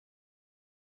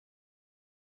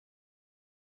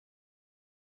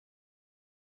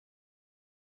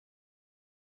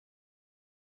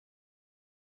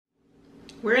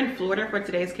We're in Florida for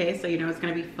today's case, so you know it's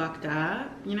gonna be fucked up,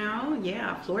 you know?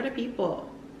 Yeah, Florida people.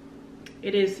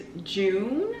 It is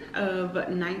June of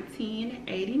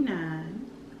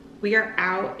 1989. We are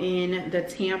out in the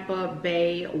Tampa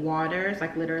Bay waters,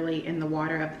 like literally in the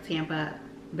water of the Tampa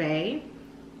Bay,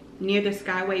 near the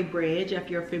Skyway Bridge, if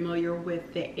you're familiar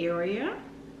with the area.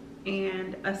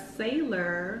 And a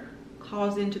sailor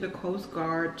calls into the Coast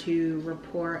Guard to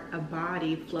report a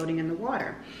body floating in the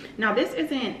water. Now, this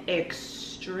isn't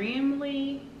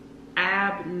extremely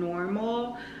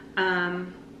abnormal.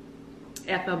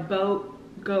 If a boat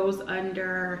goes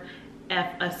under, if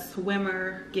a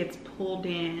swimmer gets pulled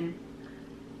in,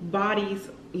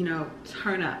 bodies, you know,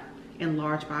 turn up in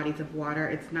large bodies of water.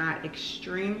 It's not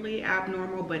extremely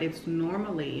abnormal, but it's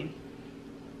normally,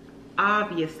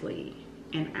 obviously,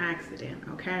 an accident,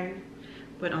 okay?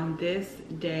 But on this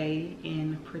day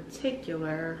in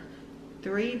particular,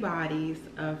 3 bodies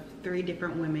of 3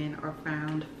 different women are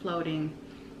found floating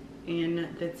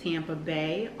in the Tampa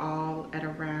Bay, all at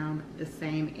around the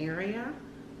same area.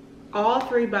 All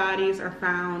 3 bodies are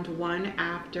found one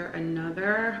after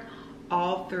another.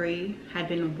 All 3 had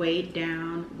been weighed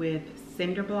down with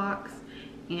cinder blocks,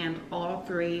 and all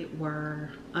 3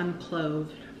 were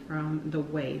unclothed from the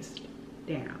waist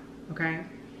down, okay?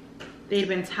 They'd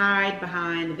been tied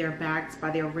behind their backs by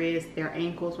their wrists, their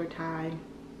ankles were tied.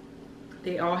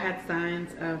 They all had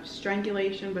signs of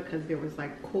strangulation because there was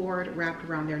like cord wrapped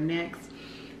around their necks.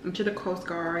 And to the Coast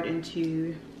Guard and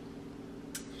to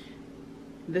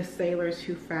the sailors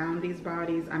who found these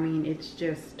bodies, I mean, it's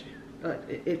just,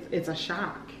 it's a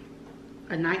shock,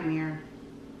 a nightmare.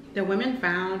 The women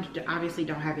found obviously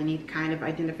don't have any kind of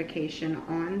identification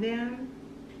on them.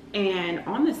 And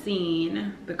on the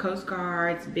scene, the Coast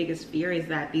Guard's biggest fear is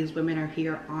that these women are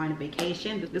here on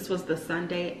vacation. This was the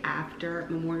Sunday after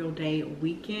Memorial Day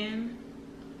weekend.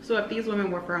 So if these women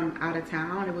were from out of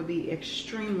town, it would be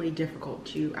extremely difficult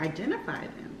to identify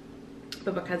them.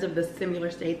 But because of the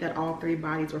similar state that all 3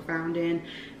 bodies were found in,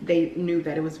 they knew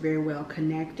that it was very well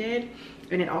connected.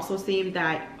 And it also seemed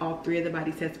that all 3 of the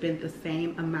bodies had spent the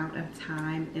same amount of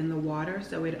time in the water.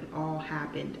 So it all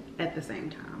happened at the same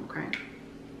time, okay?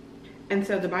 And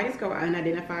so the bodies go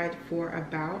unidentified for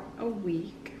about a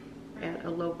week at a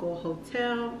local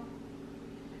hotel.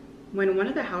 When one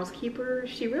of the housekeepers,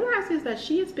 she realizes that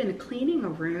she has been cleaning a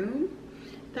room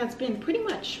that's been pretty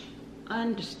much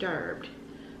undisturbed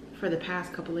for the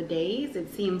past couple of days. It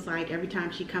seems like every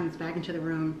time she comes back into the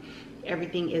room,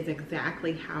 everything is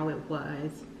exactly how it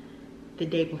was the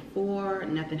day before.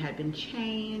 Nothing had been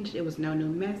changed. It was no new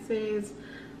messes.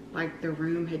 Like the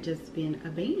room had just been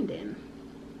abandoned,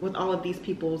 with all of these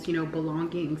people's, you know,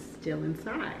 belongings still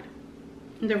inside.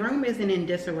 The room isn't in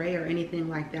disarray or anything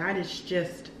like that. It's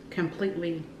just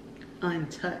completely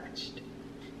untouched.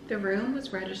 The room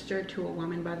was registered to a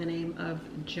woman by the name of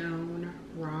Joan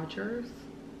Rogers.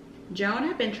 Joan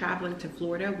had been traveling to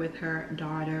Florida with her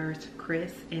daughters,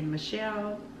 Chris and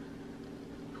Michelle,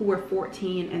 who were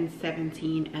 14 and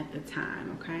 17 at the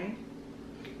time, okay?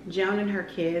 Joan and her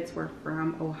kids were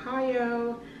from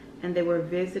Ohio, and they were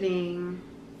visiting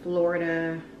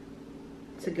Florida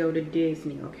to go to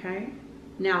Disney, okay?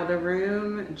 Now the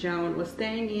room Joan was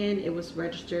staying in, it was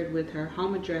registered with her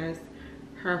home address,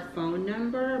 her phone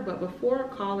number, but before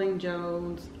calling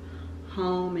Joan's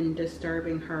home and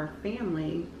disturbing her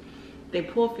family, they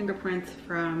pulled fingerprints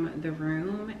from the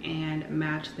room and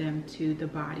matched them to the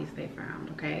bodies they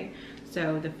found, okay?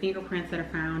 So the fingerprints that are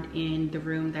found in the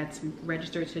room that's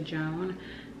registered to Joan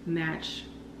match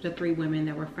the 3 women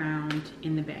that were found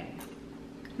in the bay.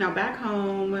 Now back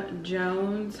home,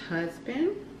 Joan's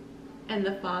husband and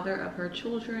the father of her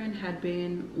children had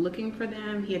been looking for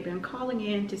them. He had been calling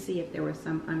in to see if there were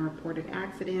some unreported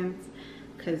accidents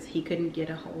because he couldn't get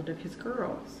a hold of his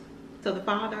girls. So the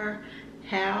father,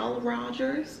 Hal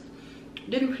Rogers,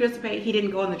 didn't participate. He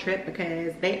didn't go on the trip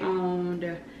because they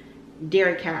owned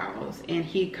dairy cows, and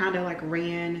he kind of like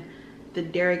ran the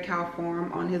dairy cow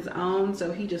farm on his own,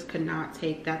 so he just could not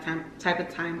take that type of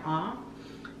time off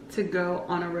to go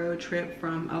on a road trip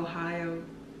from Ohio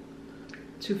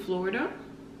to Florida.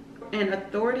 And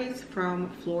authorities from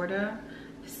Florida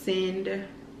send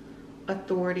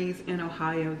authorities in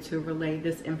Ohio to relay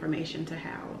this information to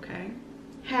Hal, okay?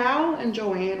 Hal and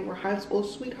Joanne were high school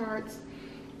sweethearts,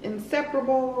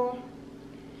 inseparable.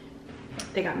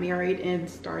 They got married and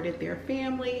started their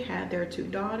family, had their 2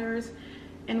 daughters,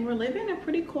 and were living a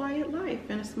pretty quiet life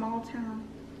in a small town.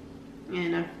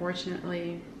 And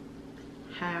unfortunately,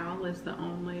 Hal is the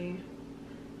only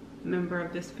member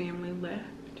of this family left.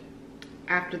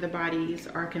 After the bodies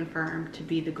are confirmed to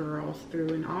be the girls through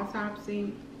an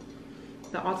autopsy,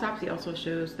 the autopsy also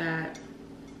shows that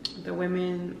The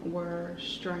women were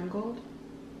strangled.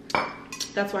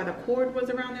 That's why the cord was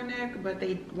around their neck, but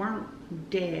they weren't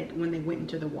dead when they went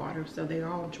into the water, so they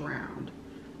all drowned.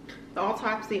 The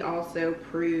autopsy also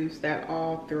proves that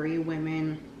all 3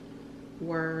 women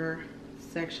were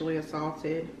sexually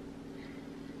assaulted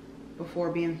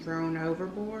before being thrown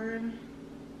overboard.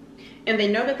 And they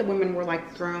know that the women were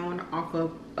like thrown off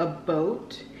of a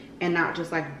boat and not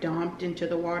just like dumped into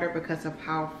the water because of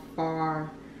how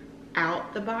far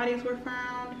out the bodies were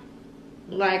found.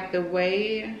 Like the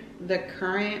way the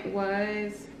current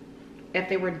was, if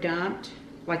they were dumped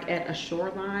like at a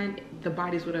shoreline, the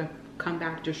bodies would have come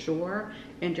back to shore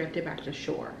and drifted back to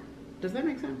shore. Does that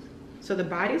make sense? So the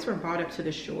bodies were brought up to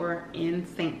the shore in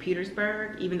St.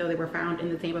 Petersburg, even though they were found in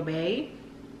the Tampa Bay.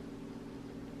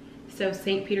 So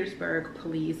St. Petersburg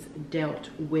police dealt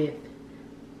with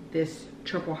this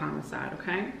triple homicide,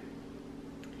 okay?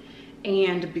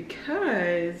 And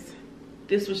because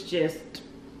this was just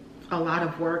a lot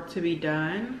of work to be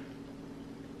done,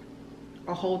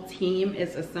 a whole team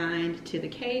is assigned to the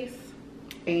case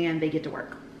and they get to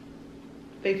work.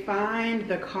 They find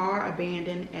the car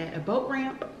abandoned at a boat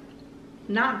ramp,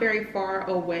 not very far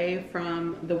away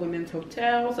from the women's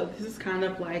hotel. So this is kind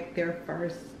of like their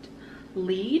first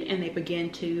lead, and they begin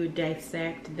to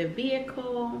dissect the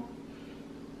vehicle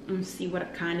and see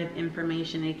what kind of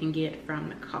information they can get from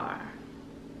the car.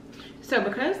 So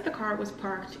because the car was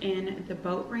parked in the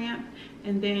boat ramp,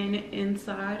 and then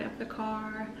inside of the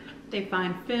car they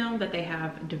find film that they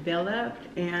have developed,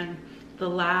 and the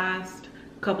last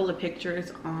couple of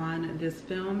pictures on this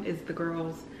film is the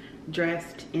girls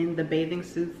dressed in the bathing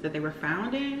suits that they were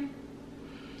found in.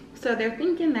 So they're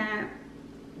thinking that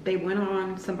they went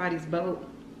on somebody's boat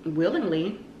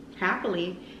willingly,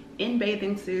 happily, in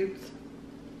bathing suits,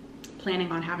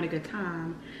 planning on having a good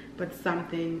time, but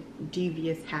something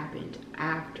devious happened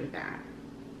after that.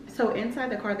 So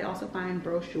inside the car they also find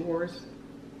brochures,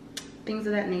 things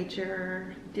of that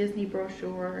nature, Disney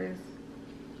brochures,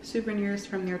 souvenirs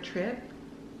from their trip.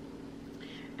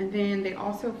 And then they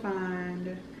also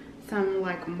find some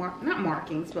like not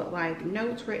markings, but like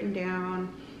notes written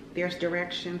down. There's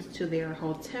directions to their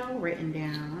hotel written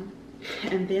down.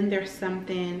 And then there's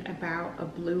something about a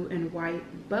blue and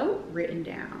white boat written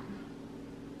down.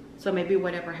 So maybe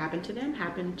whatever happened to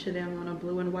them on a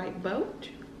blue and white boat.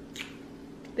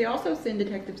 They also send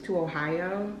detectives to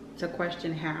Ohio to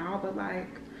question Hal, but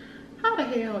like, how the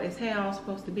hell is Hal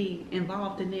supposed to be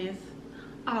involved in this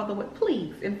all the way?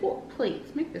 Please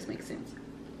make this make sense.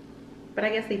 But I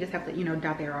guess they just have to, you know,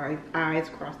 dot their I's,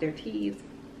 cross their T's.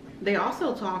 They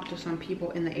also talk to some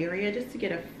people in the area just to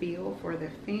get a feel for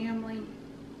the family.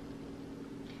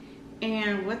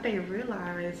 And what they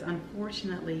realize,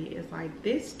 unfortunately, is like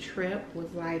this trip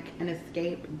was like an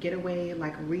escape, getaway,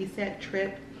 like reset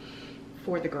trip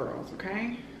for the girls,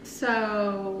 okay?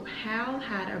 So Hal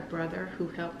had a brother who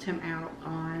helped him out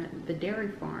on the dairy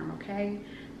farm, okay?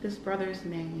 This brother's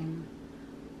name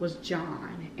was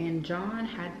John, and John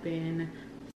had been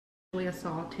sexually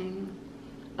assaulting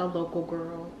a local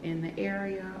girl in the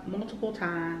area multiple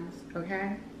times,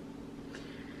 okay?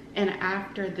 And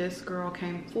after this girl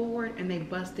came forward and they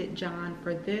busted John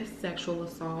for this sexual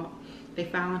assault, they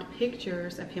found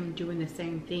pictures of him doing the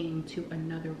same thing to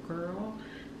another girl.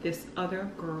 This other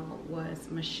girl was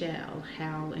Michelle,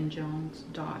 Hal and Joan's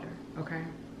daughter, okay?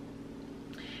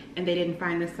 And they didn't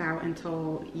find this out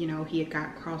until, you know, he had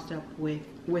got crossed up with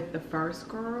the first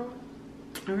girl,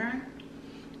 okay?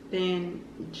 Then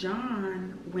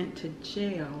John went to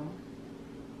jail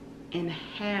and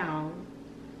Hal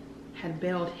had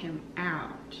bailed him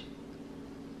out,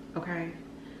 okay?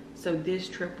 So this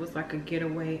trip was like a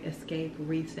getaway, escape,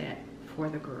 reset for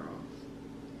the girls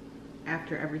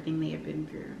after everything they had been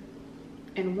through.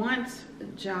 And once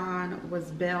John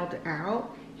was bailed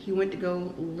out, he went to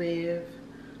go live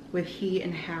with he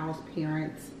and Hal's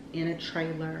parents in a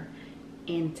trailer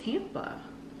in Tampa.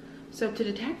 So to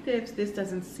detectives, this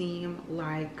doesn't seem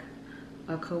like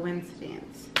a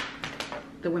coincidence.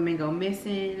 The women go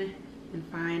missing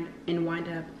and wind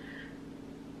up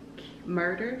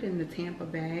murdered in the Tampa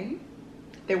Bay.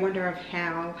 They wonder if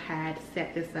Hal had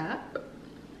set this up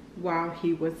while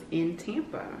he was in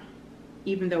Tampa,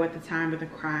 even though at the time of the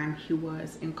crime he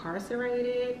was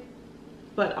incarcerated.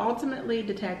 But ultimately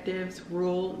detectives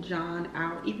rule John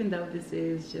out, even though this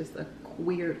is just a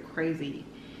weird, crazy,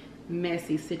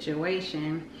 messy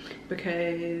situation,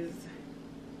 because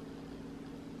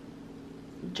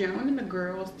Joan and the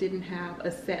girls didn't have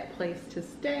a set place to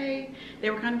stay.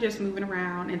 They were kind of just moving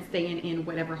around and staying in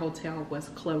whatever hotel was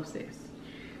closest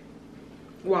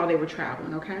while they were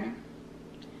traveling, okay?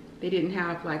 They didn't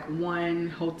have like one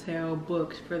hotel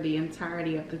booked for the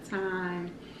entirety of the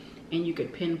time and you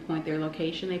could pinpoint their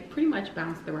location. They pretty much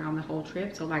bounced around the whole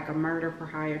trip. So like a murder for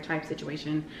hire type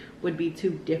situation would be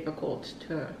too difficult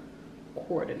to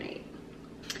coordinate.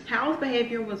 Hal's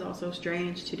behavior was also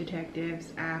strange to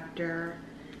detectives after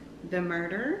the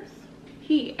murders.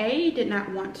 He did not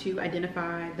want to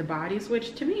identify the bodies,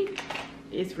 which to me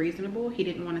is reasonable. He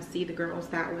didn't want to see the girls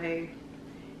that way.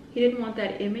 He didn't want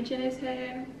that image in his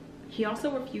head. He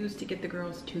also refused to get the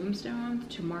girls'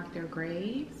 tombstones to mark their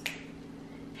graves.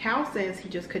 Hal says he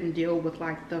just couldn't deal with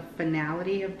like the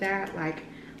finality of that, like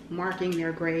marking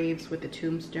their graves with the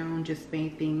tombstone just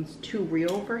made things too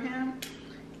real for him.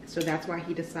 So that's why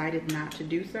he decided not to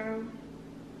do so.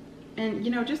 And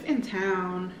you know, just in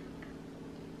town,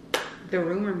 the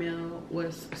rumor mill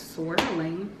was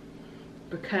swirling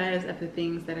because of the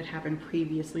things that had happened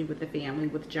previously with the family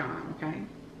with John, okay?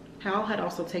 Hal had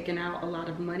also taken out a lot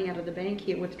of money out of the bank.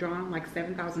 He had withdrawn like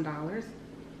 $7,000.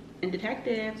 And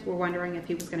detectives were wondering if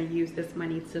he was going to use this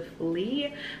money to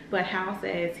flee. But Hal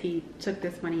says he took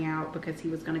this money out because he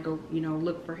was going to go, you know,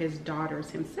 look for his daughters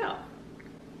himself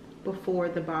before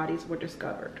the bodies were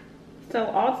discovered.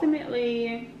 So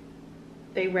ultimately,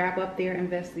 they wrap up their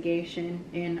investigation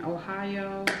in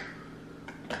Ohio,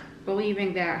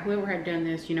 believing that whoever had done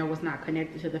this, you know, was not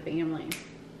connected to the family.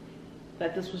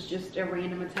 That this was just a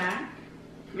random attack.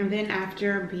 And then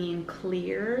after being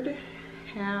cleared,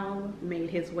 Hal made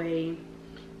his way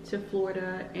to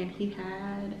Florida and he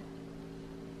had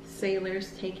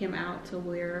sailors take him out to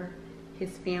where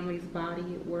his family's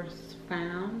body was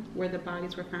found, where the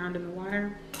bodies were found in the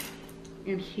water,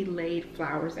 and he laid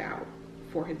flowers out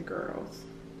for his girls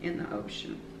in the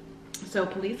ocean. So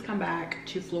police come back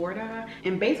to Florida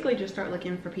and basically just start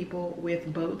looking for people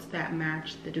with boats that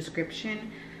match the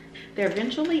description. They're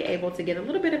eventually able to get a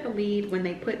little bit of a lead when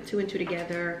they put two and two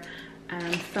together.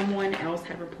 Someone else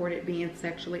had reported being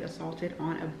sexually assaulted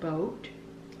on a boat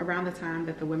around the time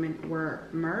that the women were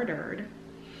murdered,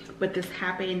 but this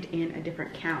happened in a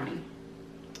different county.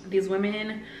 These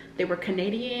women, they were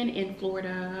Canadian in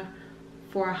Florida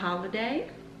for a holiday,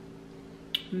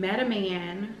 met a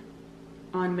man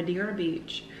on Madeira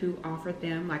Beach who offered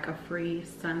them like a free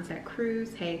sunset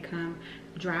cruise. Hey, come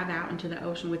drive out into the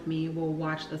ocean with me. We'll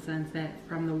watch the sunset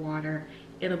from the water.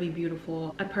 It'll be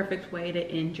beautiful. A perfect way to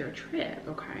end your trip,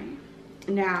 okay?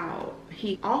 Now,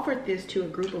 he offered this to a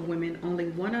group of women. Only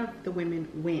one of the women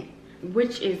went,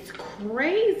 which is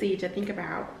crazy to think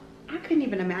about. I couldn't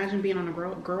even imagine being on a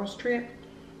girls trip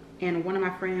and one of my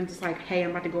friends is like, hey,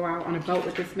 I'm about to go out on a boat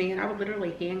with this man. I would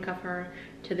literally handcuff her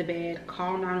to the bed,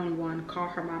 call 911, call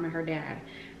her mom and her dad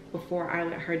before I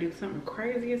let her do something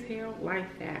crazy as hell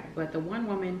like that. But the one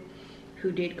woman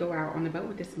who did go out on the boat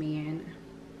with this man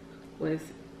was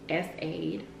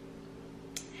SAIE,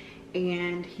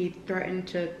 and he threatened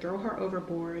to throw her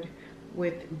overboard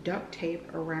with duct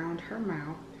tape around her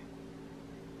mouth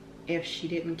if she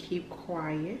didn't keep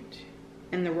quiet.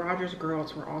 And the Rogers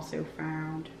girls were also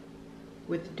found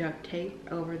with duct tape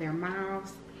over their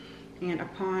mouths. And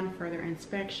upon further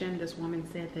inspection, this woman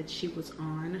said that she was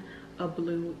on a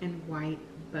blue and white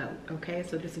boat. Okay,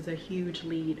 so this is a huge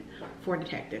lead for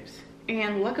detectives.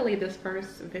 And luckily, this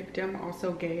first victim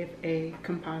also gave a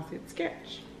composite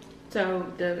sketch. So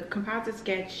the composite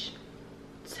sketch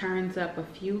turns up a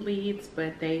few leads,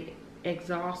 but they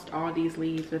exhaust all these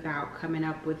leads without coming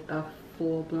up with a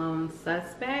full-blown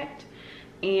suspect.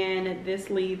 And this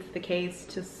leads the case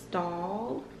to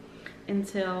stall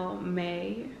until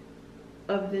May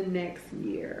of the next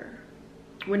year,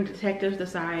 when detectives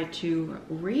decide to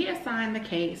reassign the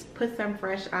case, put some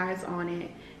fresh eyes on it,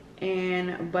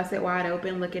 and bust it wide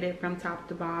open, look at it from top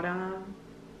to bottom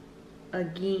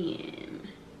again.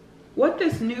 What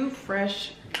this new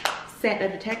fresh set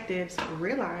of detectives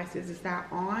realizes is that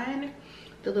on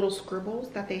the little scribbles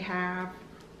that they have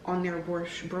on their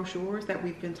brochures that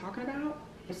we've been talking about,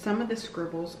 some of the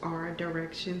scribbles are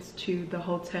directions to the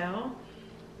hotel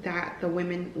that the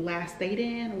women last stayed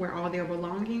in, where all their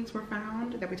belongings were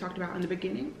found, that we talked about in the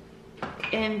beginning.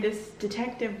 And this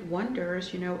detective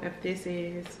wonders, you know, if this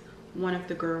is one of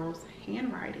the girls'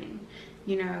 handwriting,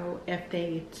 you know, if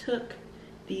they took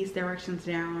these directions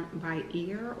down by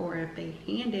ear, or if they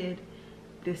handed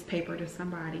this paper to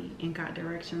somebody and got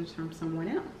directions from someone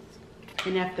else.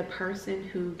 And if the person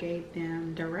who gave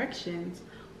them directions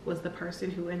was the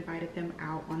person who invited them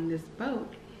out on this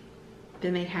boat,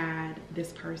 then they had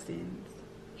this person's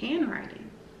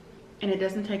handwriting. And it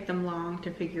doesn't take them long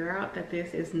to figure out that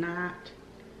this is not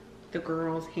the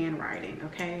girl's handwriting,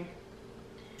 okay?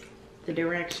 The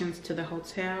directions to the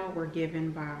hotel were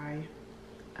given by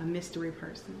a mystery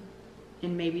person.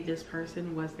 and maybe this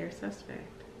person was their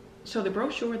suspect. So the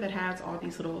brochure that has all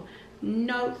these little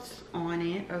notes on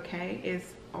it, okay,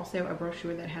 is also a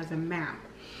brochure that has a map.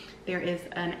 There is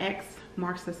an X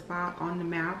marks the spot on the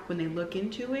map. When they look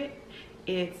into it,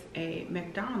 it's a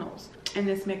McDonald's, and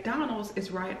this McDonald's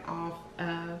is right off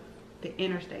of the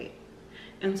interstate.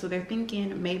 And so they're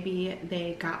thinking maybe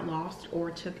they got lost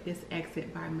or took this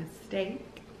exit by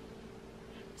mistake,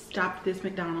 stopped this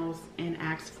McDonald's and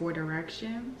asked for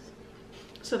directions.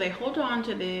 So they hold on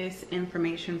to this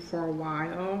information for a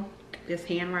while, this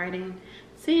handwriting,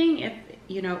 seeing if,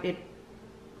 you know, it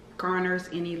garners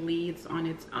any leads on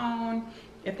its own,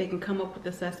 if they can come up with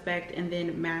the suspect and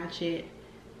then match it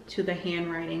to the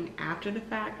handwriting after the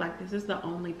fact. Like, this is the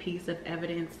only piece of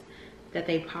evidence that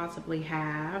they possibly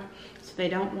have, so they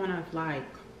don't want to like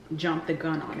jump the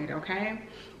gun on it, okay?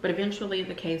 But eventually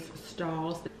the case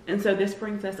stalls, and so this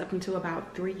brings us up until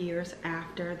about 3 years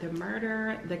after the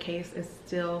murder. The case is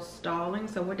still stalling.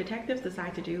 So what detectives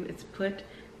decide to do is put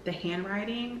the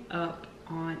handwriting up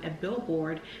on a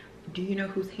billboard. Do you know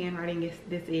whose handwriting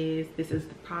this is? This is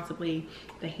possibly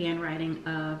the handwriting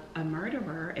of a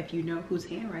murderer. If you know whose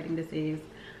handwriting this is,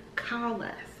 call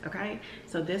us, okay?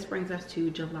 So this brings us to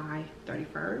July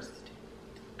 31st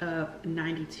of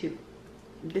 92.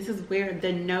 This is where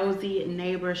the nosy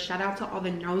neighbors, shout out to all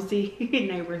the nosy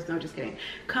neighbors, no, just kidding,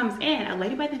 comes in. A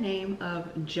lady by the name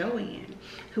of Joanne,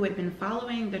 who had been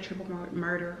following the triple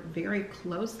murder very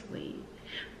closely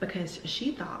because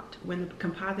she thought when the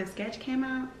composite sketch came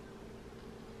out,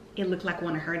 it looked like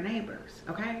one of her neighbors,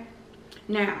 okay?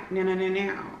 Now,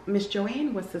 Miss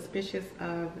Joanne was suspicious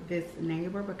of this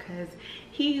neighbor because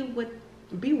he would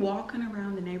be walking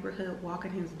around the neighborhood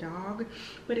walking his dog,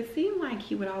 but it seemed like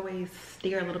he would always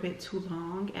stare a little bit too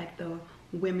long at the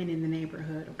women in the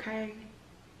neighborhood, okay?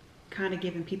 Kind of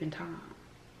giving peeping Tom.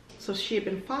 So she had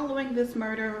been following this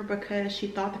murderer because she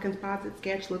thought the composite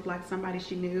sketch looked like somebody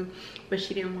she knew, but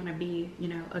she didn't want to be, you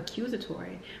know,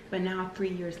 accusatory. But now 3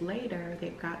 years later,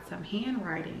 they've got some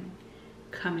handwriting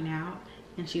coming out,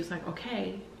 and she's like,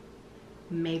 okay,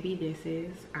 maybe this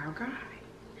is our guy.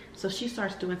 So she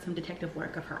starts doing some detective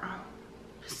work of her own.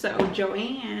 So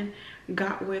Joanne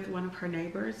got with one of her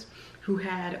neighbors who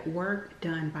had work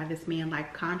done by this man,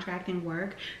 like contracting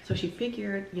work. So she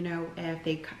figured, you know, if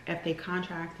they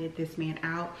contracted this man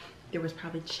out, there was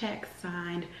probably checks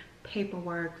signed,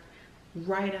 paperwork,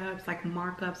 write-ups, like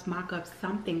markups, mock-ups,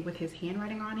 something with his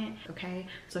handwriting on it, okay?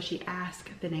 So she asked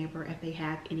the neighbor if they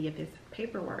have any of this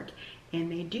paperwork,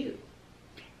 and they do.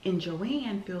 And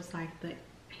Joanne feels like the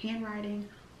handwriting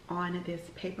on this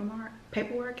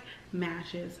paperwork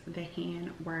matches the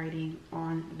handwriting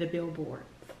on the billboard.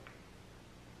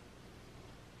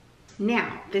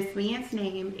 Now, this man's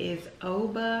name is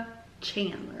Oba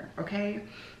Chandler, okay?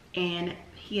 And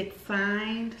he had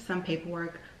signed some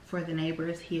paperwork for the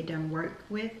neighbors he had done work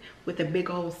with a big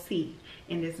old C.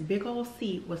 And this big old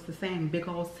C was the same big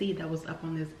old C that was up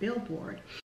on this billboard.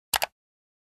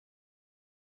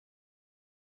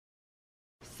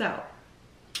 So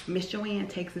Miss Joanne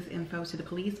takes this info to the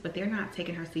police, but they're not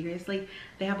taking her seriously.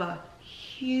 They have a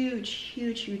huge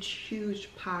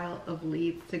pile of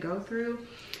leads to go through.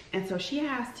 And so she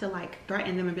has to like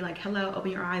threaten them and be like, hello,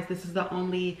 open your eyes. This is the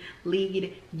only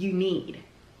lead you need.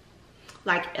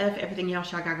 Like, if everything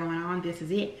else y'all got going on, this is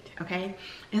it, okay?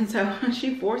 And so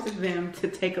she forces them to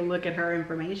take a look at her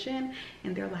information,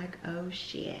 and they're like, oh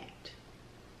shit.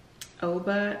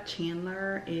 Oba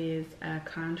Chandler is a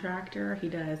contractor. He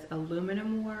does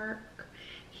aluminum work.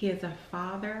 He is a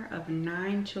father of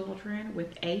 9 children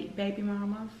with 8 baby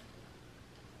mamas,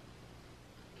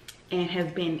 and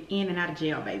has been in and out of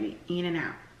jail, baby. In and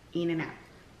out, in and out.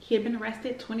 He had been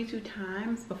arrested 22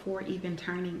 times before even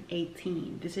turning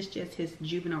 18. This is just his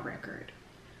juvenile record.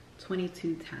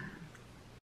 22 times.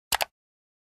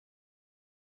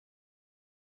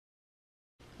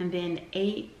 And then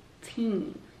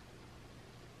 18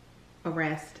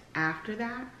 arrests after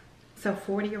that. So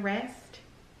 40 arrests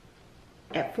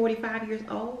at 45 years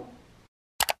old.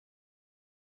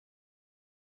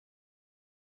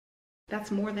 That's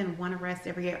more than 1 arrest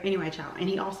every year. Anyway, child. And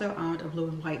he also owned a blue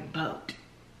and white boat.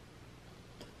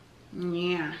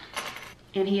 Yeah.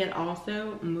 And he had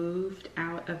also moved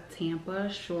out of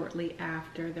Tampa shortly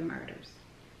after the murders.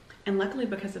 And luckily,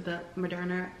 because of the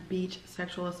Moderna Beach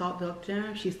sexual assault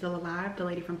victim, she's still alive, the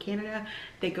lady from Canada.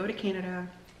 They go to Canada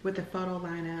with a photo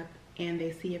lineup, and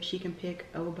they see if she can pick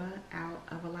Oba out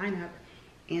of a lineup,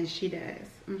 and she does.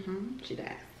 She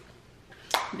does.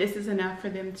 This is enough for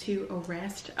them to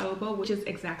arrest Oba, which is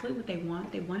exactly what they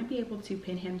want. They want to be able to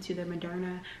pin him to the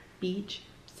Moderna Beach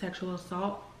sexual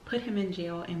assault put him in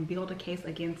jail and build a case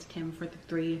against him for the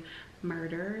 3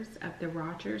 murders of the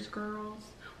Rogers girls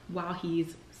while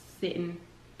he's sitting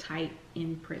tight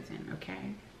in prison,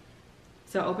 okay?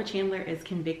 So Oba Chandler is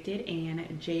convicted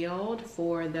and jailed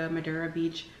for the Madera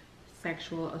Beach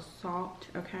sexual assault,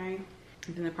 okay?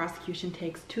 And then the prosecution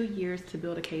takes 2 years to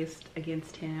build a case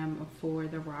against him for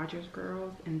the Rogers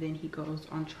girls, and then he goes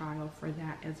on trial for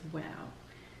that as well.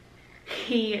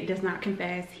 He does not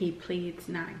confess. He pleads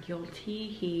not guilty.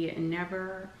 He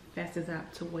never fesses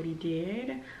up to what he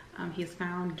did. He's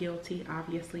found guilty,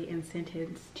 obviously, and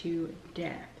sentenced to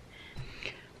death.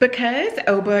 Because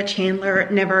Oba Chandler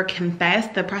never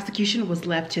confessed, the prosecution was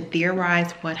left to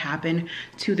theorize what happened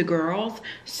to the girls.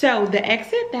 So the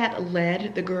exit that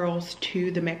led the girls to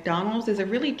the McDonald's is a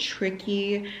really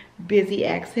tricky, busy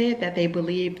exit that they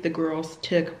believe the girls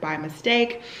took by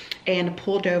mistake and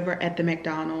pulled over at the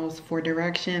McDonald's for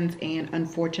directions, and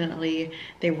unfortunately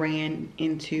they ran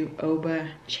into Oba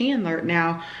Chandler.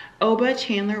 Now, Oba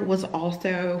Chandler was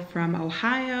also from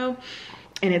Ohio,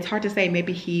 and it's hard to say,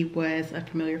 maybe he was a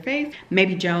familiar face.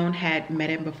 Maybe Joan had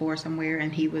met him before somewhere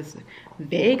and he was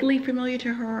vaguely familiar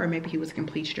to her, or maybe he was a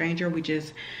complete stranger. We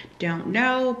just don't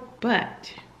know,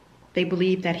 but they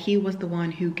believe that he was the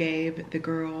one who gave the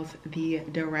girls the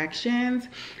directions.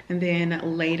 And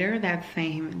then later that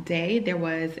same day, there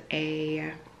was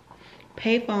a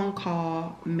payphone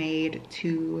call made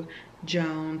to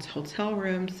Joan's hotel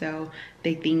room. So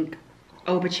they think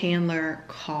Oba Chandler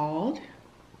called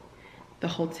the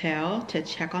hotel to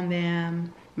check on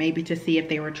them, maybe to see if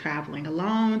they were traveling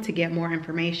alone, to get more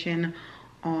information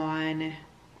on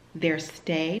their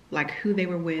stay, like who they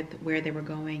were with, where they were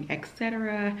going,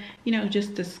 etc. You know,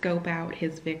 just to scope out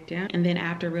his victim. And then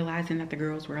after realizing that the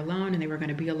girls were alone and they were going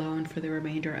to be alone for the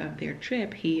remainder of their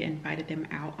trip, he invited them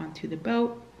out onto the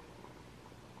boat.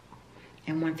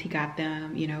 And once he got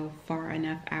them, you know, far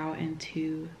enough out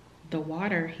into the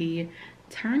water, he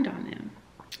turned on them.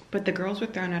 But the girls were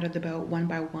thrown out of the boat one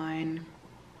by one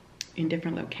in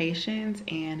different locations,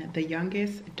 and the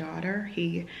youngest daughter,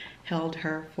 he held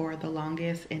her for the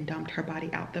longest and dumped her body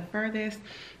out the furthest.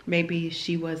 Maybe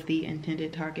she was the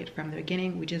intended target from the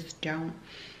beginning. We just don't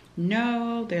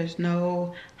know. There's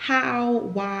no how,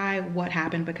 why, what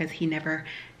happened, because he never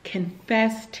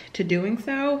confessed to doing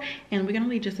so, and we can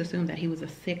only just assume that he was a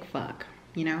sick fuck.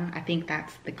 You know, I think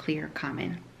that's the clear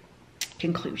common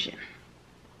conclusion.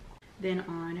 Then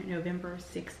on November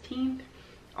 16th,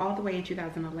 all the way in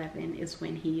 2011 is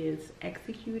when he is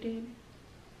executed.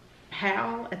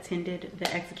 Hal attended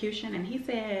the execution and he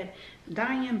said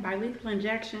dying by lethal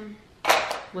injection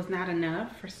was not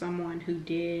enough for someone who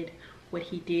did what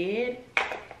he did.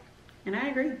 And I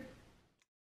agree.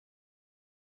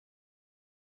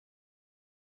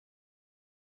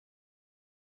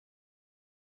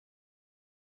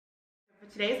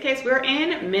 Today's case, we're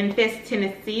in Memphis,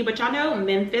 Tennessee, but y'all know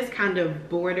Memphis kind of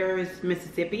borders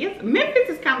Mississippi. Memphis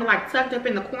is kind of like tucked up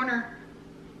in the corner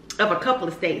of a couple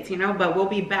of states, you know, but we'll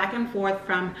be back and forth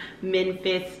from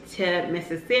Memphis to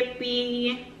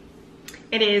Mississippi.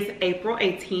 It is April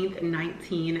 18th,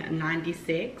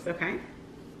 1996, okay?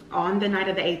 On the night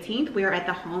of the 18th, we are at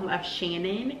the home of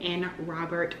Shannon and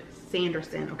Robert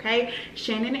Sanderson, okay?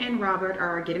 Shannon and Robert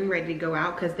are getting ready to go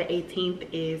out because the 18th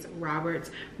is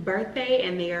Robert's birthday,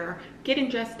 and they're getting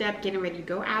dressed up, getting ready to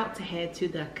go out to head to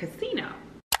the casino.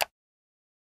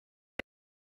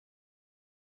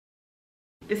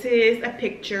 This is a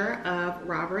picture of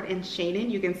Robert and Shannon.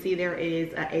 You can see there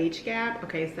is an age gap.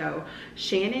 Okay, so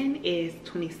Shannon is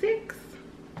 26,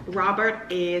 Robert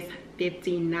is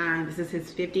 59. This is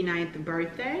his 59th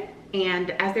birthday.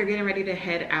 And as they're getting ready to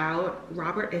head out,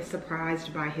 Robert is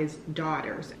surprised by his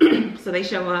daughters. So they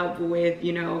show up with,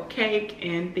 you know, cake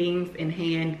and things in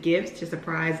hand, gifts to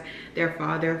surprise their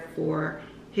father for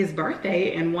his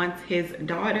birthday. And once his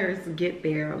daughters get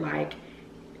there, like,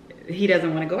 he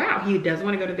doesn't want to go out. He doesn't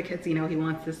want to go to the casino. He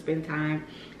wants to spend time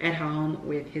at home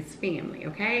with his family,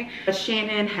 okay? But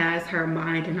Shannon has her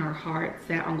mind and her heart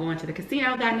set on going to the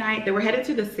casino that night. They were headed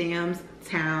to the Sam's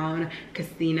Town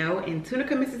Casino in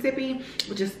Tunica, Mississippi,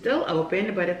 which is still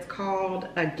open, but it's called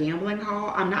a gambling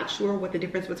hall. I'm not sure what the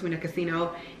difference between a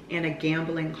casino and a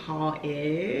gambling hall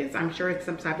is. I'm sure it's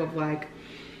some type of like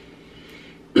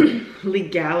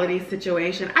legality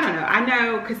situation. I don't know. I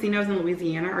know casinos in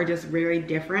Louisiana are just very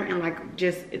different, and like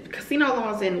just casino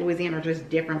laws in Louisiana are just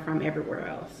different from everywhere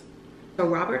else. So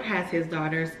Robert has his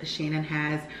daughters, Shannon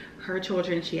has her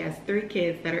children. She has 3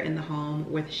 kids that are in the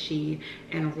home with she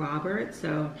and Robert.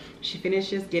 So she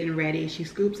finishes getting ready. She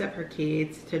scoops up her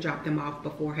kids to drop them off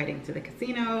before heading to the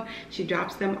casino. She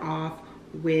drops them off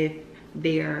with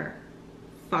their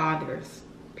father's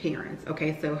parents.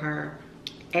 Okay, so her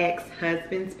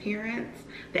ex-husband's parents.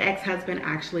 The ex-husband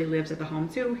actually lives at the home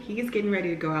too. He's getting ready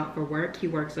to go out for work. He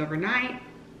works overnight.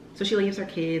 So she leaves her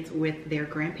kids with their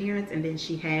grandparents, and then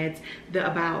she heads the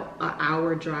about an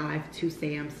hour drive to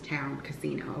Sam's Town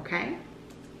Casino, okay?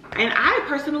 And I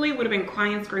personally would have been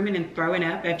crying, screaming, and throwing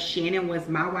up if Shannon was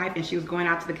my wife and she was going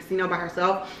out to the casino by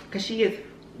herself, because she is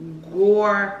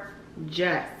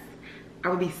gorgeous. I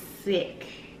would be sick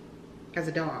as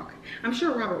a dog. I'm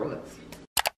sure Robert was.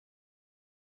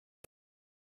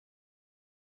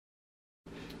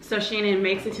 So Shannon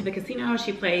makes it to the casino.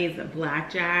 She plays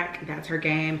blackjack. That's her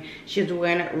game. She's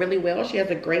doing really well. She has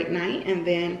a great night, and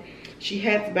then she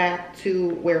heads back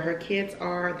to where her kids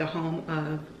are, the home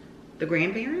of the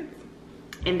grandparents.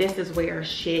 And this is where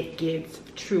shit gets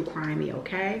true crimey,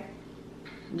 okay?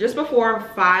 Just before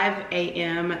 5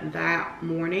 a.m. that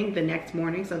morning, the next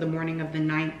morning, so the morning of the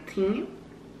 19th,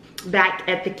 back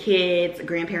at the kids'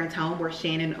 grandparents' home where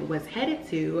Shannon was headed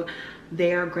to,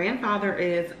 their grandfather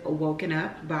is woken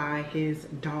up by his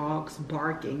dogs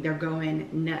barking. They're going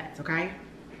nuts, okay?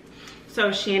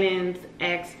 So Shannon's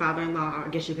ex-father-in-law, I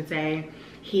guess you could say,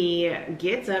 he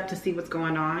gets up to see what's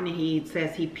going on, and he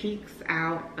says he peeks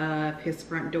out of his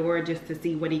front door just to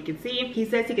see what he can see. He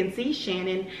says he can see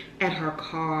Shannon at her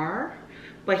car,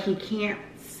 but he can't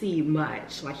see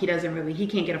much. Like, he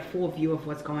can't get a full view of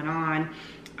what's going on.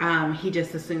 He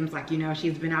just assumes, like, you know,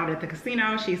 she's been out at the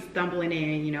casino, she's stumbling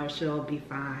in, you know, she'll be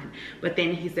fine. But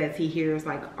then he says he hears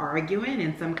like arguing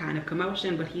and some kind of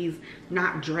commotion, but he's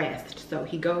not dressed. So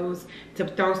he goes to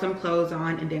throw some clothes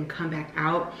on and then come back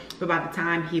out. But by the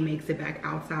time he makes it back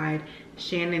outside,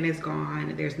 Shannon is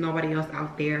gone. There's nobody else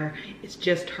out there. It's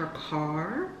just her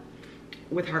car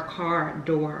with her car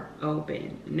door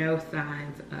open. No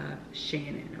signs of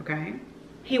Shannon, okay?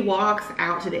 He walks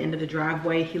out to the end of the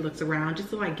driveway. He looks around just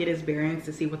to like get his bearings,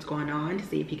 to see what's going on, to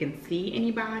see if he can see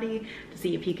anybody, to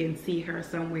see if he can see her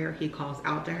somewhere. He calls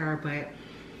out to her, but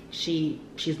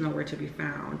she's nowhere to be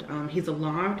found. He's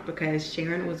alarmed because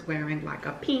Sharon was wearing like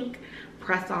a pink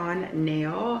press-on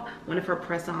nail. One of her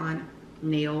press-on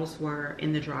nails were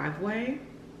in the driveway.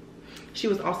 She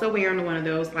was also wearing one of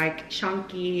those like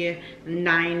chunky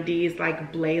 90s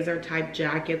like blazer type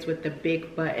jackets with the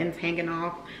big buttons hanging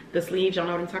off the sleeves. Y'all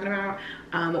know what I'm talking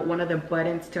about? One of the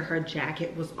buttons to her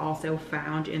jacket was also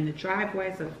found in the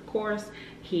driveway. So of course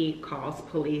he calls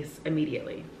police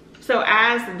immediately. So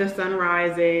as the sun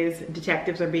rises,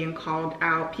 detectives are being called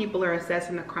out. People are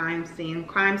assessing the crime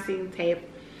scene tape.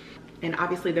 And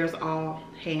obviously there's all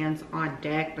hands on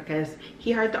deck because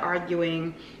he heard the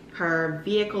arguing. Her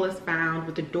vehicle is found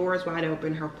with the doors wide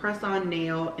open, her press-on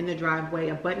nail in the driveway,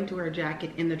 a button to her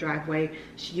jacket in the driveway.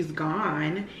 She's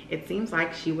gone. It seems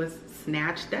like she was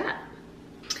snatched up.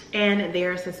 And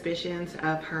there are suspicions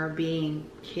of her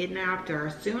being kidnapped or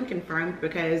soon confirmed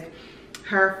because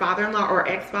her father-in-law or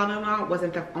ex-father-in-law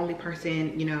wasn't the only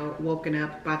person, you know, woken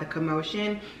up by the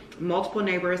commotion. Multiple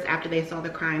neighbors, after they saw the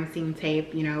crime scene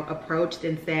tape, you know, approached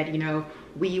and said, you know,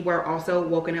 we were also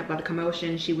woken up by the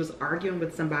commotion. She was arguing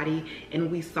with somebody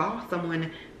and we saw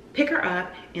someone pick her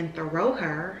up and throw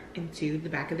her into the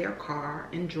back of their car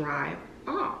and drive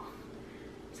off.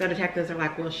 So detectives are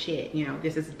like, well, shit, you know,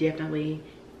 this is definitely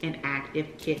an active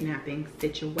kidnapping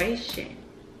situation.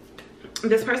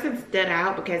 This person stood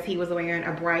out because he was wearing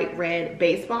a bright red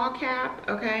baseball cap,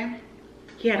 okay?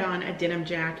 He had on a denim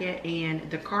jacket and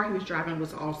the car he was driving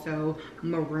was also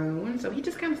maroon. So he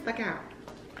just kind of stuck out.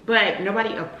 But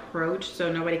nobody approached,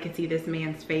 so nobody could see this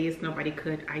man's face. Nobody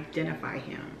could identify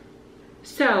him.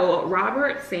 So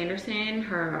Robert Sanderson,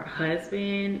 her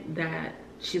husband that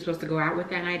she's supposed to go out with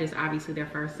that night, is obviously their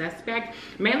first suspect.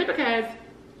 Mainly because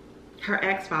her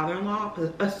ex-father-in-law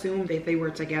assumed that they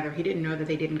were together. He didn't know that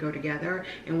they didn't go together.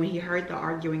 And when he heard the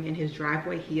arguing in his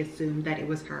driveway, he assumed that it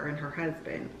was her and her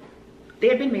husband. They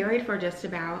had been married for just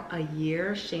about a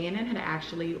year. Shannon had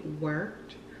actually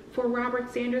worked for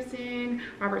Robert Sanderson.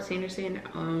 Robert Sanderson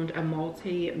owned a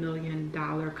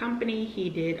multi-million-dollar company. He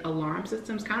did alarm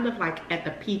systems, kind of like at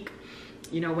the peak,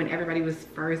 you know, when everybody was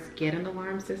first getting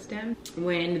alarm systems.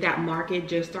 When that market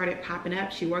just started popping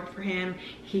up, she worked for him.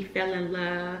 He fell in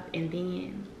love and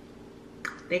then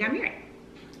they got married.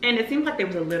 And it seems like there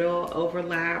was a little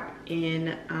overlap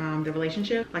in the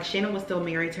relationship. Like Shannon was still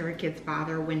married to her kid's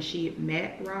father when she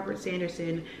met Robert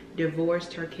Sanderson,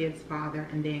 divorced her kid's father,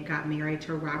 and then got married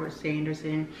to Robert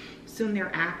Sanderson soon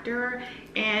thereafter.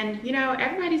 And you know,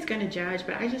 everybody's gonna judge,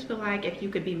 but I just feel like if you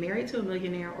could be married to a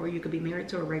millionaire or you could be married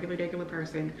to a regular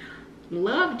person,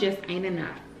 love just ain't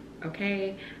enough,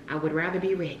 okay? I would rather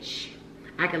be rich.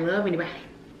 I can love anybody,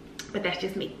 but that's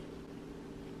just me.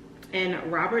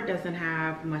 And Robert doesn't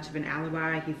have much of an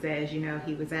alibi. He says, you know,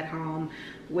 he was at home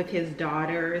with his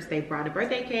daughters. They brought a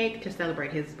birthday cake to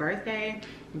celebrate his birthday.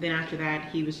 Then after that,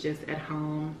 he was just at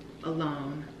home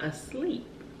alone, asleep.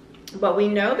 But we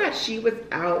know that she was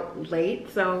out late,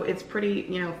 so it's pretty,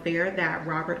 you know, fair that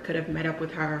Robert could have met up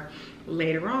with her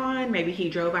later on. Maybe he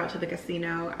drove out to the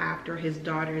casino after his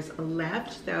daughters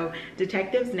left. So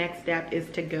detectives' next step is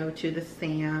to go to the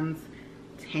Sam's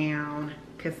Town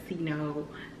casino,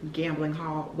 gambling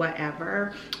hall,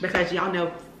 whatever, because y'all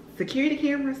know security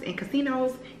cameras in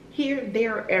casinos here,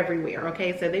 they're everywhere.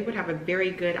 Okay, so they would have a very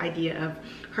good idea of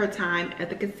her time at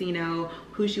the casino,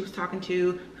 who she was talking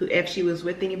to, who, if she was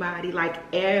with anybody, like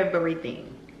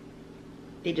everything.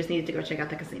 They just needed to go check out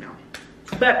the casino.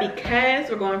 But because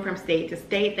we're going from state to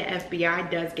state, the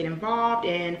FBI does get involved,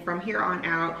 and from here on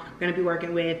out, we're going to be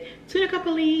working with Tunica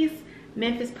Police,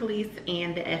 Memphis Police,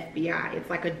 and the FBI. It's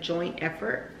like a joint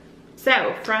effort.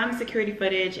 So from security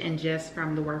footage and just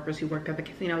from the workers who worked at the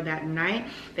casino that night,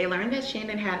 they learned that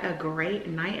Shannon had a great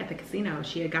night at the casino.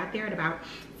 She had got there at about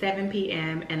 7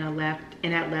 p.m. and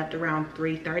had left around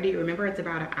 3:30. Remember, it's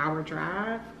about an hour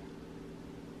drive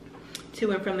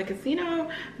to and from the casino.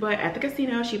 But at the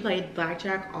casino, she played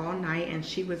blackjack all night and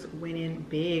she was winning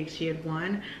big. She had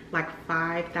won like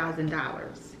 $5,000 in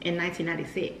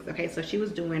 1996. Okay, so she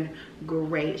was doing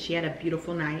great. She had a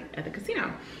beautiful night at the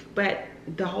casino, but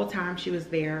the whole time she was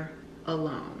there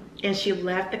alone, and she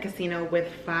left the casino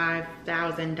with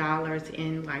 $5,000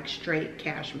 in like straight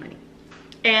cash money.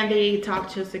 And they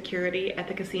talked to security at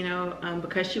the casino.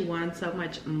 Because she won so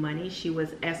much money, she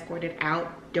was escorted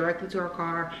out directly to her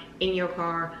car, in your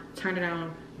car, turn it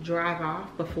on, drive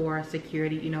off before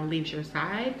security, you know, leaves your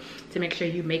side to make sure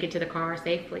you make it to the car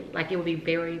safely. Like, it would be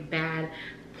very bad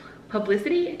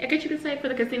publicity, I guess you could say, for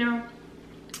the casino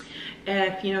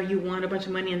if, you know, you won a bunch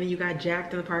of money and then you got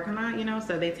jacked in the parking lot, you know.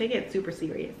 So they take it super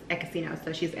serious at casinos.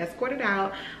 So she's escorted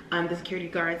out. The security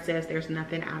guard says there's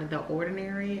nothing out of the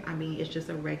ordinary. I mean, it's just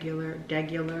a regular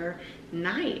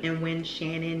night. And when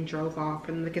Shannon drove off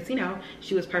from the casino,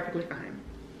 she was perfectly fine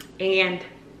and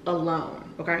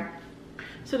alone. Okay,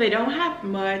 so they don't have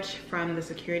much from the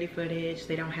security footage.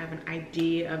 They don't have an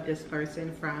ID of this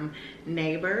person from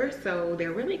neighbors, so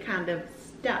they're really kind of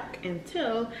stuck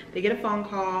until they get a phone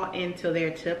call into their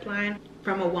tip line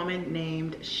from a woman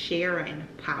named Sharon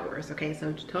Powers. Okay,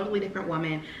 so totally different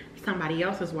woman, somebody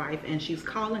else's wife, and she's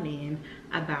calling in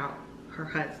about her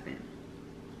husband.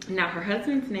 Now, her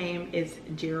husband's name is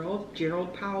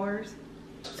Gerald Powers.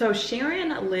 So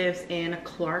Sharon lives in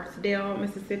Clarksdale,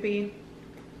 Mississippi,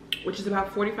 which is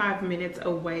about 45 minutes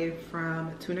away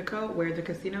from Tunica, where the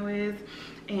casino is.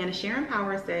 And Sharon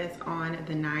Powers says on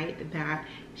the night that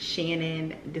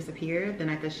Shannon disappeared, the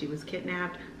night that she was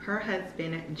kidnapped, her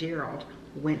husband Gerald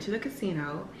went to the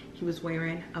casino. He was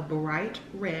wearing a bright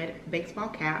red baseball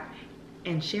cap,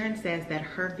 and Sharon says that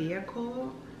her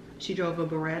vehicle, she drove a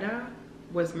Beretta,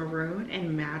 was maroon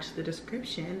and matched the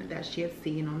description that she had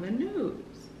seen on the news.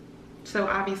 So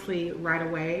obviously right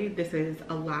away, this is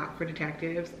a lot for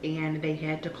detectives, and they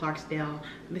head to Clarksdale,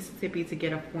 Mississippi to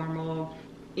get a formal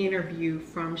interview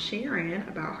from Sharon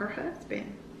about her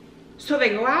husband. So they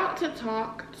go out to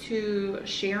talk to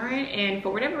Sharon, and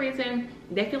for whatever reason,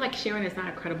 they feel like Sharon is not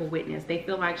a credible witness. They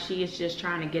feel like she is just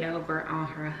trying to get over on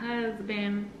her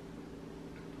husband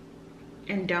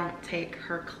and don't take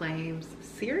her claims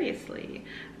seriously.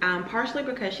 Partially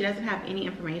because she doesn't have any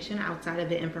information outside of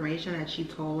the information that she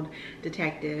told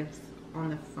detectives on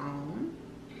the phone.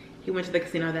 He went to the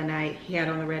casino that night. He had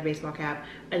on the red baseball cap,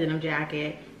 a denim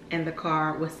jacket, and the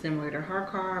car was similar to her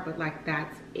car, but like,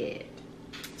 that's it.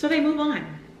 So they move on.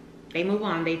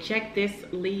 They check this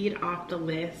lead off the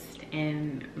list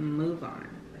and move on.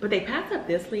 But they pass up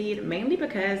this lead mainly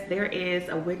because there is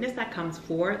a witness that comes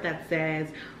forward that says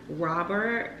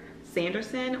Robert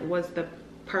Sanderson was the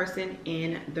person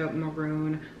in the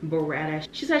maroon Beretta.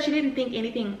 She said she didn't think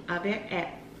anything of it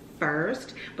at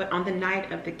first, but on the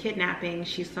night of the kidnapping,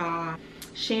 she saw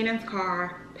Shannon's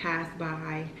car pass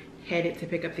by, headed to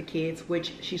pick up the kids,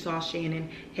 which she saw Shannon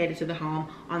headed to the home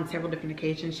on several different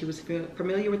occasions. She was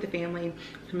familiar with the family,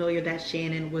 familiar that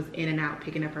Shannon was in and out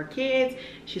picking up her kids.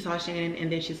 She saw Shannon,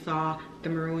 and then she saw the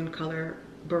maroon color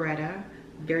Beretta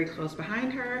very close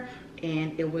behind her,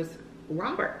 and it was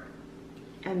Robert.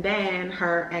 And then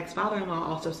her ex-father-in-law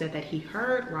also said that he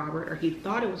heard Robert, or he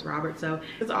thought it was Robert. So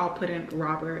it's all putting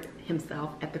Robert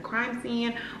himself at the crime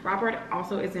scene. Robert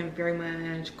also isn't very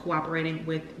much cooperating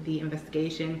with the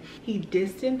investigation. He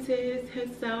distances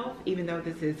himself, even though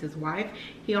this is his wife.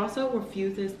 He also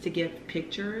refuses to give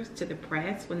pictures to the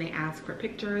press when they ask for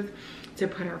pictures, to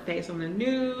put her face on the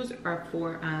news, or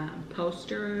for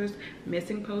posters,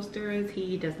 missing posters.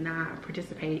 He does not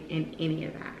participate in any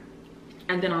of that.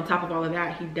 And then on top of all of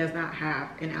that, he does not have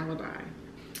an alibi.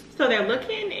 So they're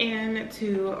looking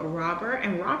into Robert,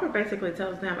 and Robert basically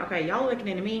tells them, okay, y'all looking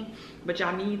into me, but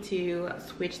y'all need to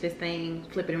switch this thing,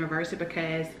 flip it and reverse it,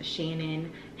 because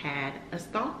Shannon had a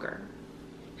stalker.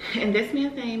 And this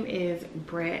man's name is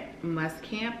Brett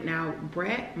Muscamp. Now,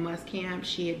 Brett Muscamp,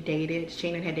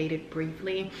 Shannon had dated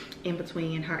briefly in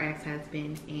between her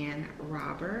ex-husband and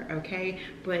Robert, okay?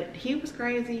 But he was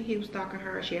crazy. He was stalking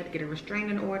her. She had to get a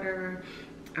restraining order.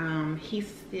 He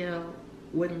still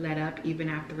wouldn't let up even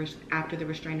after the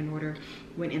restraining order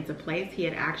went into place. He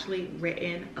had actually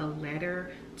written a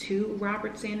letter to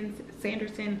Robert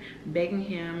Sanderson begging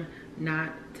him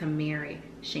not to marry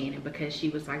Shannon because she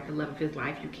was like the love of his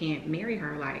life. You can't marry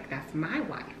her, like, that's my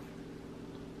wife.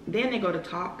 Then they go to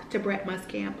talk to Brett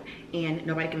Muscamp and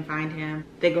nobody can find him.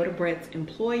 They go to Brett's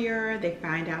employer. They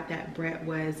find out that Brett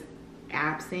was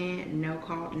absent, no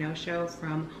call, no show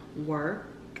from work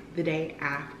the day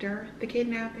after the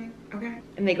kidnapping, okay?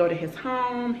 And they go to his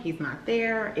home. He's not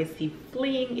there. Is he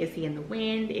fleeing? Is he in the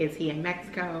wind? Is he in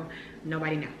Mexico?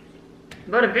 Nobody knows.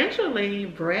 But eventually,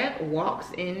 Brett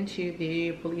walks into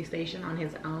the police station on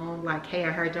his own, like, hey,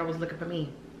 I heard y'all was looking for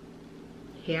me.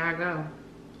 Here I go.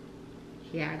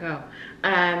 Here I go.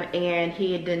 And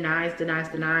he denies,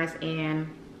 and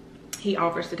he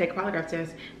offers to take a polygraph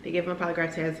test. They give him a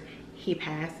polygraph test. He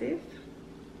passes.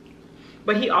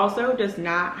 But he also does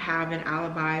not have an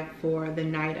alibi for the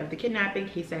night of the kidnapping.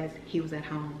 He says he was at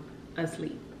home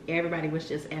asleep. Everybody was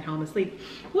just at home asleep,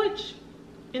 which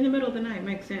in the middle of the night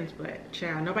makes sense, but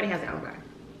child, nobody has an alibi.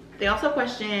 They also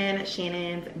question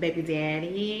Shannon's baby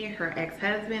daddy, her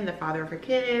ex-husband, the father of her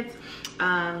kids.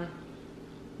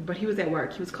 But he was at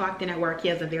work. He was clocked in at work. He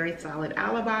has a very solid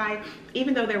alibi,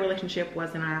 even though their relationship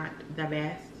was not the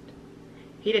best.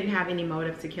 He didn't have any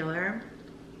motive to kill her.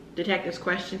 Detectives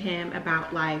questioned him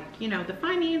about, like, you know, the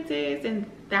finances and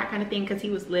that kind of thing, because he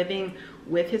was living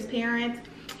with his parents.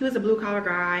 He was a blue-collar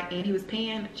guy, and he was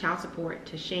paying child support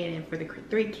to Shannon for the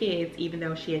 3 kids, even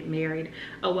though she had married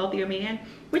a wealthier man,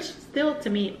 which still, to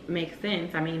me, makes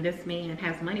sense. I mean, this man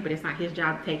has money, but it's not his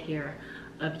job to take care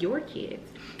of your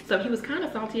kids. So he was kind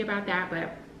of salty about that,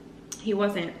 but he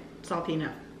wasn't salty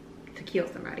enough to kill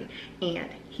somebody, and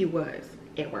he was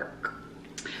at work.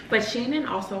 But Shannon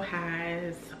also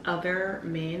has other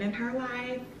men in her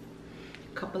life,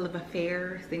 a couple of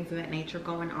affairs, things of that nature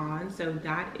going on. So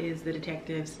that is the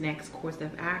detective's next course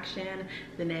of action.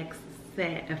 The next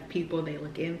set of people they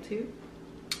look into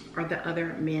are the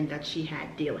other men that she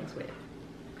had dealings with.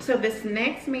 So this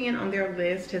next man on their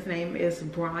list, his name is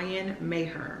Brian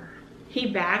Maher.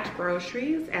 He bagged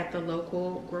groceries at the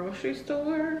local grocery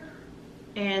store,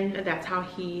 and that's how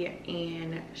he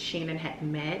and Shannon had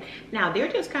met. Now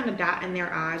they're just kind of dotting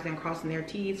their I's and crossing their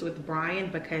T's with Brian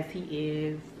because he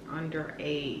is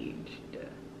underage.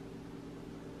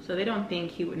 So they don't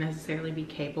think he would necessarily be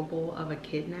capable of a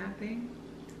kidnapping.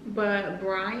 But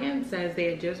Brian says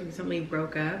they had just recently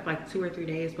broke up, like 2 or 3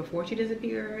 days before she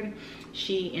disappeared.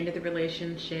 She ended the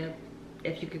relationship,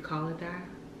 if you could call it that.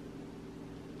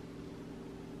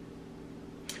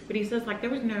 But he says, like, there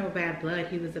was no bad blood.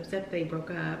 He was upset that they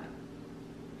broke up,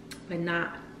 but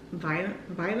not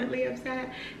violently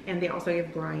upset. And they also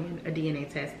give Brian a DNA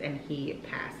test, and he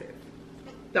passes.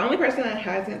 The only person that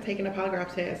hasn't taken a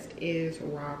polygraph test is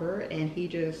Robert, and he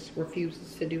just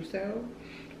refuses to do so.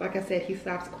 Like I said, he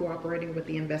stops cooperating with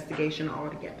the investigation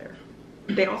altogether.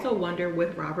 They also wonder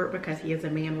with Robert, because he is a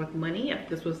man with money, if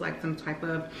this was like some type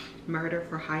of murder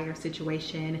for hire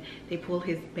situation. They pull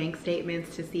his bank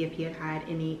statements to see if he had had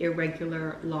any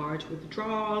irregular large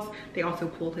withdrawals. They also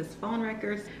pull his phone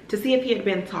records to see if he had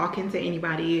been talking to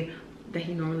anybody that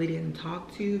he normally didn't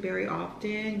talk to very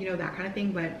often, you know, that kind of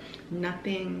thing. But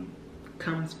nothing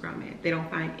comes from it. They don't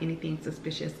find anything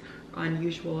suspicious or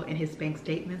unusual in his bank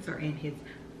statements or in his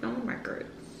phone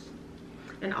records.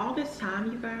 And all this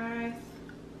time, you guys,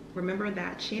 remember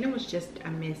that Shannon was just a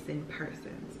missing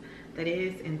persons. That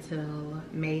is until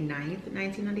May 9th,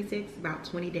 1996, about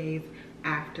 20 days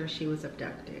after she was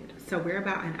abducted. So we're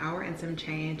about an hour and some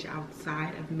change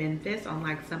outside of Memphis on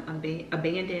like some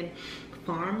abandoned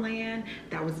farmland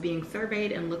that was being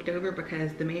surveyed and looked over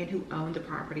because the man who owned the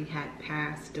property had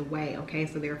passed away. Okay,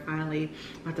 so they're finally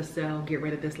about to get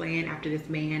rid of this land after this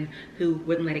man who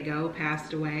wouldn't let it go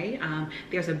passed away.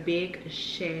 There's a big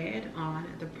shed on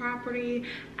the property.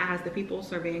 As the people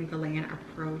surveying the land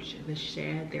approach the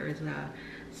shed, there is a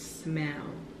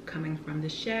smell coming from the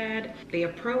shed. They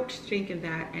approached thinking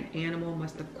that an animal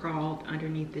must have crawled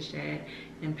underneath the shed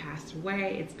and passed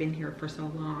away. It's been here for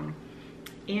so long,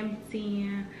 empty.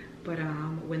 But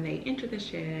when they enter the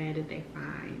shed, they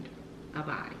find a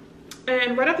body.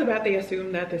 And right off the bat, they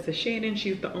assume that this is Shannon.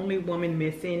 She's the only woman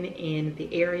missing in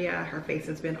the area. Her face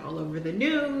has been all over the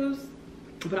news.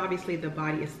 But obviously the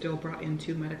body is still brought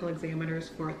into medical examiners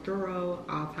for a thorough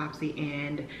autopsy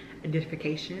and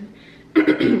identification.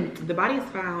 The body is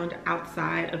found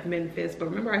outside of Memphis, but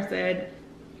remember I said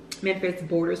Memphis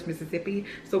borders Mississippi,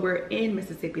 so we're in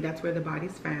Mississippi. That's where the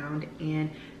body's found,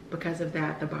 and because of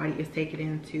that, the body is taken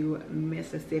into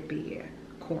Mississippi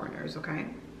coroners. Okay,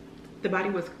 the body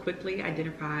was quickly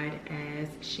identified as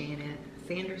Shannon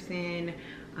Sanderson.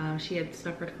 She had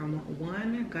suffered from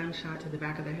one gunshot to the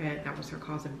back of the head. That was her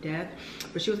cause of death,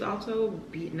 but she was also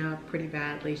beaten up pretty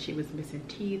badly. She was missing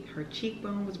teeth. Her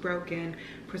cheekbone was broken,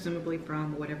 presumably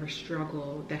from whatever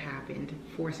struggle that happened,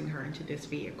 forcing her into this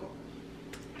vehicle.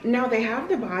 Now they have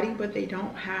the body, but they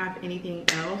don't have anything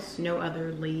else, no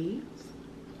other leads,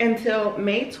 until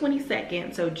May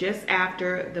 22nd. So just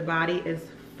after the body is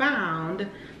found,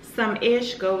 some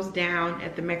ish goes down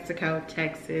at the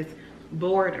Mexico-Texas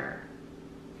border.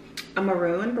 A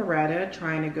maroon Beretta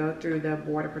trying to go through the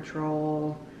Border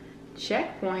Patrol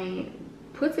checkpoint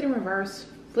puts it in reverse,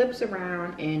 flips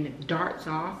around, and darts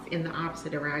off in the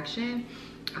opposite direction.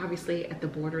 Obviously at the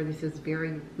border, this is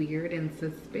very weird and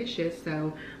suspicious,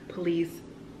 so police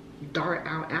dart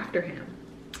out after him.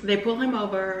 They pull him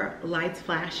over, lights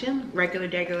flashing,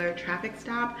 regular traffic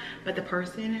stop, but the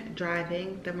person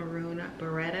driving the maroon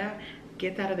Beretta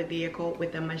gets out of the vehicle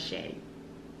with a machete.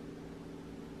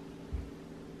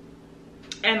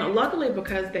 And luckily,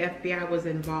 because the FBI was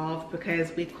involved,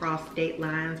 because we crossed state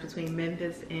lines between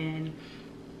Memphis and,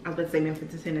 I would say Memphis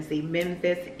to Tennessee,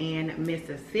 Memphis and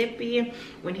Mississippi,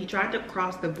 when he tried to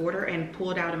cross the border and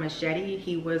pulled out a machete,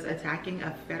 he was attacking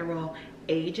a federal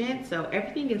agent. So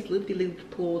everything is loop-de-loop,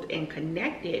 pulled and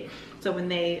connected. So when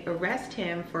they arrest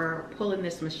him for pulling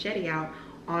this machete out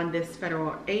on this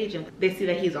federal agent, they see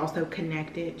that he's also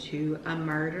connected to a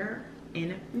murder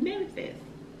in Memphis.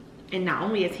 And not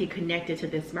only is he connected to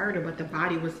this murder, but the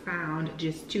body was found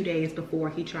just 2 days before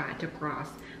he tried to cross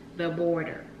the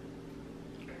border.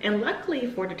 And luckily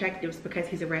for detectives, because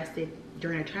he's arrested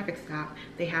during a traffic stop,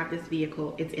 they have this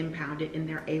vehicle, it's impounded, and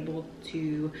they're able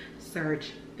to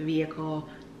search the vehicle,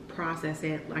 process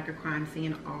it like a crime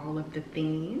scene, all of the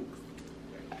things.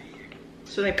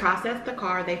 So they process the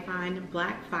car, they find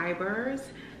black fibers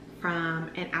from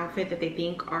an outfit that they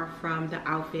think are from the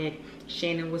outfit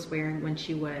Shannon was wearing when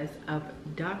she was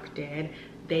abducted.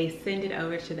 They send it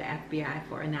over to the FBI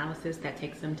for analysis. That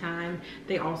takes some time.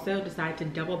 They also decide to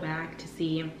double back to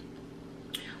see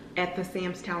at the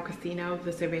Sam's Town Casino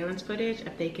the surveillance footage,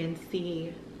 if they can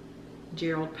see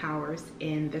Gerald Powers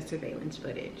in the surveillance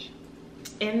footage.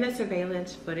 In the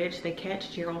surveillance footage, they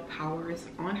catch Gerald Powers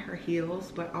on her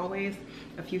heels, but always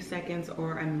a few seconds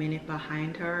or a minute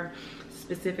behind her,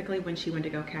 specifically when she went to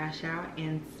go cash out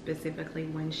and specifically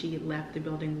when she left the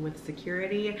building with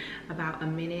security. About a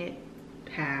minute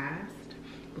passed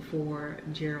before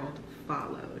Gerald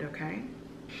followed, okay?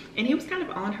 And he was kind of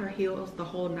on her heels the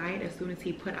whole night as soon as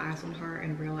he put eyes on her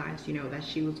and realized, you know, that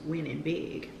she was winning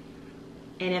big.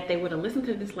 And if they would have listened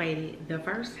to this lady the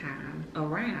first time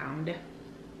around,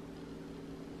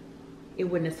 it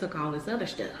wouldn't have took all this other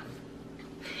stuff.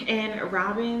 And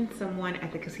robbing someone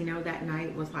at the casino that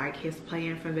night was like his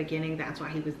plan from the beginning. That's why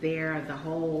he was there. The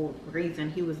whole reason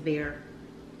he was there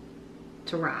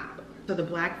to rob. So the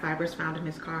black fibers found in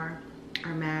his car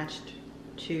are matched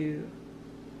to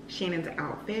Shannon's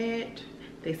outfit.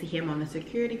 They see him on the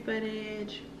security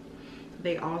footage.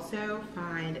 They also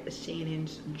find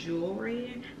Shannon's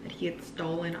jewelry that he had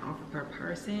stolen off of her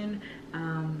person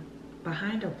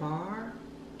behind a bar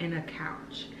and a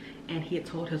couch. And he had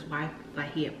told his wife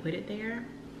that he had put it there.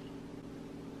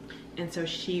 And so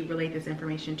she relayed this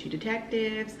information to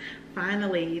detectives.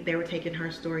 Finally, they were taking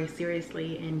her story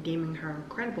seriously and deeming her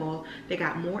credible. They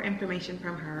got more information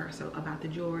from her, so about the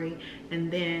jewelry.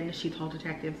 And then she told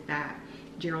detectives that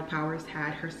Gerald Powers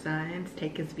had her sons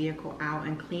take his vehicle out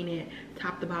and clean it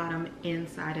top to bottom,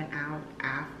 inside and out,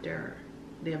 after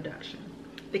the abduction.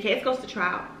 The case goes to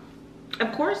trial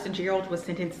Of course, Gerald was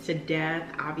sentenced to death,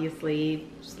 obviously,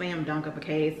 slam dunk of a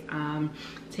case,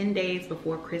 10 days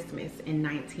before Christmas in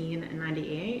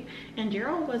 1998. And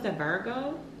Gerald was a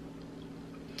Virgo.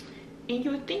 And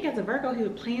you would think as a Virgo, he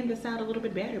would plan this out a little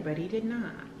bit better, but he did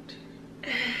not.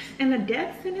 And the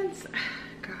death sentence,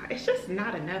 God, it's just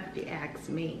not enough if you ask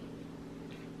me.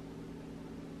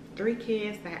 3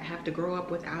 kids that have to grow up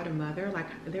without a mother, like,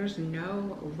 there's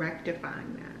no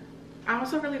rectifying that. I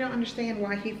also really don't understand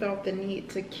why he felt the need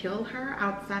to kill her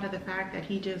outside of the fact that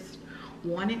he just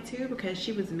wanted to, because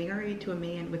she was married to a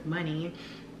man with money.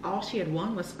 All she had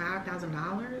won was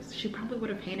 $5,000. She probably would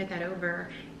have handed that over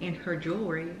and her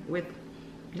jewelry with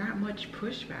not much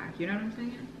pushback, you know what I'm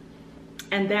saying?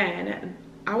 And then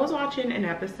I was watching an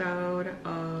episode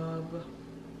of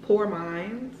Poor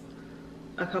Minds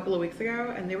a couple of weeks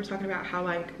ago, and they were talking about how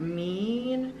like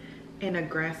mean and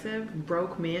aggressive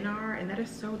broke men are, and that is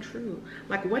so true.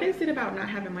 Like, what is it about not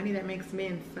having money that makes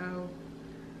men so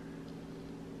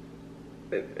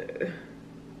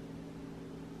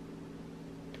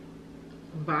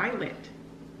violent?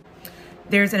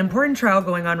 There's an important trial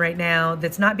going on right now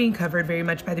that's not being covered very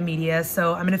much by the media,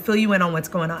 so I'm going to fill you in on what's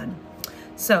going on.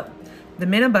 So, the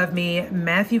men above me,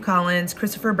 Matthew Collins,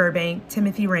 Christopher Burbank,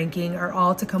 Timothy Ranking, are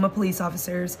all Tacoma police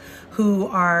officers who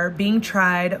are being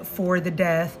tried for the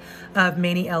death of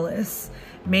Manny Ellis.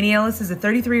 Manny Ellis is a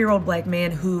 33-year-old black man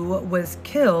who was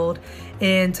killed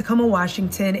in Tacoma,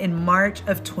 Washington in March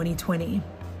of 2020.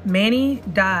 Manny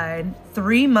died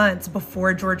 3 months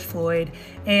before George Floyd,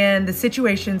 and the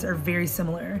situations are very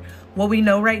similar. What we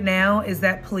know right now is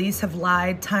that police have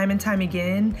lied time and time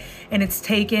again, and it's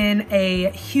taken a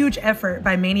huge effort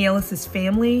by Manny Ellis's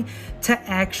family to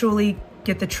actually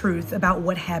get the truth about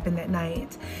what happened that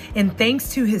night. And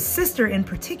thanks to his sister in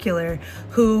particular,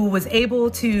 who was able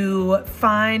to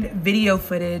find video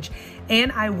footage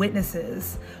and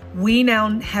eyewitnesses, we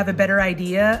now have a better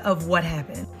idea of what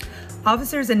happened.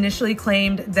 Officers initially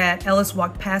claimed that Ellis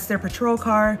walked past their patrol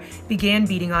car, began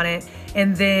beating on it,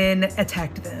 and then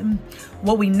attacked them.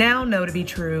 What we now know to be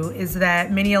true is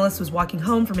that Manny Ellis was walking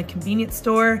home from a convenience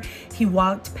store. He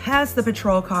walked past the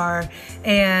patrol car,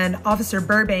 and Officer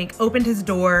Burbank opened his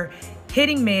door,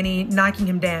 hitting Manny, knocking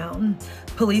him down.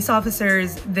 Police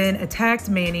officers then attacked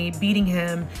Manny, beating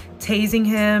him, tasing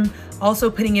him, also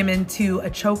putting him into a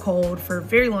chokehold for a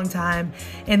very long time,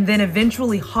 and then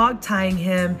eventually hog-tying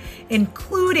him,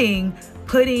 including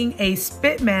putting a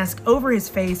spit mask over his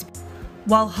face.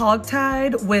 While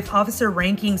hog-tied with Officer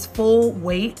Ranking's full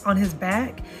weight on his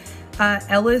back,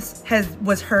 Ellis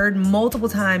was heard multiple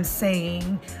times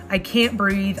saying, "I can't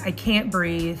breathe, I can't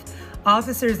breathe."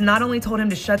 Officers not only told him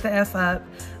to shut the F up,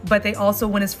 but they also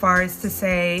went as far as to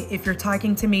say, if you're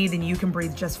talking to me, then you can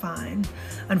breathe just fine.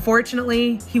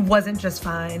 Unfortunately, he wasn't just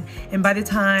fine. And by the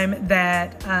time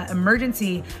that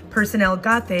emergency personnel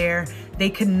got there,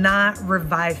 they could not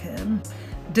revive him.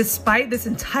 Despite this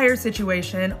entire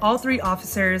situation, all 3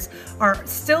 officers are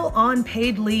still on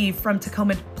paid leave from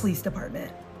Tacoma Police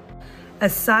Department.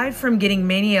 Aside from getting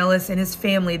Manny Ellis and his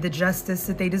family the justice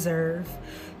that they deserve,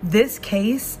 this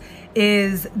case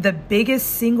is the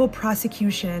biggest single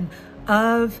prosecution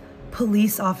of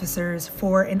police officers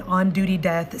for an on-duty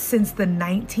death since the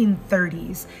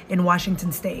 1930s in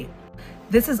Washington state.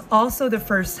 This is also the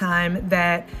first time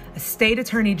that a state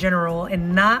attorney general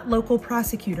and not local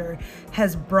prosecutor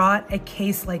has brought a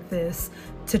case like this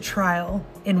to trial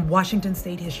in Washington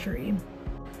state history.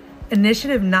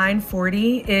 Initiative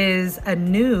 940 is a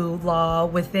new law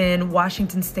within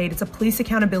Washington state. It's a police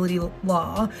accountability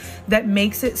law that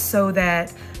makes it so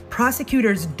that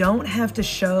prosecutors don't have to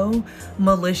show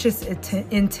malicious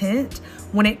intent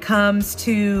when it comes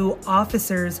to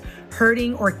officers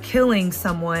hurting or killing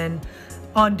someone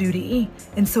on duty.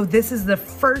 And so this is the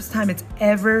first time it's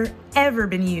ever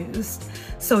been used.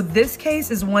 So this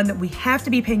case is one that we have to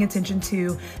be paying attention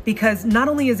to, because not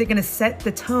only is it going to set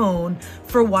the tone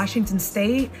for Washington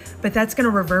state, but that's going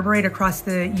to reverberate across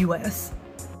the US.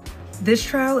 This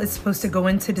trial is supposed to go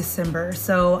into December,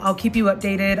 so I'll keep you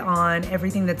updated on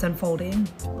everything that's unfolding.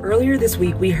 Earlier this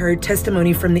week, we heard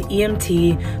testimony from the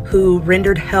EMT who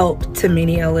rendered help to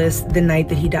Manny Ellis the night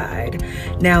that he died.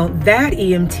 Now, that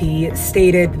EMT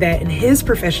stated that in his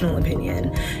professional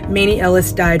opinion, Manny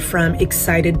Ellis died from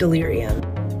excited delirium.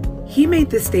 He made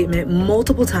this statement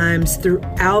multiple times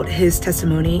throughout his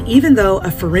testimony, even though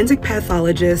a forensic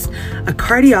pathologist, a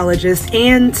cardiologist,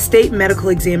 and state medical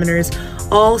examiners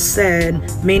all said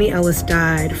Manny Ellis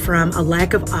died from a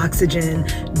lack of oxygen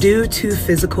due to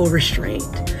physical restraint.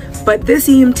 But this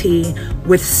EMT,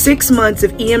 with 6 months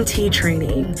of EMT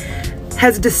training,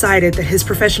 has decided that his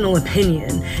professional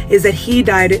opinion is that he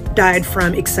died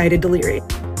from excited delirium.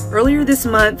 Earlier this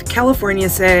month, California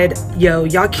said, yo,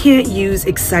 y'all can't use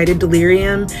excited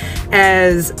delirium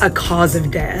as a cause of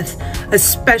death,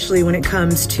 especially when it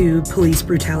comes to police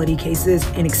brutality cases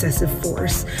and excessive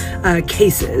force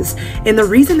cases. And the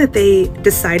reason that they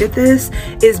decided this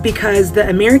is because the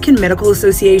American Medical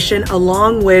Association,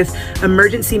 along with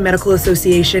Emergency Medical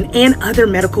Association and other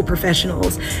medical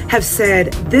professionals, have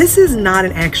said this is not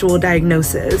an actual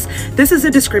diagnosis. This is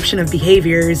a description of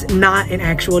behaviors, not an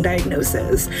actual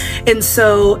diagnosis. And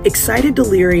so excited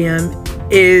delirium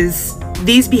is,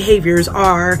 these behaviors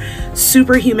are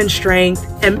superhuman strength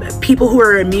and people who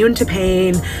are immune to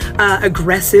pain,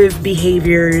 aggressive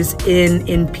behaviors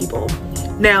in people.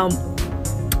 Now,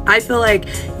 I feel like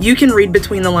you can read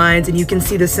between the lines and you can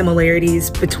see the similarities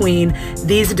between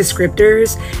these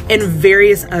descriptors and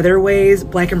various other ways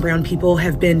Black and brown people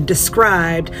have been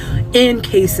described in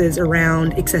cases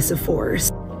around excessive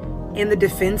force. And the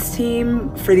defense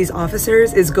team for these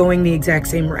officers is going the exact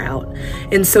same route.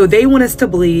 And so they want us to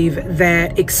believe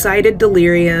that excited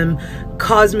delirium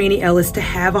caused Manny Ellis to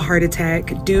have a heart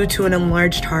attack due to an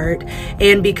enlarged heart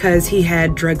and because he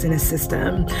had drugs in his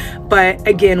system. But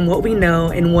again, what we know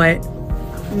and what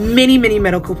many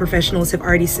medical professionals have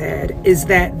already said is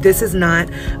that this is not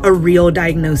a real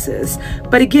diagnosis.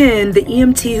 But again, the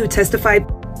EMT who testified,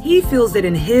 he feels that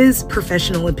in his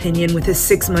professional opinion, with his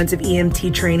 6 months of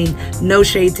EMT training, no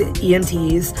shade to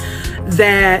EMTs,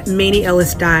 that Manny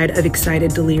Ellis died of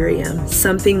excited delirium,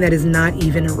 something that is not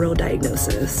even a real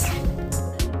diagnosis.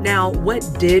 Now, what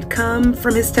did come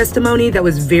from his testimony that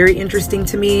was very interesting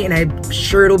to me, and I'm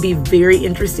sure it'll be very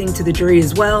interesting to the jury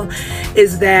as well,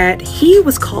 is that he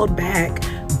was called back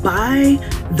by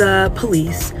the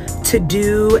police to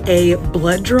do a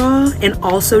blood draw and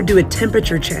also do a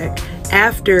temperature check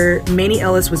after Manny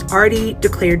Ellis was already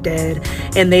declared dead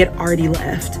and they had already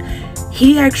left.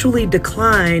 He actually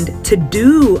declined to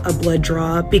do a blood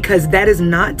draw because that is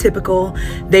not typical.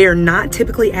 They are not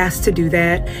typically asked to do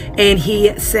that. And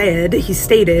he stated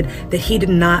that he did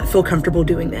not feel comfortable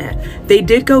doing that. They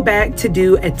did go back to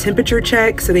do a temperature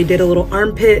check. So they did a little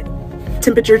armpit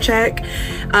temperature check,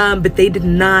 but they did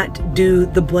not do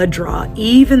the blood draw,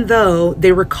 even though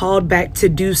they were called back to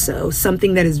do so,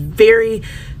 something that is very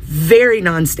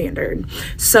non-standard.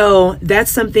 So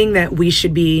that's something that we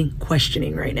should be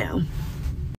questioning right now.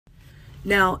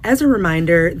 Now, as a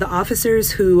reminder, the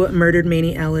officers who murdered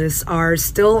Manny Ellis are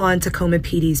still on Tacoma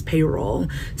PD's payroll.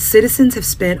 Citizens have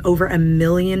spent over $1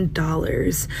 million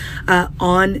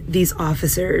on these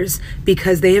officers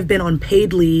because they have been on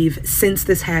paid leave since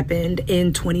this happened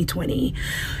in 2020.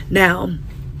 Now,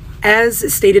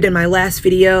 as stated in my last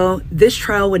video, this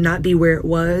trial would not be where it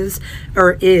was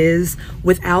or is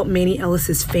without Manny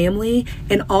Ellis's family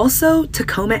and also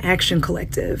Tacoma Action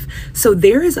Collective. So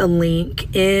there is a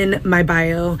link in my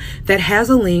bio that has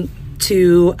a link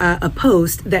to a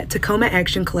post that Tacoma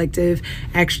Action Collective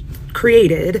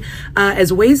created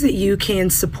as ways that you can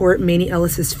support Manny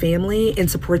Ellis's family and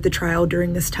support the trial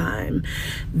during this time.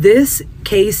 This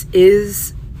case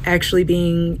is actually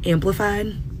being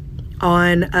amplified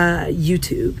on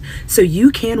YouTube, so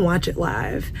you can watch it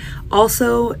live.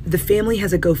 Also, the family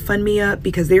has a GoFundMe up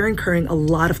because they're incurring a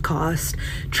lot of cost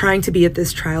trying to be at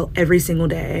this trial every single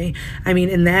day. I mean,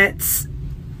 and that's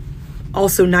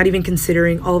also not even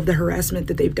considering all of the harassment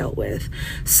that they've dealt with.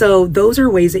 So those are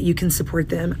ways that you can support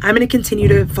them. I'm going to continue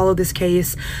to follow this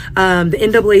case. The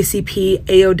NAACP,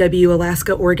 AOW,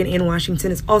 Alaska, Oregon, and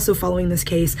Washington is also following this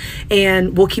case,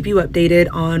 and we'll keep you updated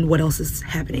on what else is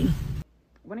happening.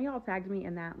 One of y'all tagged me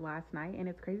in that last night, and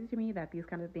it's crazy to me that these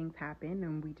kind of things happen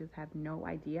and we just have no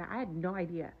idea. I had no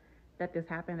idea that this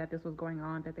happened, that this was going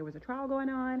on, that there was a trial going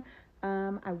on.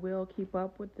 I will keep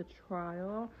up with the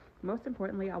trial. Most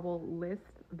importantly, I will list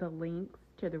the links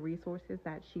to the resources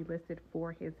that she listed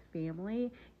for his family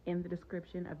in the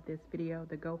description of this video,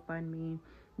 the GoFundMe,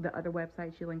 the other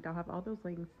website she linked. I'll have all those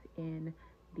links in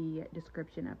the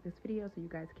description of this video so you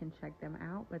guys can check them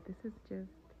out. But this is just,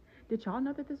 did y'all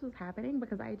know that this was happening?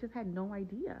 Because I just had no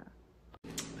idea.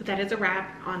 But that is a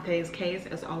wrap on today's case.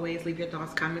 As always, leave your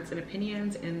thoughts, comments, and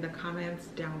opinions in the comments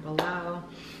down below.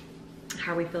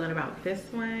 How are we feeling about this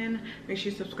one? Make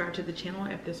sure you subscribe to the channel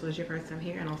if this was your first time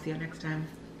here, and I'll see you next time.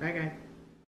 Bye, guys.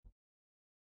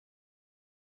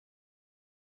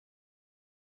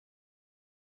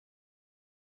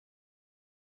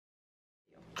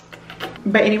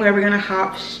 But anyway, we're gonna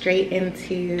hop straight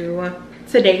into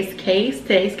today's case.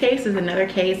 Today's case is another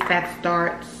case that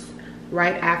starts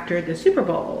right after the Super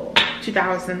Bowl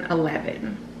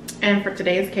 2011. And for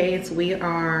today's case, we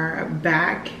are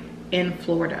back in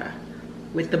Florida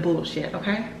with the bullshit,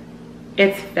 okay?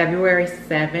 It's February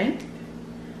 7th,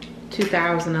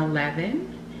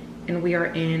 2011, and we are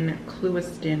in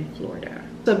Clewiston, Florida.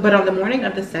 So, but on the morning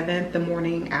of the 7th, the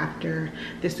morning after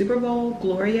the Super Bowl,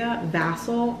 Gloria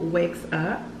Vassell wakes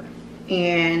up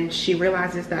and she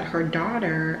realizes that her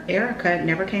daughter, Erica,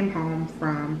 never came home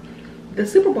from the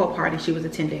Super Bowl party she was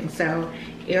attending. So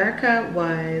Erica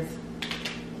was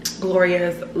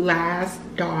Gloria's last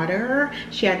daughter.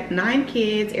 She had 9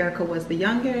 kids. Erica was the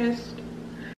youngest.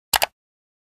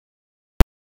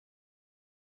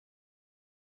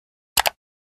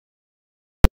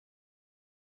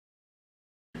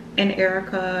 And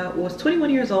Erica was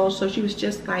 21 years old, so she was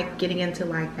just like getting into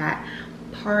like that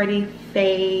party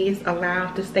phase,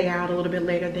 allowed to stay out a little bit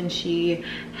later than she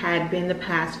had been the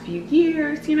past few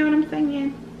years, you know what I'm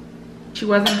saying? She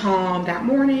wasn't home that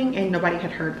morning and nobody had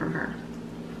heard from her.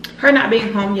 Her not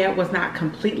being home yet was not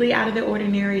completely out of the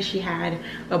ordinary. She had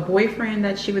a boyfriend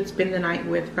that she would spend the night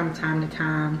with from time to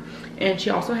time. And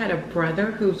she also had a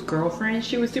brother whose girlfriend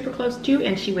she was super close to,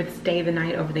 and she would stay the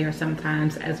night over there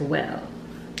sometimes as well.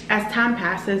 As time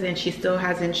passes and she still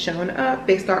hasn't shown up,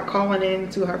 they start calling in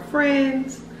to her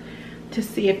friends to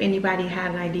see if anybody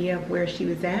had an idea of where she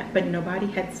was at, but nobody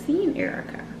had seen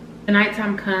Erica. The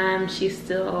nighttime comes, she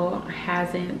still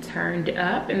hasn't turned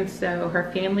up, and so her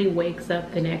family wakes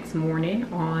up the next morning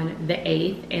on the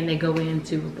 8th and they go in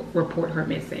to report her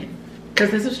missing.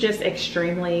 Because this was just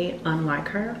extremely unlike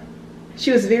her.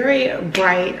 She was very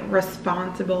bright,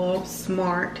 responsible,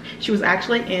 smart. She was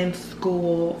actually in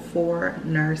school for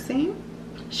nursing.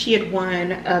 She had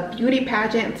won a beauty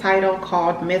pageant title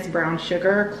called Miss Brown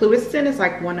Sugar. Clewiston is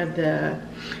like one of the,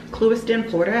 Clewiston,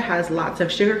 Florida has lots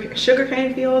of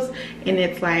sugarcane fields, and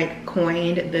it's like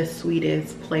coined the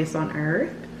sweetest place on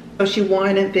earth. So she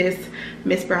won this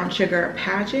Miss Brown Sugar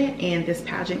pageant, and this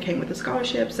pageant came with a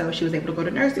scholarship, so she was able to go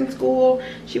to nursing school.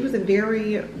 She was a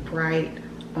very bright,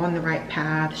 on the right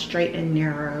path, straight and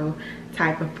narrow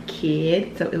type of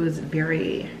kid, so it was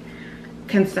very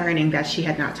concerning that she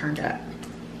had not turned up.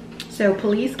 So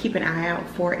police keep an eye out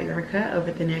for Erica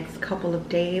over the next couple of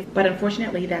days, but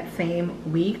unfortunately that same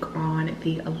week on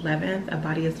the 11th, a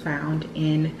body is found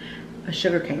in a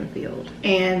sugarcane field,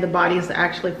 and the body is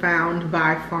actually found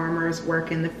by farmers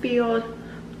working the field.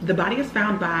 The body is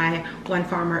found by one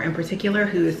farmer in particular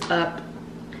who's up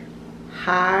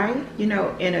high, you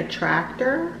know, in a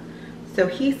tractor, so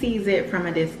he sees it from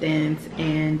a distance,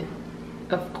 and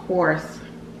of course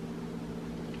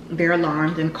they're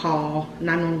alarmed and call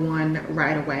 911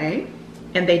 right away,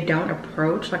 and they don't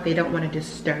approach, like they don't want to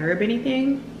disturb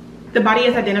anything. The body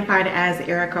is identified as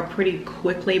Erica pretty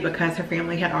quickly because her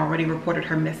family had already reported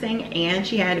her missing, and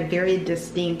she had very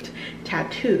distinct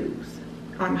tattoos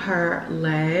on her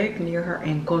leg. Near her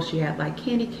ankle she had like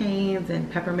candy canes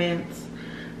and peppermints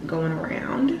going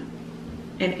around.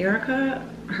 And Erica,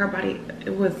 her body,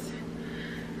 it was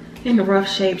in rough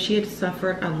shape. She had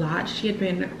suffered a lot. She had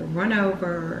been run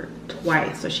over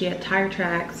twice, so she had tire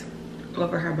tracks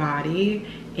over her body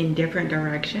in different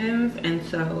directions, and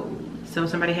so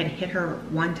somebody had hit her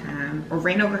one time or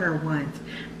ran over her once,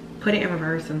 put it in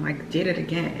reverse, and like did it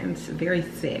again. It's very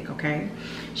sick. Okay,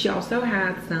 she also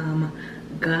had some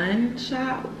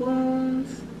gunshot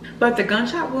wounds, but the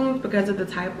gunshot wounds, because of the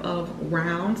type of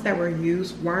rounds that were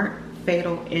used, weren't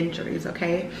fatal injuries.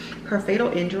 Okay, her fatal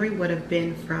injury would have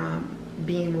been from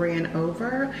being ran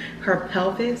over. Her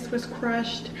pelvis was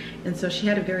crushed, and so she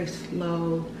had a very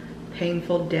slow,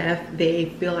 painful death. They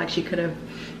feel like she could have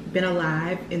been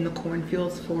alive in the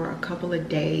cornfields for a couple of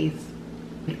days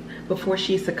before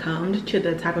she succumbed to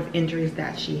the type of injuries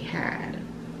that she had.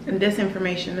 And this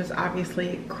information is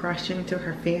obviously crushing to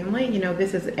her family. You know,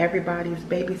 this is everybody's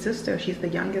baby sister. She's the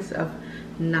youngest of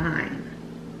 9.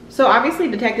 So obviously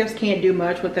detectives can't do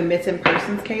much with the missing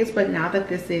persons case, but now that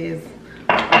this is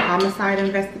a homicide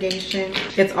investigation,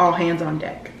 it's all hands on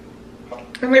deck.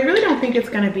 And we really don't think it's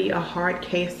going to be a hard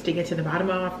case to get to the bottom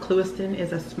of. Clewiston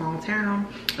is a small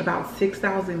town, about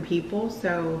 6,000 people,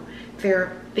 so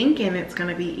they're thinking it's going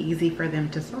to be easy for them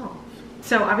to solve.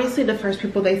 So obviously the first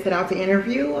people they set out to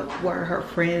interview were her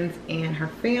friends and her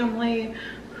family,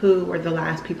 who were the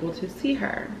last people to see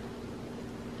her.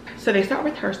 So they start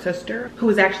with her sister, who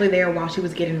was actually there while she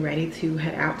was getting ready to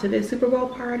head out to this Super Bowl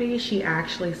party. She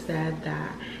actually said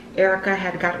that Erica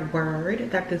had got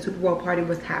word that the Super Bowl party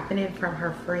was happening from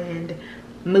her friend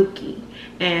Mookie,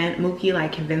 and Mookie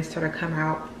like convinced her to come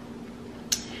out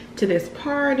to this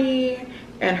party,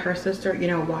 and her sister, you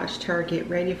know, watched her get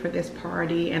ready for this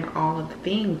party and all of the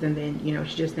things, and then, you know,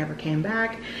 she just never came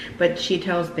back. But she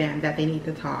tells them that they need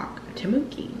to talk to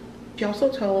Mookie. She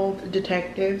also told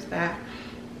detectives that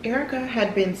Erica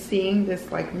had been seeing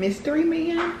this like mystery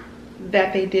man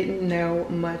that they didn't know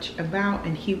much about,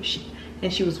 and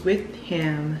she was with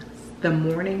him the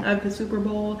morning of the Super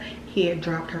Bowl, he had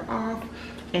dropped her off,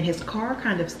 and his car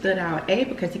kind of stood out, A,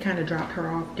 because he kind of dropped her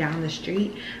off down the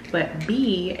street, but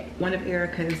B, one of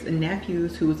Erica's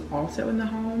nephews, who was also in the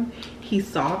home, he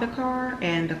saw the car,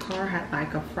 and the car had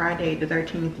like a Friday the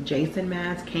 13th Jason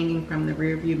mask hanging from the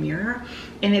rear view mirror,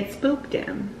 and it spooked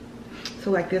him.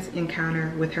 So like this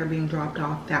encounter with her being dropped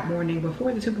off that morning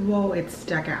before the Super Bowl, it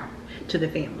stuck out to the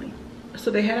family. So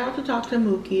they head out to talk to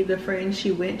Mookie, the friend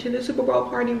she went to the Super Bowl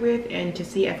party with, and to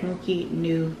see if Mookie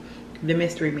knew the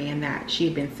mystery man that she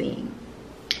had been seeing.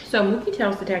 So Mookie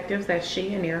tells detectives that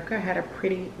she and Erica had a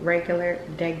pretty regular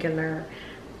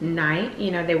night.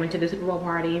 You know, they went to the Super Bowl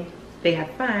party, they had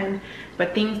fun,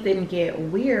 but things didn't get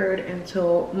weird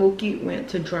until Mookie went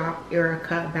to drop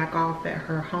Erica back off at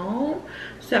her home.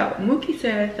 So Mookie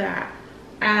says that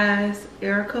as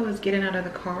Erica was getting out of the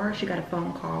car, she got a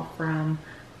phone call from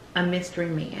a mystery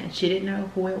man. She didn't know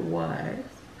who it was,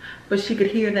 but she could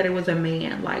hear that it was a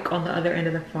man, like on the other end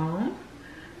of the phone.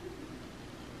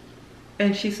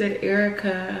 And she said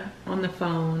Erica on the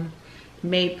phone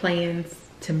made plans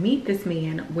to meet this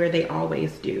man where they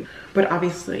always do. But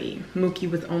obviously Mookie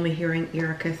was only hearing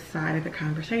Erica's side of the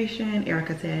conversation.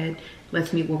 Erica said,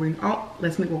 let's meet where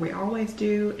we always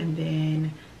do, and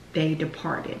then they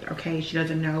departed. Okay, she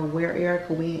doesn't know where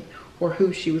Erica went or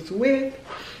who she was with.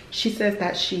 She says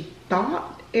that she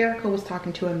thought Erica was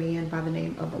talking to a man by the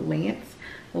name of Lance.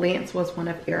 Lance was one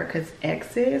of Erica's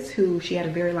exes who she had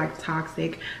a very like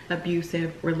toxic,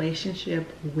 abusive relationship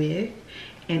with.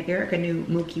 And Erica knew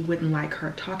Mookie wouldn't like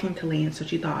her talking to Lance, so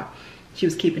she thought she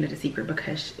was keeping it a secret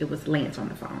because it was Lance on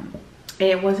the phone. And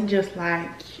it wasn't just like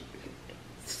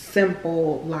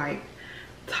simple, like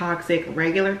toxic,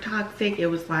 regular toxic. It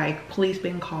was like police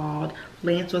being called,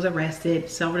 Lance was arrested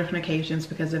several different occasions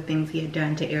because of things he had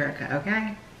done to Erica,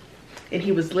 okay? And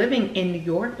he was living in New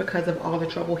York because of all the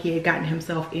trouble he had gotten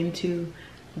himself into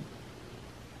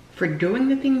for doing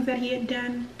the things that he had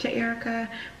done to Erica,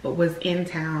 but was in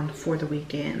town for the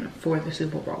weekend for the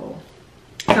Super Bowl.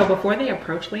 So before they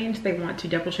approach Lance, they want to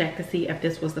double check to see if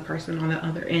this was the person on the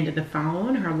other end of the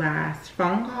phone, her last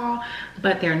phone call,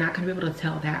 but they're not going to be able to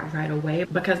tell that right away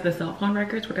because the cell phone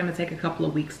records were going to take a couple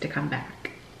of weeks to come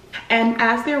back. And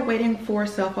as they're waiting for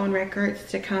cell phone records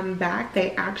to come back,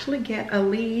 they actually get a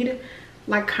lead,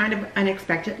 like kind of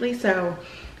unexpectedly. So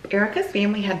Erica's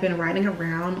family had been riding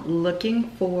around looking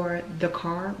for the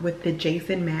car with the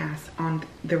Jason mask on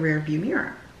the rear view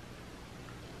mirror.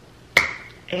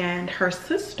 And her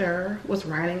sister was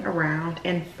riding around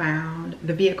and found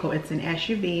the vehicle. It's an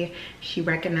SUV. She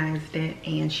recognized it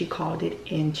and she called it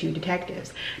into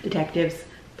detectives. Detectives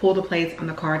pull the plates on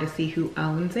the car to see who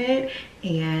owns it,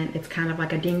 and it's kind of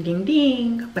like a ding ding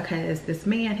ding because this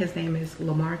man, his name is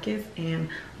LaMarcus, and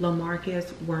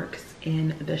LaMarcus works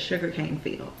in the sugarcane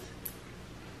fields.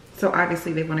 So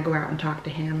obviously they want to go out and talk to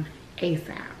him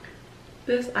ASAP.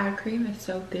 This eye cream is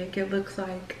so thick it looks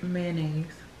like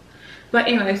mayonnaise. But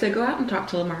anyway, so go out and talk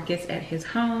to LaMarcus at his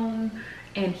home,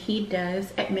 and he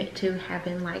does admit to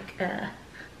having like a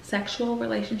sexual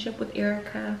relationship with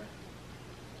Erica.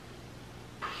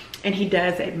 And he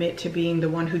does admit to being the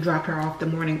one who dropped her off the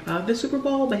morning of the Super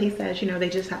Bowl, but he says, you know, they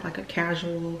just have like a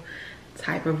casual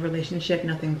type of relationship,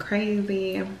 nothing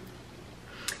crazy.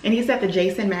 And he said the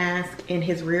Jason mask in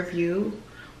his rear view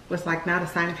was like not a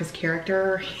sign of his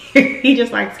character. He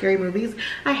just likes scary movies.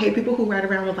 I hate people who ride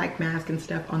around with like masks and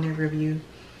stuff on their rear view.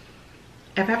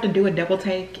 If I have to do a double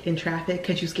take in traffic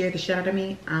because you scared the shit out of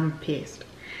me, I'm pissed.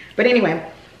 But anyway,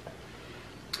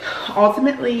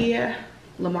 ultimately,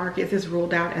 LaMarcus is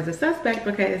ruled out as a suspect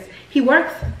because he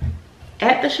works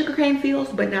at the sugarcane fields,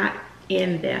 but not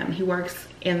in them. He works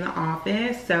in the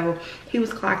office. So he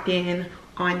was clocked in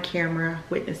on camera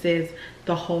witnesses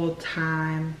the whole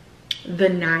time, the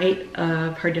night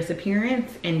of her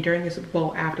disappearance, and during the Super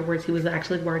Bowl afterwards. He was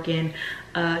actually working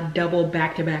a double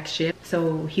back-to-back shift.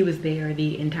 So he was there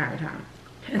the entire time.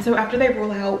 And so after they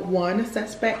rule out one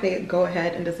suspect, they go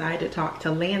ahead and decide to talk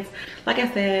to Lance. Like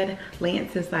I said,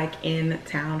 Lance is like in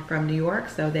town from New York,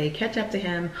 so they catch up to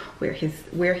him where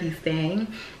he's staying.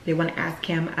 They want to ask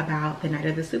him about the night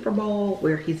of the Super Bowl,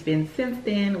 where he's been since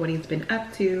then, what he's been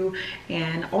up to,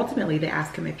 and ultimately they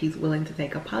ask him if he's willing to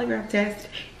take a polygraph test,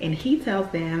 and he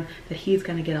tells them that he's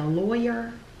going to get a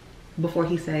lawyer before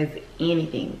he says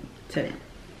anything to them.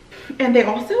 And they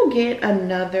also get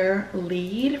another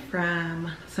lead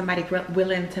from somebody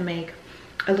willing to make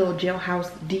a little jailhouse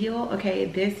deal. Okay,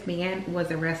 this man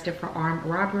was arrested for armed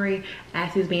robbery.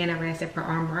 As he's being arrested for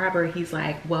armed robbery, he's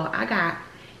like, well, I got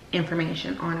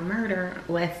information on a murder.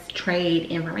 Let's trade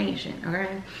information,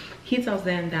 okay? He tells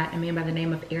them that a man by the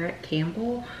name of Eric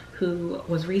Campbell, who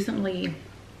was recently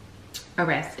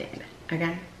arrested,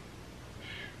 okay,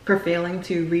 for failing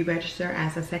to re-register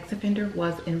as a sex offender,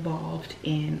 was involved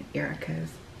in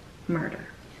Erica's murder.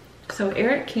 So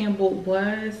Eric Campbell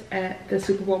was at the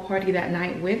Super Bowl party that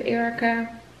night with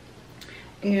Erica,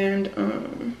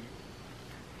 and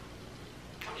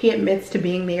he admits to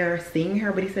being there, seeing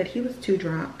her, but he said he was too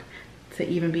drunk to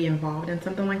even be involved in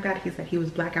something like that. He said he was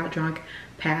blackout drunk,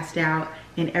 passed out,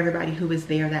 and everybody who was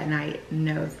there that night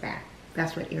knows that.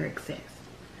 That's what Eric says.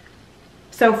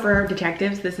 So for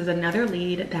detectives, this is another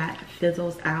lead that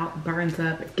fizzles out, burns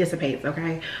up, dissipates,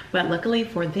 okay? But luckily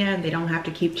for them, they don't have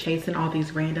to keep chasing all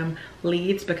these random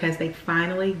leads because they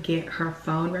finally get her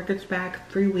phone records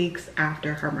back 3 weeks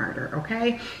after her murder,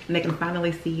 okay? And they can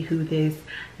finally see who this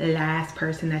last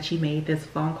person that she made this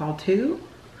phone call to.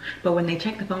 But when they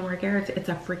check the phone records, it's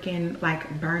a freaking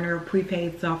like burner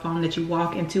prepaid cell phone that you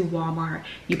walk into Walmart,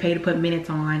 you pay to put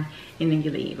minutes on, and then you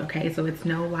leave, okay? So it's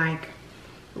no like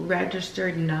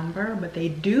registered number, but they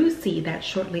do see that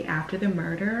shortly after the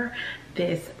murder,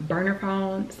 this burner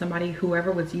phone,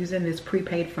 whoever was using this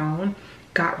prepaid phone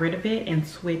got rid of it and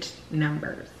switched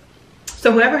numbers.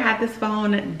 So whoever had this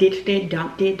phone ditched it,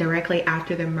 dumped it directly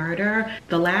after the murder.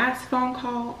 The last phone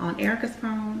call on Erica's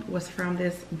phone was from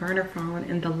this burner phone,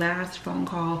 and the last phone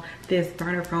call this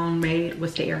burner phone made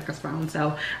was to Erica's phone.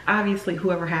 So obviously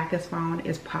whoever had this phone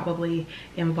is probably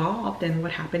involved in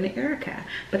what happened to Erica,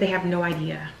 but they have no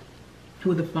idea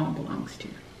who the phone belongs to.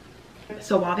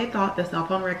 So while they thought the cell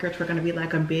phone records were going to be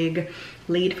like a big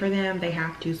lead for them, they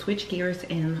have to switch gears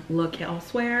and look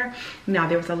elsewhere. Now,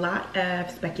 there was a lot of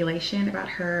speculation about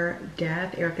her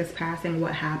death, Erica's passing,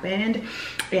 what happened.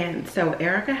 And so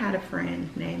Erica had a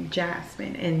friend named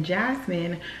Jasmine, and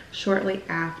Jasmine, shortly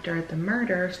after the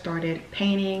murder, started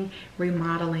painting,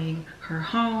 remodeling her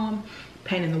home,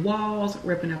 painting the walls,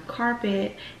 ripping up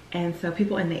carpet. And so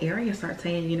people in the area start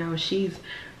saying, you know, she's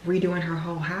redoing her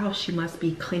whole house, she must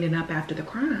be cleaning up after the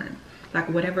crime. Like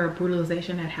whatever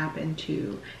brutalization had happened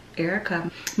to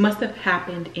Erica must have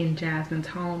happened in Jasmine's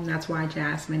home. That's why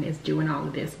Jasmine is doing all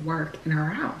of this work in her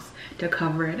house to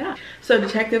cover it up. So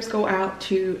detectives go out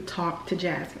to talk to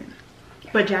Jasmine,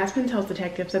 but Jasmine tells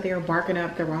detectives that they are barking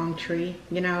up the wrong tree.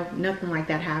 You know, nothing like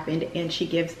that happened, and she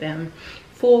gives them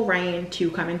full reign to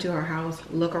come into her house,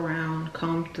 look around,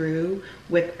 comb through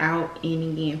without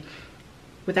any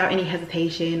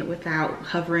hesitation, without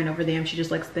hovering over them. She just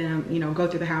lets them, you know, go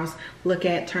through the house, look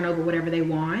at, turn over whatever they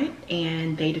want,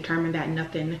 and they determine that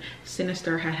nothing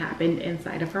sinister had happened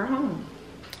inside of her home.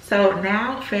 So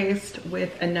now faced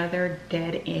with another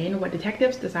dead end, what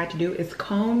detectives decide to do is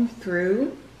comb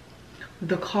through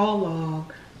the call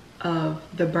log of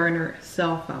the burner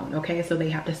cell phone, okay? So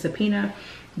they have to subpoena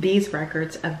these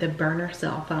records of the burner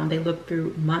cell phone. They look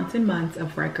through months and months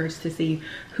of records to see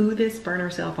who this burner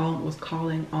cell phone was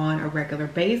calling on a regular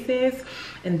basis.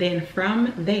 And then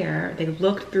from there, they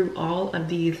looked through all of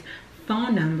these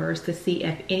phone numbers to see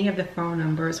if any of the phone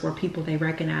numbers were people they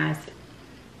recognized.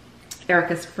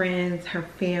 Erica's friends, her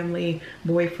family,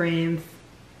 boyfriends,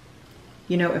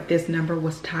 you know, if this number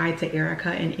was tied to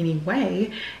Erica in any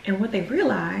way. And what they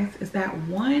realized is that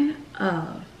one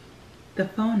of the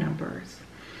phone numbers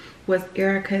was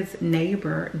Erica's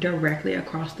neighbor directly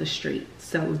across the street.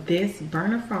 So this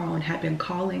burner phone had been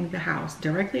calling the house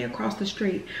directly across the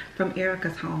street from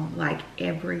Erica's home like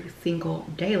every single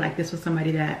day. Like this was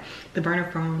somebody that the burner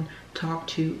phone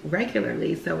talked to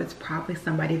regularly. So it's probably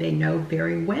somebody they know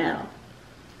very well.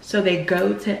 So they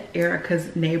go to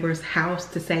Erica's neighbor's house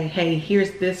to say, hey,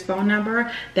 here's this phone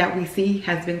number that we see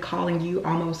has been calling you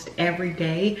almost every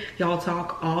day. Y'all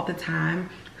talk all the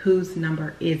time. Whose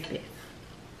number is this?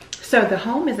 So the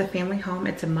home is a family home.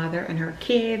 It's a mother and her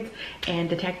kids, and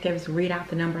detectives read out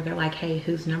the number. They're like, hey,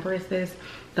 whose number is this?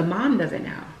 The mom doesn't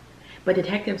know. But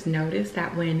detectives notice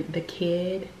that when the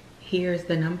kid hears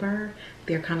the number,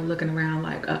 they're kind of looking around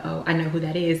like, uh-oh, I know who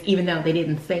that is, even though they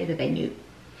didn't say that they knew.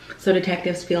 So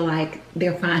detectives feel like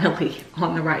they're finally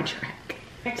on the right track.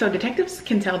 So detectives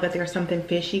can tell that there's something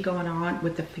fishy going on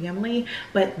with the family,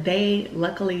 but they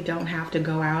luckily don't have to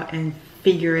go out and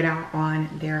figure it out on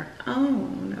their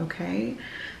own, okay?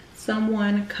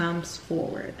 Someone comes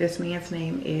forward. This man's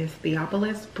name is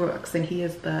Theophilus Brooks, and he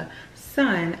is the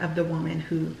son of the woman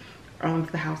who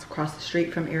owns the house across the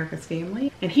street from Erica's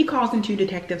family. And he calls in two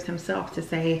detectives himself to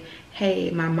say, hey,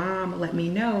 my mom let me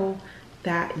know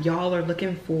that y'all are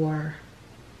looking for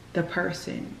the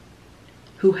person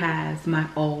who has my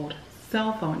old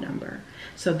cell phone number.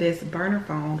 So this burner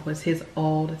phone was his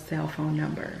old cell phone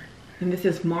number. And this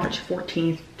is March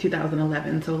 14th,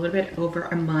 2011. So a little bit over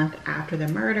a month after the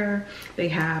murder, they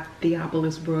have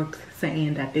Theophilus Brooks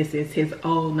saying that this is his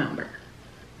old number.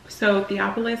 So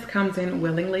Theophilus comes in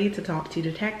willingly to talk to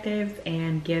detectives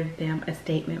and give them a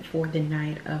statement for the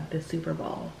night of the Super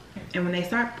Bowl. And when they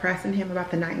start pressing him about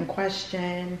the night in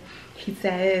question, he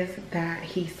says that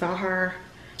he saw her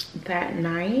that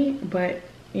night, but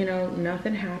you know,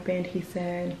 nothing happened. He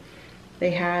said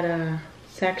they had a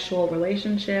sexual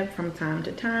relationship from time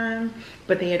to time,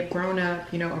 but they had grown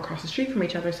up, you know, across the street from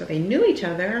each other, so they knew each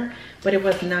other, but it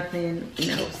was nothing, you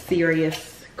know,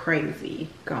 serious, crazy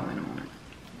going on.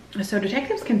 So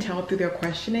detectives can tell through their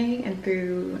questioning and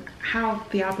through how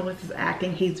Theophilus is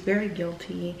acting, he's very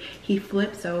guilty. He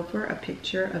flips over a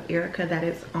picture of Erica that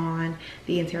is on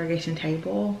the interrogation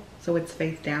table, so it's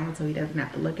face down so he doesn't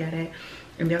have to look at it.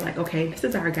 And they're like, okay, this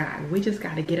is our guy. We just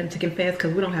got to get him to confess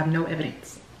because we don't have no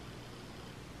evidence.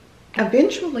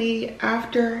 Eventually,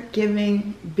 after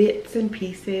giving bits and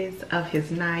pieces of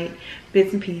his night,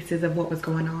 bits and pieces of what was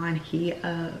going on, he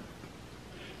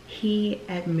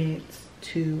admits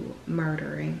to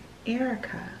murdering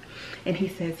Erica. And he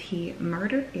says he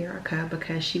murdered Erica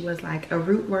because she was like a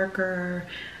root worker,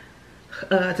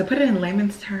 to put it in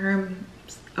layman's terms,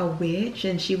 a witch,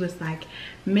 and she was like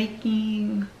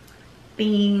making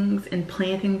things and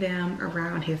planting them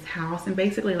around his house and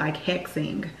basically like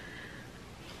hexing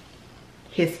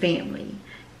his family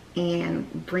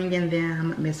and bringing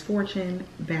them misfortune,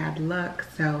 bad luck.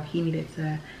 So he needed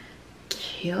to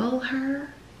kill her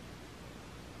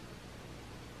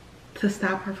to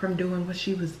stop her from doing what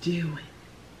she was doing.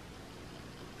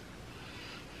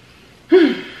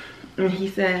 And he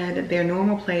said their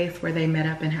normal place where they met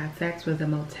up and had sex was a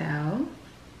motel.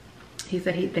 He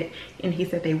said he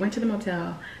said they went to the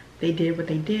motel, they did what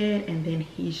they did, and then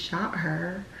he shot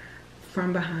her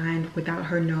from behind without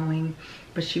her knowing,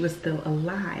 but she was still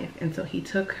alive. And so he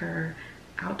took her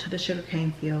out to the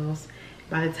sugarcane fields.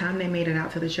 By the time they made it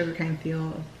out to the sugarcane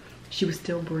field, she was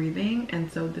still breathing,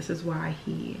 and so this is why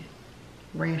he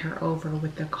ran her over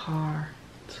with the car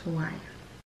twice.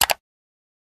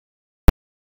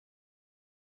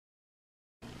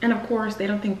 And of course, they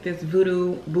don't think this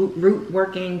voodoo root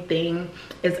working thing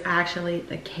is actually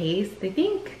the case. They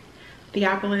think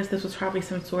Theophilus, this was probably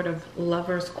some sort of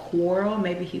lover's quarrel.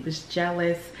 Maybe he was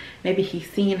jealous. Maybe he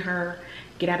seen her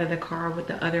get out of the car with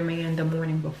the other man the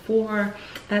morning before.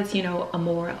 That's, you know, a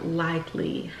more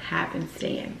likely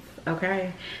happenstance,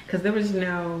 okay? Because there was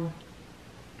no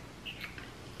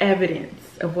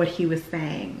evidence of what he was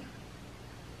saying.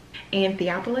 And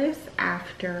Theophilus,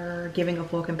 after giving a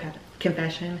full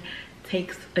confession,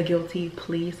 takes a guilty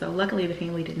plea. So luckily the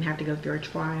family didn't have to go through a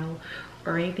trial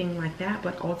or anything like that,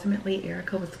 but ultimately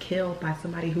Erica was killed by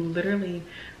somebody who literally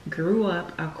grew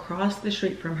up across the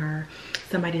street from her,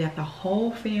 somebody that the whole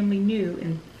family knew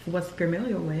and was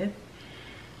familiar with.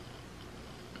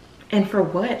 And for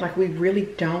what? Like, we really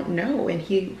don't know, and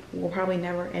he will probably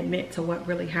never admit to what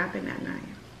really happened that night.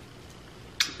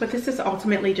 But this is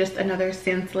ultimately just another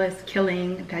senseless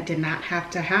killing that did not have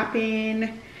to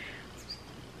happen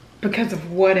because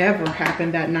of whatever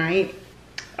happened that night.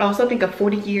 I also think a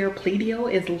 40-year plea deal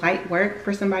is light work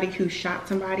for somebody who shot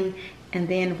somebody and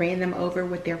then ran them over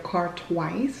with their car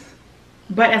twice.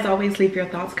 But as always, leave your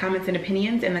thoughts, comments, and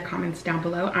opinions in the comments down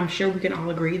below. I'm sure we can all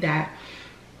agree that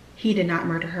he did not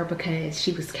murder her because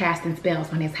she was casting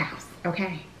spells on his house,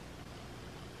 okay?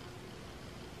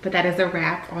 But that is a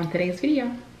wrap on today's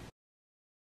video.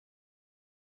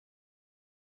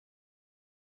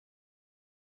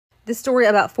 This story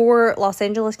about 4 Los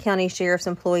Angeles County Sheriff's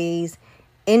employees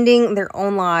ending their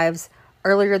own lives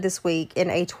earlier this week in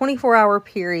a 24-hour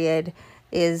period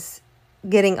is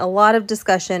getting a lot of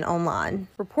discussion online.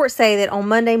 Reports say that on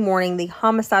Monday morning, the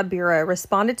Homicide Bureau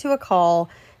responded to a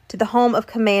call to the home of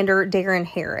Commander Darren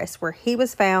Harris, where he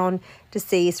was found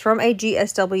deceased from a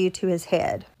GSW to his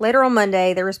head. Later on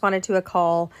Monday, they responded to a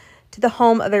call to the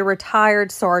home of a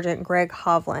retired Sergeant Greg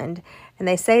Hovland, and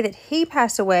they say that he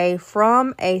passed away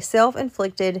from a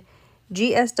self-inflicted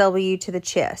GSW to the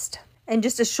chest. And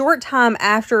just a short time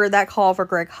after that call for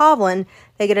Greg Hovland,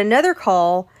 they get another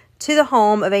call to the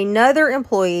home of another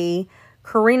employee,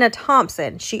 Karina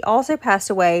Thompson. She also passed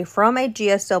away from a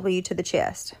GSW to the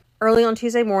chest. Early on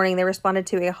Tuesday morning, they responded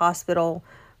to a hospital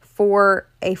for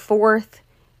a 4th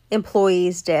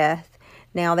employee's death.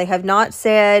 Now, they have not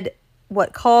said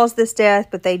what caused this death,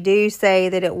 but they do say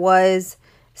that it was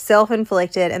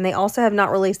self-inflicted, and they also have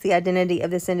not released the identity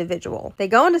of this individual. They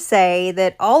go on to say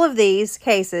that all of these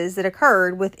cases that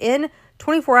occurred within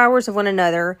 24 hours of one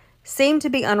another seem to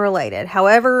be unrelated.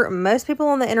 However, most people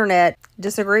on the internet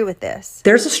disagree with this.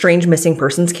 There's a strange missing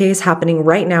persons case happening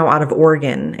right now out of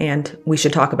Oregon, and we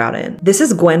should talk about it. This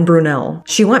is Gwen Brunel.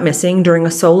 She went missing during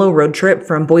a solo road trip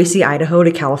from Boise, Idaho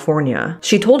to California.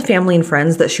 She told family and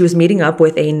friends that she was meeting up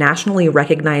with a nationally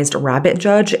recognized rabbit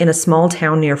judge in a small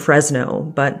town near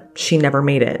Fresno, but she never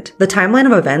made it. The timeline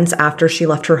of events after she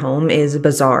left her home is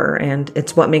bizarre, and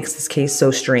it's what makes this case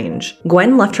so strange.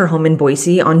 Gwen left her home in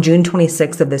Boise on June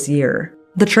 26th of this year.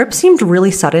 The trip seemed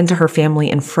really sudden to her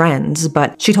family and friends,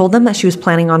 but she told them that she was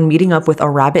planning on meeting up with a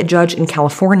rabbit judge in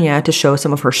California to show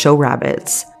some of her show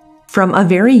rabbits. From a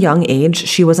very young age,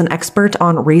 she was an expert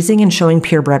on raising and showing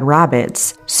purebred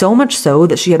rabbits, so much so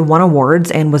that she had won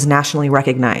awards and was nationally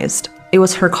recognized. It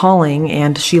was her calling,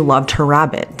 and she loved her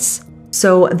rabbits.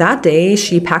 So that day,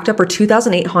 she packed up her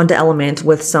 2008 Honda Element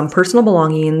with some personal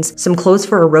belongings, some clothes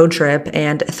for a road trip,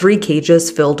 and 3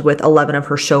 cages filled with 11 of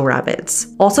her show rabbits.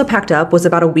 Also packed up was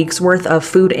about a week's worth of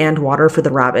food and water for the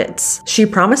rabbits. She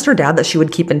promised her dad that she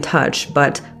would keep in touch,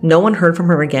 but no one heard from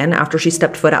her again after she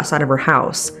stepped foot outside of her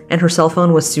house, and her cell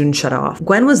phone was soon shut off.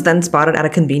 Gwen was then spotted at a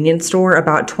convenience store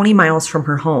about 20 miles from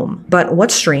her home. But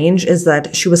what's strange is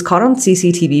that she was caught on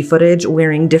CCTV footage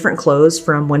wearing different clothes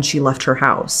from when she left her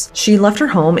house. She left her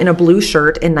home in a blue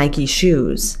shirt and Nike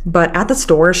shoes, but at the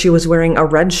store she was wearing a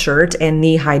red shirt and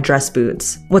knee-high dress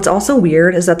boots. What's also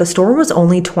weird is that the store was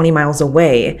only 20 miles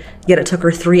away, yet it took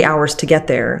her 3 hours to get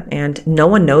there, and no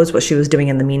one knows what she was doing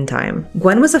in the meantime.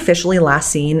 Gwen was officially last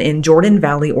seen in Jordan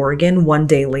Valley, Oregon 1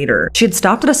 day later. She had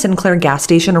stopped at a Sinclair gas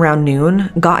station around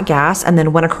noon, got gas, and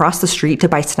then went across the street to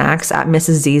buy snacks at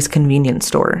Mrs. Z's convenience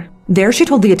store. There she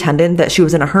told the attendant that she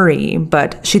was in a hurry,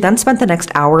 but she then spent the next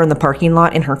hour in the parking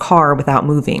lot in her car without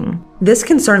moving. This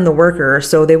concerned the worker,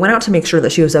 so they went out to make sure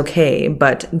that she was okay,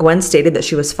 but Gwen stated that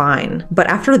she was fine. But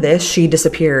after this, she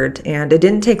disappeared, and it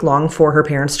didn't take long for her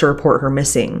parents to report her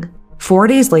missing. 4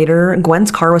 days later,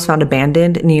 Gwen's car was found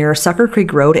abandoned near Sucker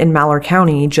Creek Road in Malheur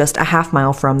County, just a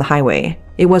half-mile from the highway.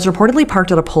 It was reportedly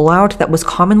parked at a pullout that was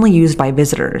commonly used by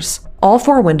visitors. All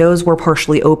 4 windows were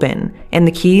partially open, and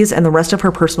the keys and the rest of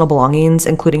her personal belongings,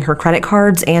 including her credit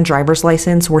cards and driver's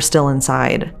license, were still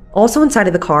inside. Also inside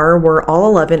of the car were all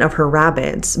 11 of her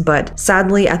rabbits, but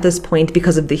sadly at this point,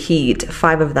 because of the heat,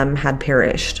 5 of them had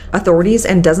perished. Authorities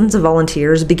and dozens of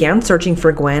volunteers began searching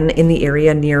for Gwen in the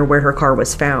area near where her car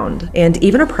was found, and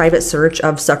even a private search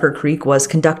of Sucker Creek was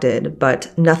conducted,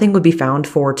 but nothing would be found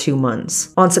for 2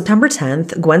 months. On September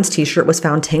 10th, Gwen's t-shirt was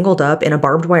found tangled up in a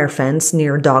barbed wire fence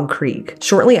near Dog Creek.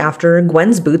 Shortly after,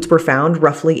 Gwen's boots were found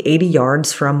roughly 80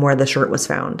 yards from where the shirt was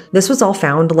found. This was all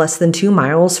found less than 2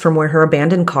 miles from where her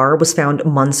abandoned car was found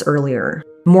months earlier.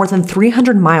 More than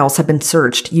 300 miles have been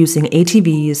searched using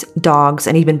ATVs, dogs,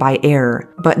 and even by air,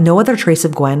 but no other trace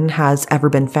of Gwen has ever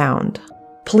been found.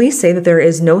 Police say that there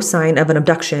is no sign of an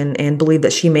abduction and believe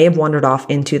that she may have wandered off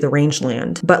into the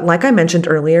rangeland. But like I mentioned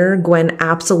earlier, Gwen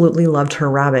absolutely loved her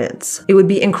rabbits. It would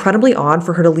be incredibly odd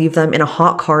for her to leave them in a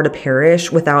hot car to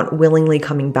perish without willingly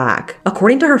coming back.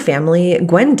 According to her family,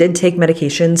 Gwen did take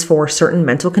medications for certain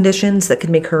mental conditions that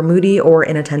could make her moody or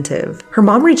inattentive. Her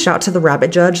mom reached out to the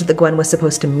rabbit judge that Gwen was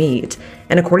supposed to meet,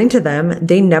 and according to them,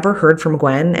 they never heard from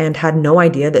Gwen and had no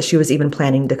idea that she was even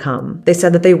planning to come. They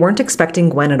said that they weren't expecting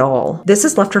Gwen at all. This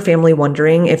is left her family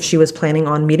wondering if she was planning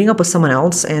on meeting up with someone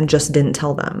else and just didn't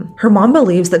tell them. Her mom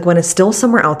believes that Gwen is still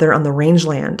somewhere out there on the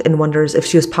rangeland and wonders if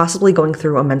she was possibly going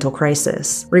through a mental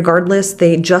crisis. Regardless,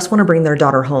 they just want to bring their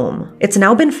daughter home. It's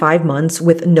now been 5 months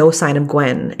with no sign of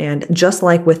Gwen, and just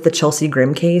like with the Chelsea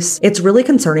Grimm case, it's really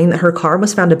concerning that her car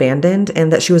was found abandoned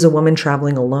and that she was a woman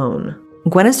traveling alone.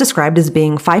 Gwen is described as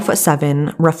being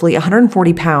 5'7", roughly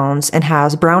 140 pounds, and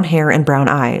has brown hair and brown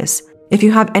eyes. If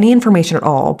you have any information at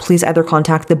all, please either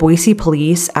contact the Boise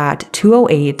Police at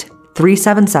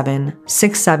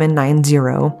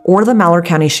 208-377-6790 or the Malheur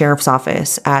County Sheriff's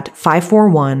Office at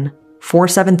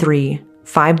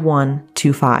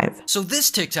 541-473-5125. So this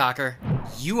TikToker,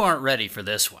 you aren't ready for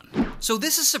this one. So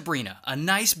this is Sabrina, a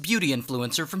nice beauty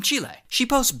influencer from Chile. She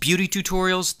posts beauty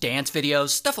tutorials, dance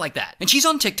videos, stuff like that. And she's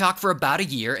on TikTok for about a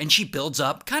year and she builds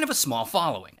up kind of a small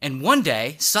following. And one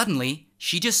day, suddenly,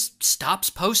 she just stops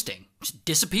posting. Just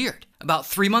disappeared. About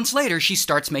 3 months later, she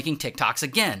starts making TikToks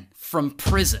again, from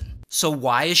prison. So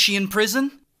why is she in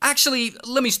prison? Actually,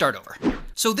 let me start over.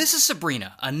 So this is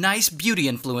Sabrina, a nice beauty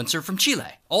influencer from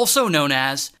Chile, also known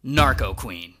as Narco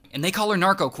Queen. And they call her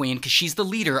Narco Queen because she's the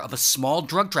leader of a small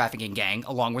drug trafficking gang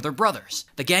along with her brothers.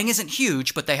 The gang isn't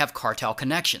huge, but they have cartel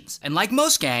connections. And like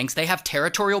most gangs, they have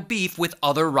territorial beef with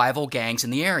other rival gangs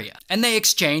in the area. And they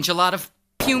exchange a lot of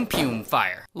pew-pew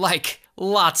fire. Like,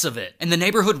 lots of it. And the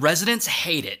neighborhood residents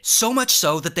hate it. So much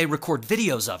so that they record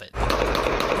videos of it.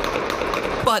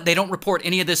 But they don't report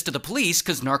any of this to the police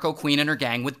because Narco Queen and her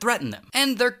gang would threaten them.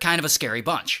 And they're kind of a scary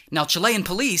bunch. Now, Chilean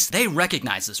police, they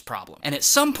recognize this problem. And at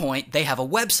some point, they have a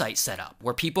website set up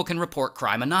where people can report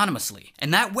crime anonymously.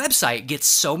 And that website gets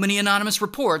so many anonymous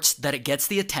reports that it gets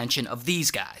the attention of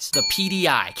these guys, the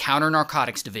PDI, Counter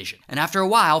Narcotics Division. And after a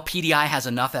while, PDI has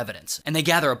enough evidence. And they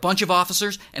gather a bunch of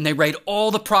officers and they raid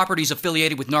all the properties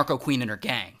affiliated with Narco Queen and her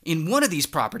gang. In one of these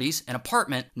properties, an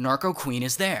apartment, Narco Queen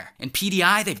is there. And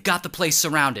PDI, they've got the place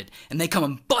surrounded. And they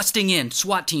come busting in,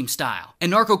 SWAT team style. And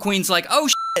Narco Queen's like, oh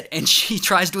shit, and she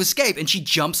tries to escape and she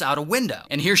jumps out a window.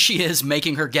 And here she is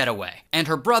making her getaway. And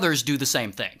her brothers do the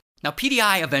same thing. Now,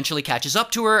 PDI eventually catches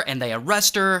up to her and they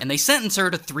arrest her and they sentence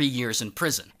her to 3 years in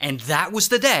prison. And that was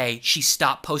the day she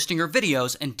stopped posting her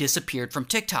videos and disappeared from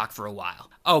TikTok for a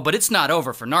while. Oh, but it's not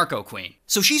over for Narco Queen.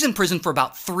 So she's in prison for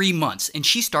about 3 months and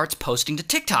she starts posting to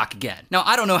TikTok again. Now,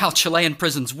 I don't know how Chilean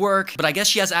prisons work, but I guess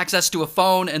she has access to a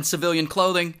phone and civilian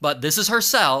clothing. But this is her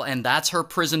cell and that's her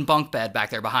prison bunk bed back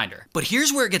there behind her. But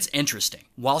here's where it gets interesting.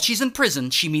 While she's in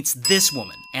prison, she meets this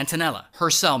woman, Antonella, her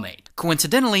cellmate.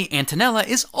 Coincidentally, Antonella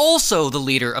is also the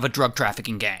leader of a drug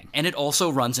trafficking gang, and it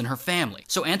also runs in her family.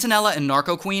 So Antonella and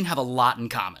Narco Queen have a lot in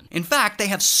common. In fact, they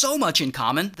have so much in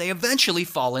common, they eventually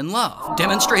fall in love,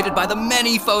 demonstrated by the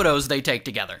many photos they take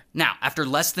together. Now, after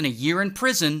less than a year in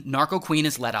prison, Narco Queen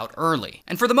is let out early.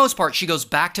 And for the most part, she goes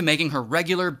back to making her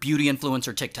regular beauty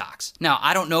influencer TikToks. Now,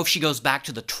 I don't know if she goes back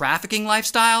to the trafficking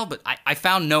lifestyle, but I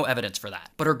found no evidence for that.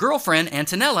 But her girlfriend,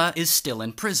 Antonella, is still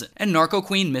in prison, and Narco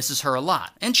Queen misses her a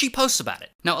lot, and she posts about it.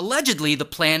 Now, allegedly, the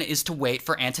plan is to wait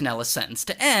for Antonella's sentence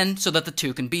to end so that the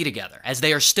two can be together, as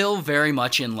they are still very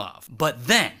much in love. But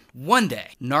then, one day,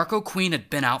 Narco Queen had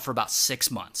been out for about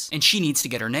 6 months, and she needs to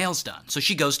get her nails done, so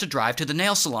she goes to drive to the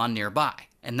nail salon nearby.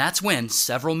 And that's when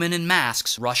several men in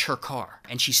masks rush her car,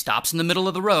 and she stops in the middle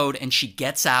of the road, and she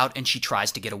gets out, and she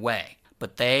tries to get away.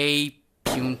 But they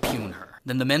pune her.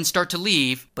 Then the men start to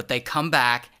leave, but they come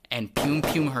back and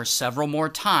pune her several more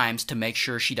times to make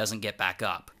sure she doesn't get back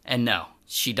up. And no,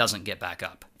 she doesn't get back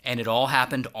up. And it all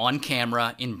happened on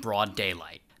camera in broad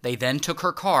daylight. They then took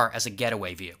her car as a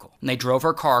getaway vehicle. And they drove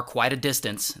her car quite a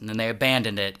distance, and then they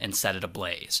abandoned it and set it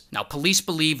ablaze. Now, police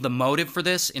believe the motive for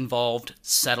this involved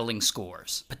settling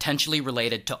scores, potentially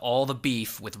related to all the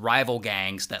beef with rival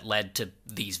gangs that led to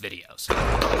these videos.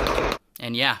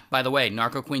 And yeah, by the way,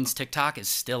 Narco Queen's TikTok is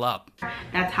still up.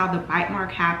 That's how the bite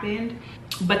mark happened,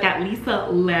 but that Lisa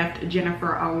left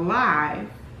Jennifer alive,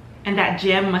 and that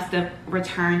Jim must have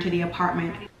returned to the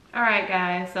apartment. All right,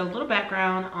 guys, so a little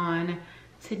background on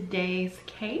today's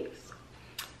case.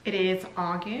 It is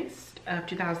August of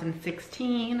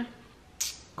 2016.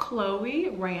 Chloe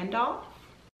Randolph.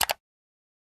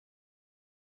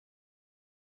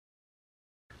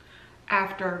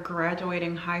 After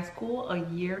graduating high school a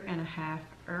year and a half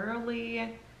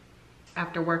early,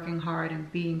 after working hard and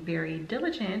being very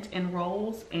diligent,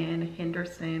 enrolls in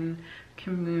Henderson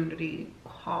Community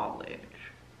College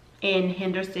in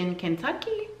Henderson,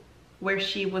 Kentucky, where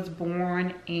she was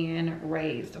born and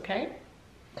raised, okay?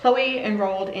 Chloe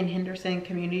enrolled in Henderson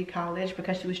Community College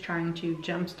because she was trying to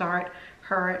jumpstart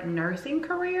her nursing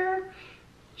career.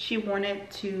 She wanted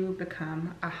to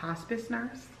become a hospice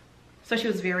nurse. So she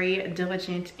was very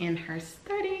diligent in her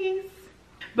studies.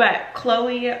 But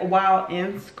Chloe, while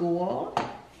in school,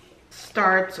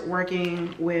 starts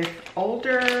working with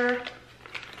older,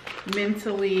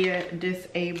 mentally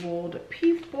disabled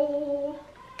people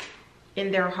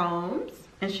in their homes.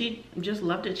 And she just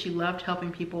loved it. She loved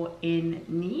helping people in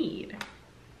need.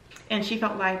 And she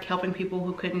felt like helping people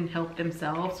who couldn't help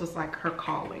themselves was like her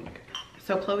calling.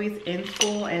 So Chloe's in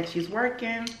school and she's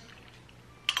working,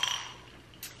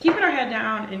 keeping her head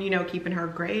down and, you know, keeping her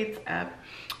grades up.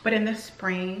 But in the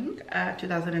spring of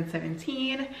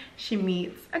 2017, she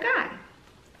meets a guy.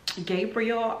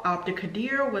 Gabriel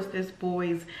Abdulkadir was this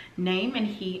boy's name, and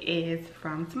he is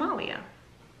from Somalia.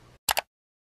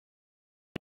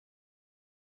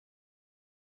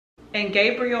 And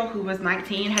Gabriel, who was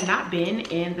 19, had not been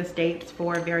in the States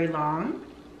for very long.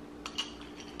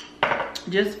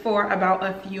 Just for about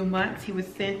a few months, he was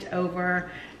sent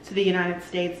over to the United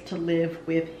States to live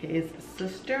with his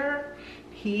sister.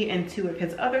 He and two of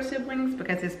his other siblings,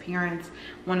 because his parents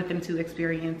wanted them to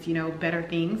experience, you know, better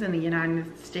things in the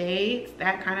United States,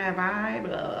 that kind of vibe.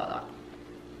 Blah, blah, blah.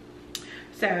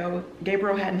 So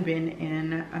Gabriel hadn't been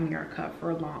in America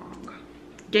for long.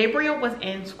 Gabriel was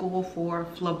in school for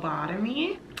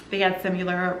phlebotomy. They had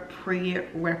similar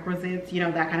prerequisites, you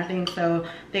know, that kind of thing. So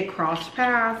they crossed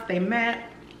paths, they met,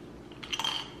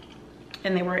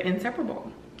 and they were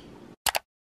inseparable.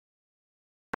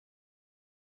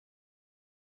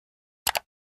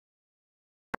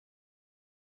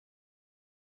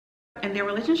 And their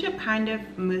relationship kind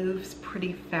of moves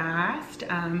pretty fast.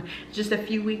 Just a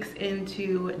few weeks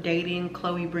into dating,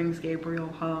 Chloe brings Gabriel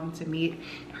home to meet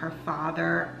her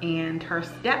father and her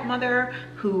stepmother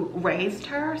who raised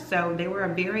her. So they were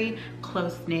a very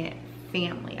close-knit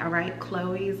family, all right?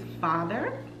 Chloe's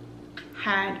father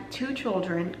had 2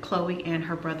 children, Chloe and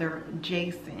her brother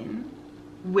Jason,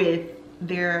 with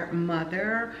their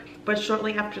mother, but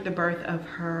shortly after the birth of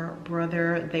her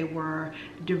brother, they were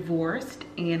divorced,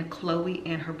 and Chloe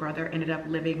and her brother ended up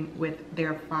living with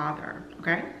their father,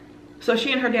 okay? So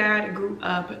she and her dad grew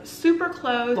up super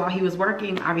close. While he was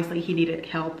working, obviously he needed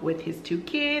help with his 2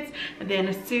 kids. And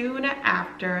then soon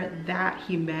after that,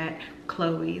 he met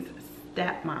Chloe's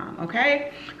stepmom,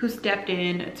 okay? Who stepped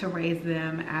in to raise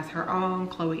them as her own,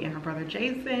 Chloe and her brother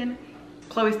Jason.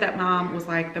 Chloe's stepmom was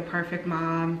like the perfect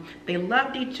mom. They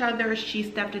loved each other. She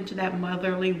stepped into that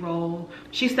motherly role.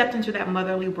 She stepped into that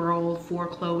motherly role for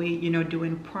Chloe, you know,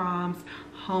 doing proms,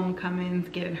 homecomings,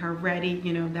 getting her ready,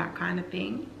 you know, that kind of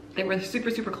thing. They were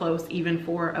super, super close, even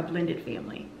for a blended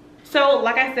family. So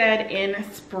like I said, in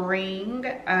spring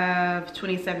of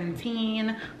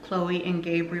 2017, Chloe and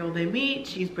Gabriel, they meet.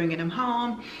 She's bringing him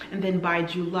home. And then by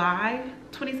July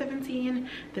 2017,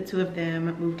 the 2 of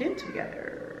them moved in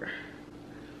together.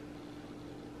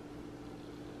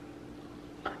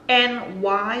 And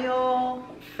while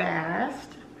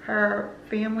fast, her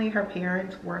family, her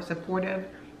parents were supportive.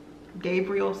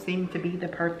 Gabriel seemed to be the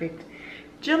perfect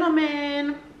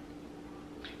gentleman.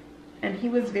 And he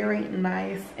was very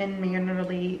nice and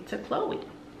mannerly to Chloe.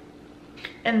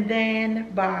 And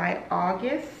then by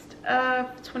August of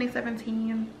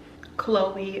 2017,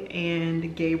 Chloe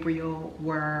and Gabriel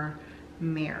were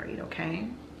married, okay?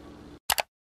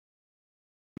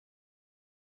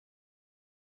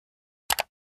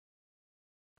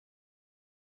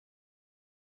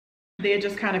 They had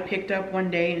just kind of picked up one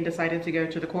day and decided to go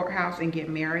to the courthouse and get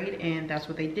married, and that's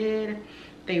what they did.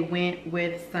 They went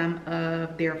with some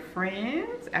of their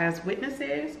friends as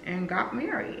witnesses and got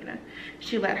married.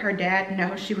 She let her dad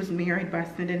know she was married by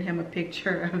sending him a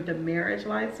picture of the marriage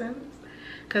license,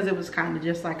 because it was kind of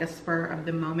just like a spur of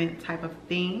the moment type of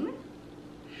thing.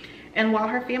 And while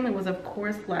her family was of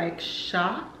course like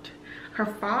shocked, her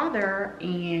father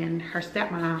and her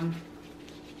stepmom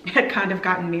had kind of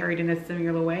gotten married in a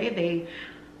similar way. They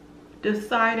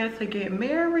decided to get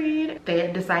married. They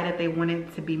had decided they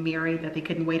wanted to be married, that they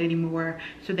couldn't wait anymore.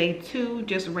 So they too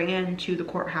just ran to the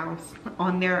courthouse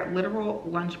on their literal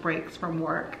lunch breaks from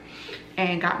work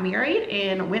and got married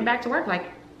and went back to work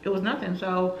like it was nothing.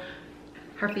 So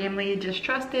her family just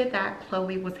trusted that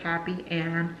Chloe was happy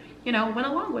and, you know, went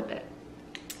along with it.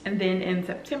 And then in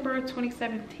September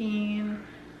 2017,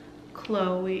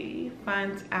 Chloe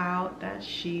finds out that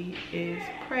she is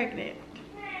pregnant.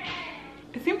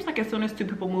 It seems like as soon as 2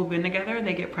 people move in together,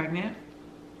 they get pregnant.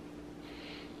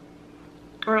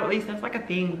 Or at least that's like a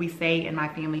thing we say in my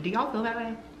family. Do y'all feel that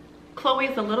way? Chloe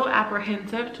is a little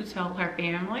apprehensive to tell her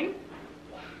family.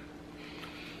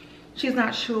 She's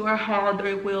not sure how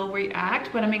they will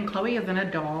react, but I mean, Chloe is an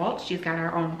adult. She's got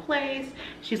her own place.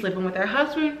 She's living with her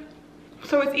husband.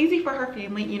 So it's easy for her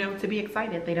family, you know, to be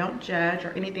excited. They don't judge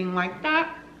or anything like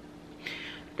that.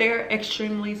 They're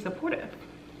extremely supportive.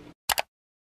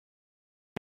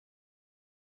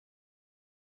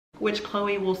 Which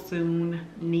Chloe will soon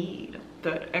need,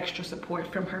 the extra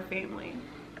support from her family.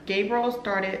 Gabriel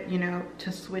started, you know,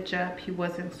 to switch up. He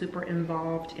wasn't super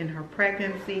involved in her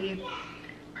pregnancy.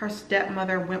 Her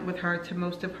stepmother went with her to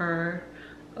most of her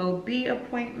OB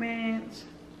appointments.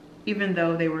 Even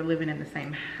though they were living in the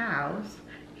same house,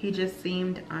 he just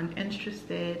seemed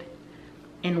uninterested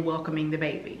in welcoming the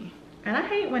baby. And I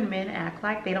hate when men act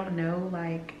like they don't know,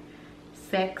 like,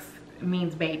 sex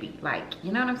means baby. Like,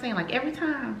 you know what I'm saying? Like, every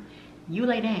time you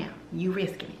lay down, you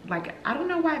risk it. Like, I don't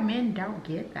know why men don't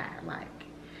get that. Like,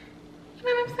 you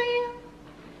know what I'm saying?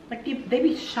 Like, they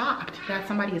be shocked that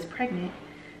somebody is pregnant.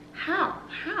 How?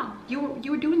 You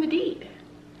were doing the deed.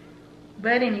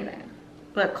 But anyway.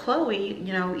 But Chloe,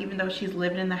 you know, even though she's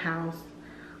living in the house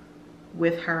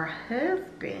with her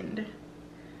husband,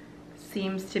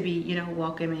 seems to be, you know,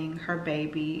 welcoming her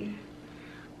baby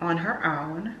on her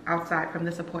own, outside from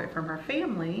the support from her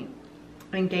family.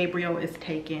 And Gabriel is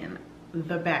taking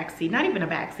the back seat, not even a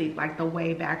back seat, like the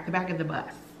way back, the back of the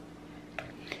bus.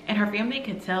 And her family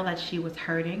could tell that she was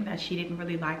hurting, that she didn't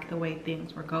really like the way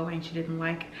things were going. She didn't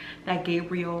like that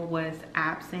Gabriel was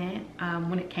absent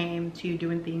when it came to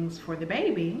doing things for the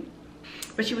baby.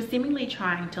 But she was seemingly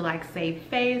trying to like save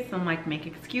face and like make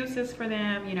excuses for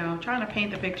them, you know, trying to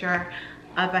paint the picture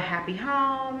of a happy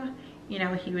home, You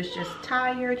know, he was just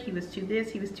tired, he was too this,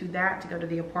 he was too that to go to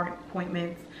the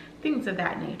appointments, things of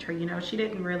that nature. You know, she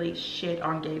didn't really shit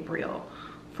on Gabriel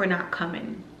for not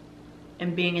coming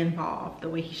and being involved the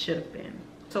way he should have been.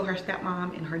 So her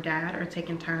stepmom and her dad are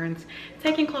taking turns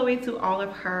taking Chloe to all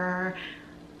of her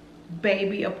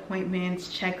baby appointments,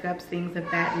 checkups, things of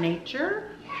that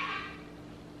nature,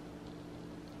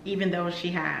 even though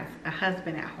she has a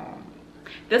husband at home.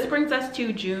 This brings us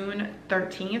to June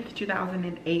 13th,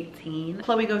 2018.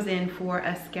 Chloe goes in for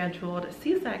a scheduled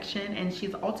C-section, and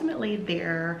she's ultimately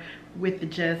there with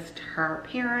just her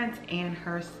parents, and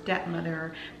her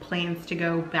stepmother plans to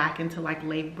go back into like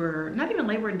labor, not even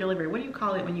labor and delivery. What do you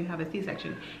call it when you have a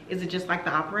C-section? Is it just like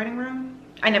the operating room?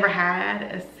 I never had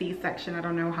a C-section. I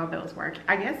don't know how those work.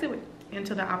 I guess it would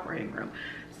into the operating room.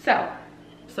 So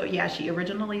yeah, she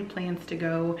originally plans to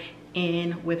go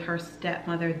in with her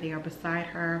stepmother there beside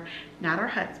her, not her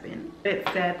husband. It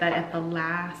said that at the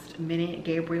last minute,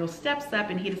 Gabriel steps up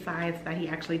and he decides that he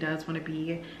actually does want to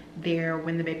be there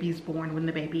when the baby's born, when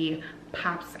the baby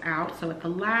pops out. So at the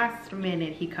last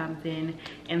minute, he comes in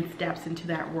and steps into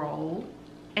that role.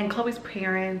 And Chloe's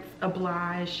parents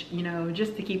oblige, you know,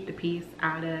 just to keep the peace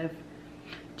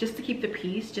just to keep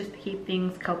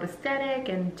things copacetic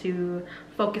and to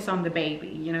focus on the baby,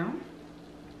 you know.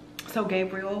 So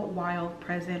Gabriel, while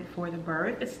present for the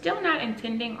birth, is still not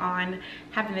intending on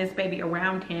having this baby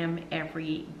around him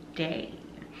every day.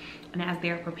 And as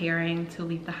they're preparing to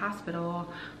leave the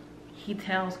hospital, he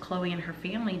tells Chloe and her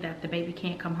family that the baby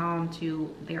can't come home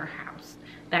to their house,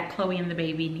 that Chloe and the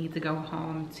baby need to go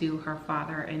home to her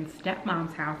father and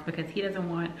stepmom's house because he doesn't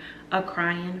want a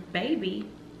crying baby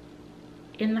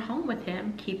in the home with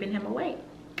him, keeping him awake.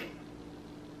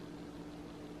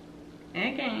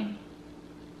 Okay.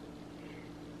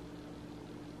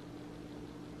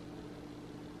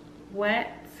 What?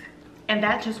 And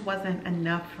that just wasn't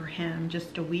enough for him.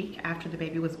 Just a week after the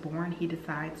baby was born, he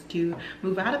decides to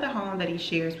move out of the home that he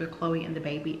shares with Chloe and the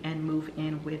baby and move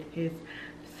in with his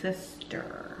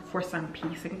sister for some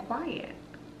peace and quiet.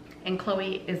 And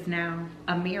Chloe is now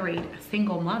a married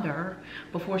single mother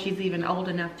before she's even old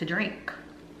enough to drink.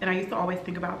 And I used to always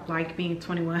think about like being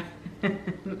 21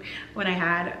 when I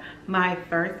had my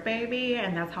first baby,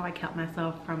 and that's how I kept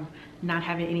myself from not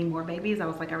having any more babies. I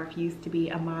was like, I refuse to be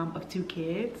a mom of 2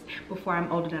 kids before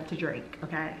I'm old enough to drink,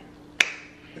 okay?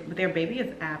 But their baby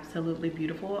is absolutely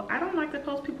beautiful. I don't like to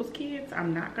post people's kids.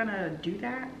 I'm not gonna do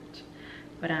that.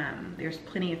 But there's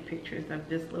plenty of pictures of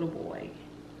this little boy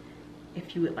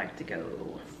if you would like to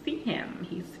go see him.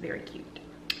 He's very cute.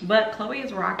 But Chloe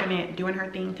is rocking it, doing her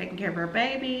thing, taking care of her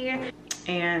baby,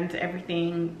 and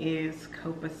everything is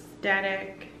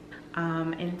copacetic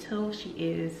until she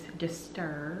is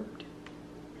disturbed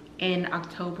in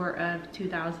October of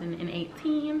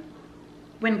 2018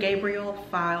 when Gabriel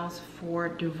files for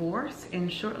divorce.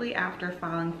 And shortly after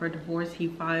filing for divorce, he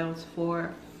files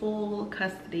for full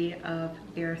custody of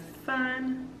their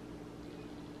son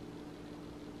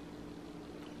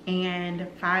and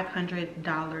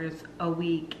 $500 a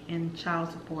week in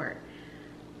child support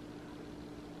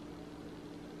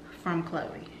from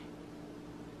Chloe.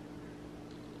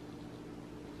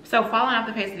 So falling off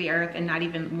the face of the earth and not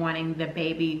even wanting the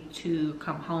baby to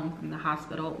come home from the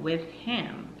hospital with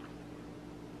him.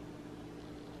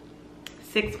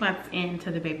 6 months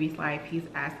into the baby's life, he's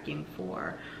asking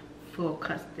for full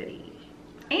custody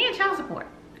and child support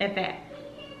at that.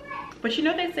 But you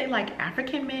know, they say like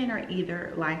African men are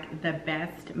either like the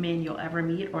best men you'll ever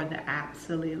meet or the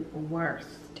absolute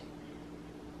worst.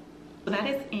 So that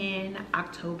is in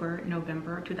October,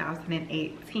 November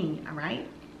 2018, all right?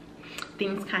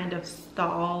 Things kind of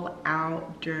stall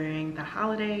out during the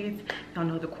holidays. Y'all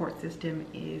know the court system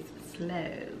is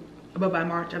slow. But by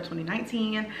March of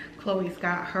 2019, Chloe's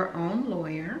got her own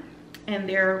lawyer and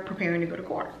they're preparing to go to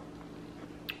court.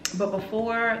 But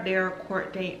before their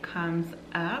court date comes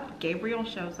up, Gabriel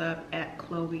shows up at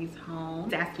Chloe's home.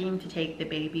 He's asking to take the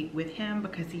baby with him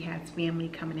because he has family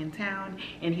coming in town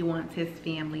and he wants his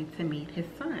family to meet his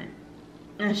son.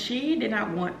 And she did not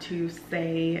want to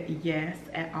say yes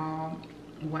at all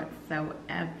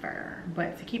whatsoever.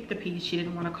 But to keep the peace, she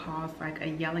didn't want to cause like a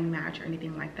yelling match or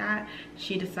anything like that.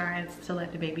 She decides to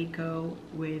let the baby go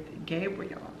with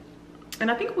Gabriel. And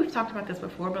I think we've talked about this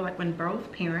before, but like when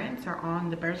both parents are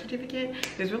on the birth certificate,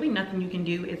 there's really nothing you can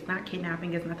do. It's not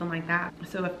kidnapping, it's nothing like that.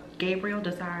 So if Gabriel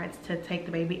decides to take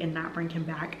the baby and not bring him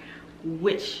back,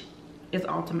 which is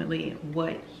ultimately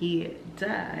what he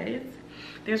does,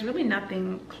 there's really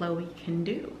nothing Chloe can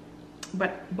do.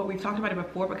 But we've talked about it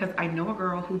before because I know a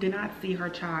girl who did not see her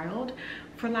child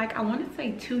for like, I want to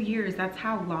say 2 years. That's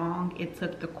how long it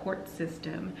took the court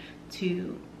system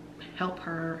to help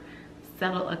her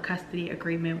settle a custody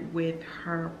agreement with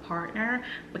her partner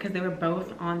because they were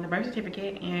both on the birth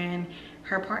certificate, and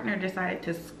her partner decided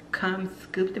to come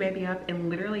scoop the baby up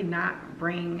and literally not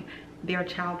bring their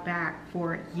child back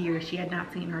for years. She had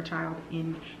not seen her child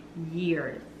in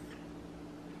years.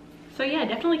 So yeah,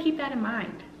 definitely keep that in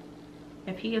mind.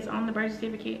 If he is on the birth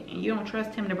certificate and you don't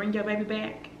trust him to bring your baby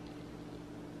back.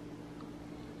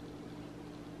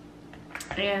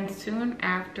 And soon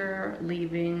after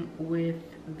leaving with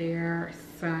their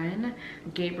son,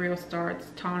 Gabriel starts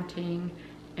taunting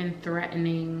and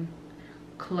threatening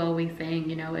Chloe, saying,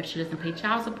 you know, if she doesn't pay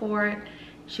child support,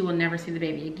 she will never see the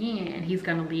baby again, and he's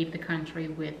gonna leave the country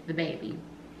with the baby.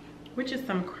 Which is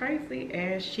some crazy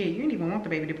ass shit. You didn't even want the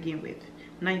baby to begin with.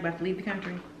 Now you about to leave the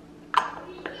country.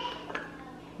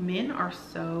 Men are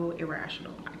so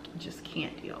irrational. I just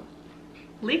can't deal.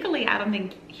 Legally, I don't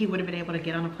think he would have been able to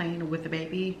get on a plane with the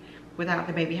baby without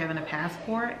the baby having a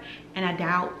passport. And I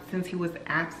doubt, since he was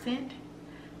absent,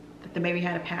 that the baby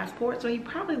had a passport. So he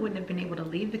probably wouldn't have been able to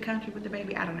leave the country with the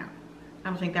baby. I don't know. I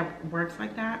don't think that works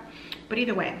like that. But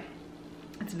either way,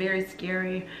 it's very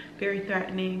scary, very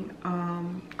threatening.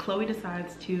 Chloe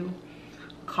decides to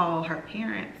call her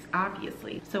parents,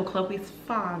 obviously. So Chloe's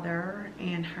father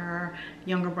and her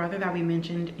younger brother that we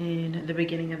mentioned in the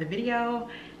beginning of the video,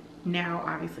 now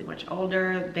obviously much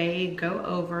older, they go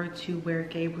over to where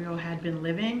Gabriel had been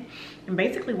living and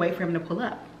basically wait for him to pull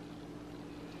up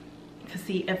to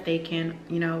see if they can,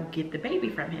 you know, get the baby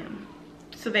from him.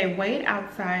 So they wait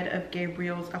outside of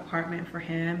Gabriel's apartment for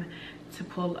him to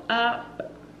pull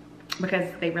up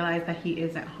because they realize that he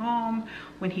isn't home.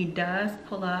 When he does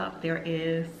pull up, there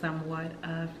is somewhat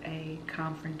of a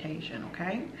confrontation,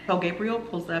 okay? So Gabriel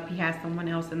pulls up, he has someone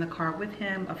else in the car with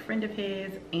him, a friend of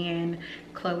his, and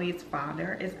Chloe's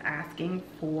father is asking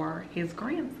for his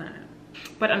grandson.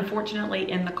 But unfortunately,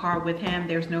 in the car with him,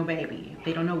 there's no baby.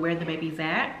 They don't know where the baby's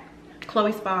at.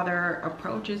 Chloe's father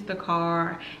approaches the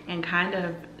car and kind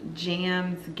of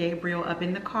jams Gabriel up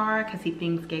in the car because he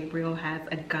thinks Gabriel has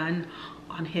a gun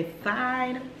on his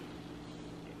side.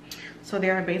 So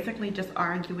they're basically just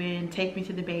arguing, take me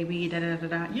to the baby, da da da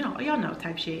da, you know, y'all know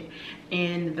type shit,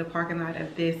 in the parking lot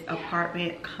of this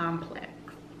apartment complex.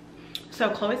 So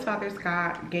Chloe's father's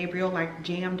got Gabriel like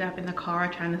jammed up in the car,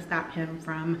 trying to stop him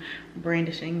from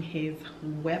brandishing his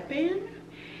weapon,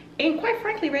 and quite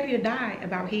frankly ready to die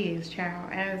about his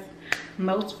child, as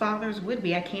most fathers would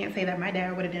be. I can't say that my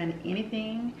dad would have done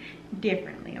anything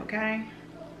differently, okay?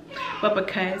 But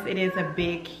because it is a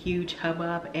big, huge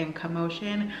hubbub and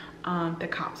commotion, the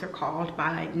cops are called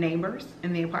by neighbors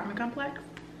in the apartment complex.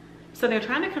 So they're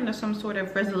trying to come to some sort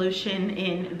of resolution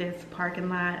in this parking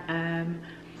lot.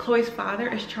 Chloe's father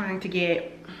is trying to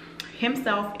get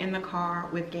himself in the car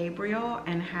with Gabriel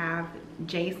and have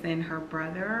Jason, her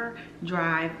brother,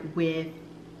 drive with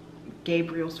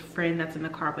Gabriel's friend that's in the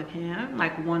car with him,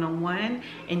 like one-on-one,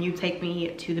 and you take me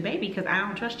to the baby because I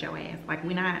don't trust your ass. Like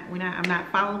I'm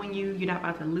not following you, you're not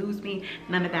about to lose me,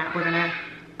 none of that. We're gonna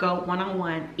go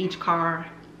one-on-one, each car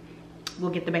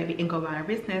will get the baby and go about our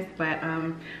business. But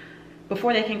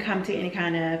before they can come to any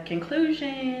kind of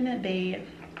conclusion,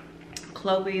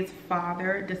 Chloe's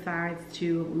father decides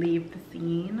to leave the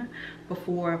scene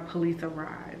before police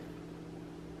arrive.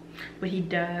 But he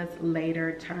does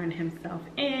later turn himself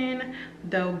in,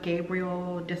 though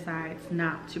Gabriel decides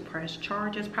not to press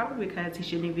charges, probably because he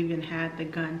shouldn't have even had the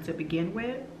gun to begin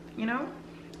with, you know?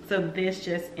 So this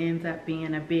just ends up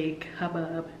being a big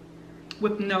hubbub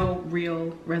with no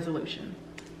real resolution.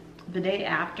 The day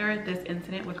after this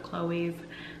incident with Chloe's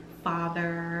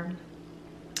father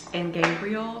and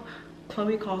Gabriel,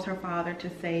 Chloe calls her father to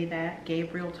say that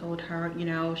Gabriel told her, you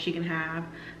know, she can have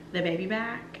the baby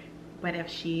back, but if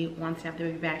she wants to have the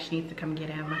baby back, she needs to come get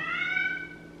him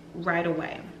right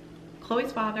away.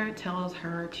 Chloe's father tells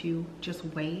her to just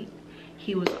wait.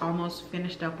 He was almost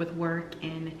finished up with work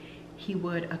and he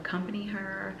would accompany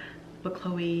her, but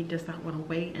Chloe does not want to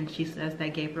wait, and she says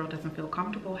that Gabriel doesn't feel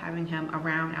comfortable having him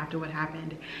around after what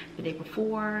happened the day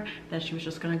before, that she was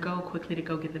just gonna go quickly to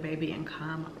go get the baby and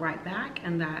come right back,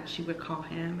 and that she would call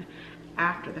him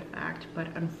after the fact. But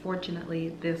unfortunately,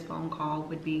 this phone call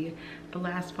would be the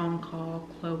last phone call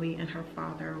Chloe and her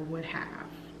father would have.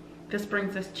 This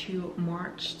brings us to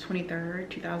March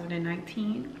 23rd,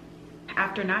 2019.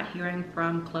 After not hearing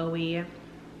from Chloe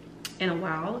in a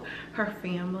while, her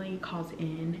family calls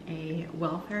in a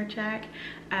welfare check.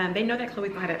 They know that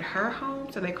Chloe's not at her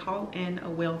home, so they call in a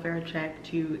welfare check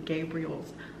to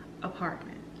Gabriel's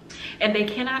apartment. And they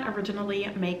cannot originally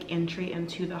make entry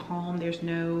into the home. There's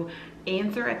no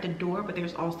answer at the door, but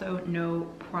there's also no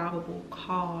probable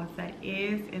cause. That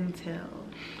is until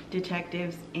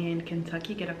detectives in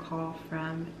Kentucky get a call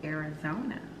from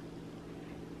Arizona.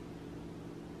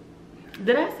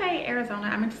 Did I say Arizona?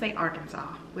 I meant to say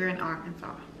Arkansas. We're in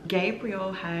Arkansas.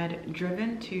 Gabriel had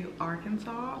driven to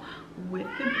Arkansas with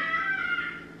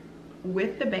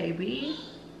the baby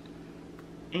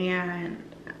and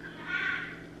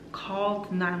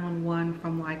called 911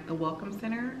 from like the welcome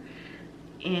center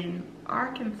in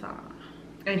Arkansas.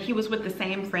 And he was with the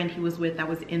same friend he was with that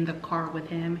was in the car with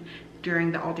him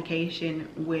during the altercation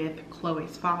with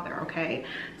Chloe's father, okay?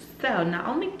 So not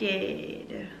only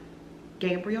did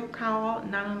Gabriel call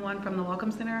 911 from the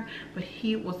welcome center, but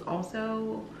he was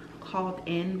also called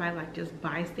in by like just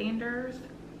bystanders.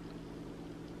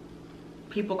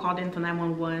 People called into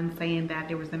 911 saying that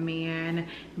there was a man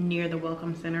near the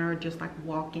welcome center just like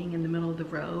walking in the middle of the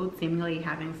road, seemingly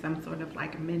having some sort of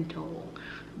like mental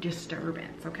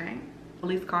disturbance, okay?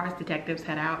 Police cars, detectives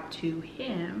head out to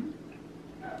him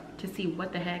to see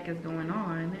what the heck is going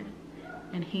on,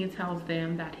 and he tells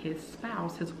them that his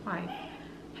spouse, his wife,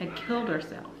 had killed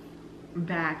herself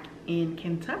back in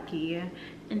Kentucky.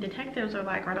 And detectives are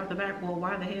like right off the bat, well,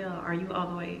 why the hell are you all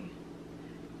the way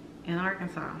in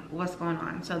Arkansas? What's going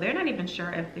on? So they're not even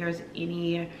sure if there's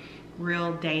any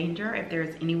real danger, if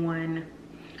there's anyone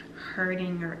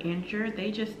hurting or injured.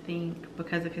 They just think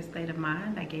because of his state of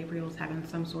mind that Gabriel's having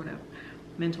some sort of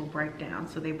mental breakdown.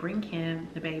 So they bring him,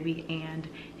 the baby, and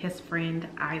his friend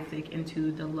Isaac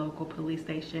into the local police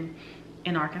station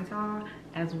in Arkansas,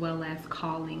 as well as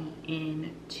calling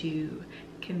in to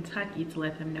Kentucky to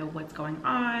let them know what's going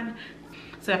on.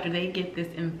 So after they get this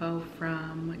info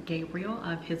from Gabriel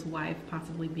of his wife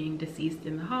possibly being deceased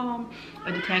in the home,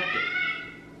 a detective,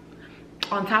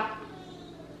 on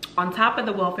top of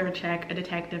the welfare check, a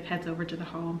detective heads over to the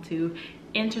home to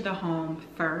enter the home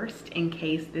first in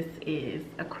case this is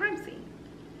a crime scene.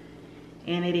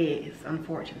 And it is,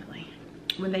 unfortunately.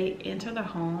 When they enter the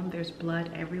home, there's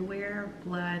blood everywhere,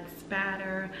 blood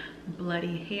spatter,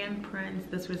 bloody handprints.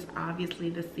 This was obviously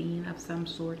the scene of some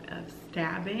sort of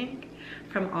stabbing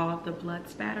from all of the blood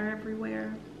spatter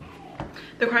everywhere.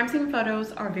 The crime scene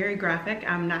photos are very graphic.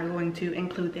 I'm not going to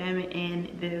include them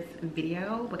in this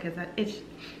video because it's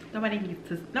nobody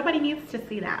needs to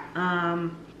see that.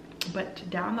 But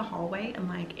down the hallway in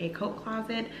like a coat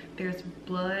closet, there's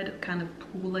blood kind of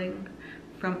pooling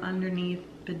from underneath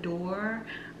the door.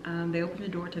 They opened the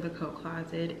door to the coat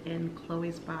closet and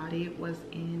Chloe's body was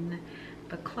in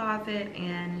the closet,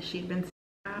 and she'd been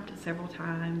stabbed several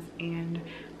times and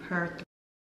her throat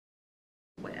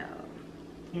well.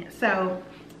 Yeah, so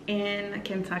in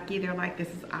Kentucky, they're like, this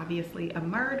is obviously a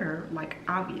murder, like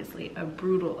obviously a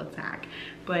brutal attack.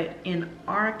 But in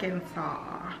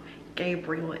Arkansas,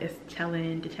 Gabriel is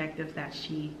telling detectives that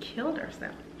she killed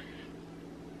herself.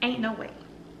 Ain't no way.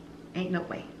 Ain't no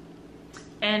way.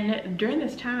 And during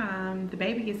this time, the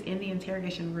baby is in the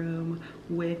interrogation room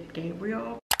with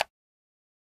Gabriel.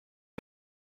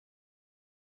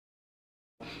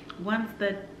 Once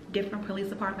the different police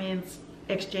departments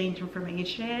exchange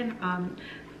information,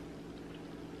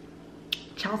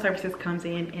 child services comes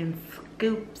in and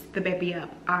scoops the baby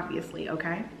up, obviously,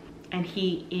 okay? And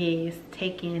he is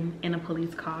taken in a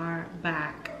police car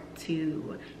back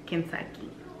to Kentucky.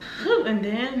 And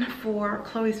then for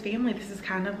Chloe's family, this is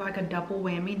kind of like a double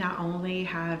whammy. Not only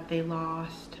have they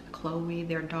lost Chloe,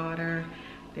 their daughter,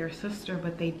 their sister,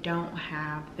 but they don't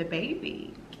have the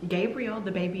baby. Gabriel,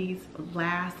 the baby's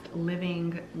last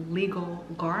living legal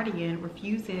guardian,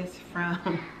 refuses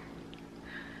from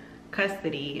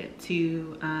custody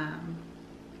to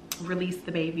release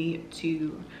the baby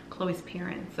to Chloe's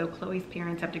parents. So Chloe's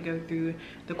parents have to go through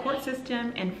the court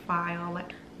system and file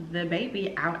the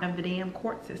baby out of the damn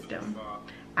court system.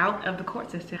 Out of the court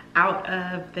system. Out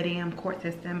of the damn court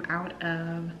system. Out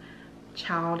of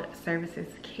child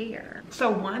services care. So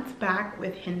once back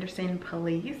with Henderson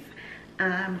police,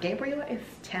 Gabriel is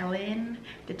telling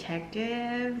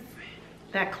detectives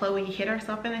that Chloe hit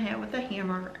herself in the head with a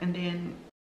hammer and then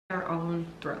her own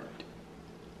throat.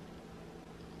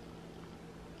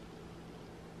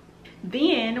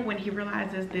 Then when he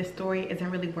realizes this story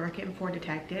isn't really working for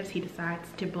detectives, he decides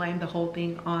to blame the whole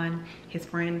thing on his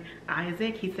friend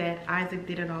Isaac. He said Isaac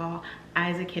did it all.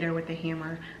 Isaac hit her with a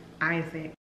hammer.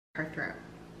 Isaac her throat.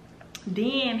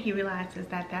 Then he realizes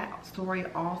that that story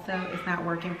also is not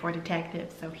working for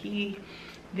detectives. So he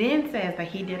then says that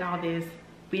he did all this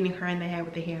beating her in the head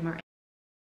with a hammer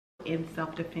in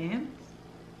self-defense.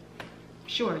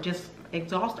 Sure, just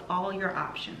exhaust all your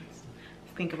options.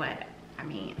 Think about it. I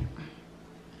mean,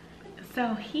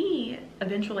 so he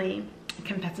eventually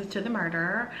confesses to the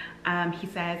murder. He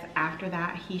says after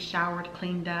that he showered,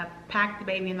 cleaned up, packed the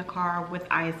baby in the car with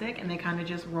Isaac, and they kind of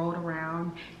just rolled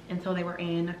around until they were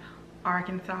in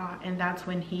Arkansas, and that's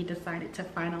when he decided to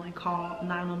finally call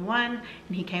 911,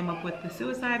 and he came up with the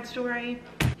suicide story.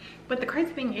 But the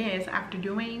crazy thing is, after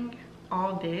doing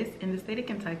all this in the state of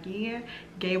Kentucky,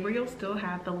 Gabriel still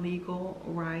had the legal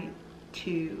right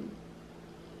to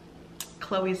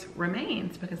Chloe's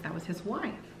remains because that was his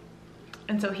wife.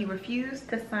 And so he refused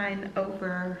to sign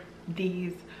over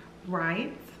these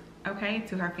rights, okay,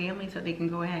 to her family so they can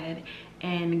go ahead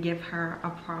and give her a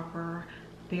proper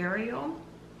burial.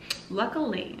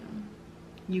 Luckily,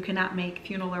 you cannot make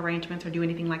funeral arrangements or do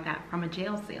anything like that from a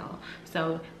jail cell.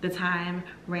 So the time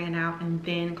ran out, and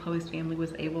then Chloe's family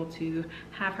was able to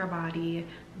have her body,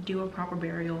 do a proper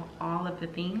burial, all of the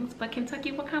things. But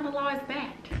Kentucky, what kind of law is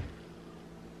that?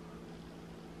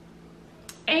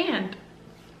 And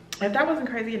if that wasn't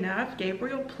crazy enough,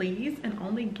 Gabriel pleads and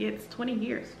only gets 20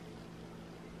 years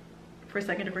for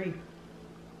second degree.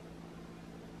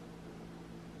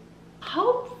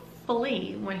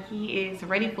 Hopefully, when he is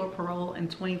ready for parole in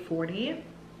 2040.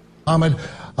 Mohammed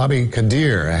Abdi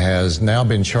Kadir has now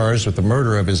been charged with the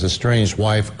murder of his estranged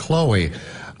wife, Chloe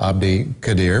Abdi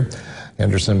Kadir.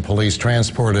 Henderson police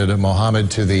transported Mohammed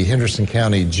to the Henderson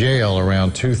County Jail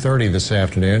around 2:30 this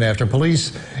afternoon after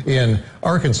police in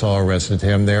Arkansas arrested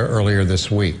him there earlier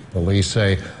this week. Police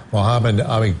say Mohammed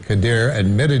Abdi Kadir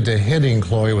admitted to hitting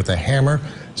Chloe with a hammer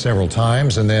several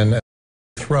times and then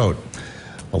throat.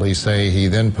 Police say he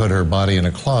then put her body in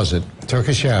a closet, took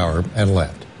a shower, and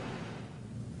left.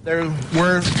 There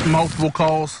were multiple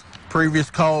calls, previous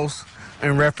calls,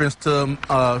 in reference to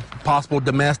possible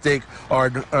domestic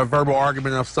or a verbal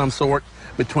argument of some sort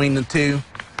between the two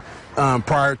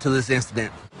prior to this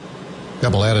incident.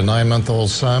 Couple had a 9-month-old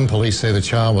son. Police say the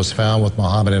child was found with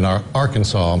Mohammed in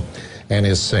Arkansas and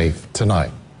is safe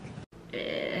tonight.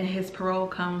 His parole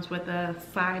comes with a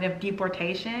side of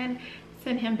deportation.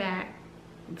 Send him back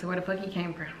to where the fuck he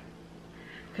came from,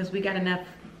 because we got enough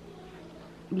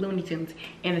Looney Tunes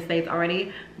in the States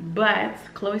already. But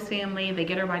Chloe's family, they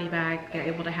get her body back. They're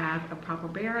able to have a proper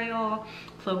burial.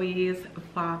 Chloe's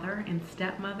father and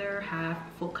stepmother have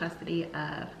full custody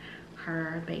of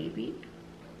her baby.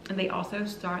 And they also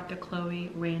start the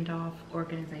Chloe Randolph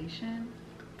organization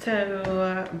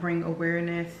to bring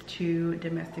awareness to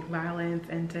domestic violence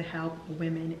and to help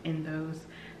women in those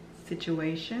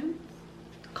situations.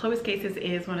 Chloe's cases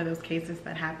is one of those cases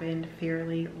that happened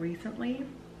fairly recently.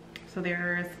 So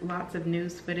there's lots of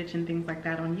news footage and things like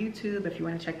that on YouTube if you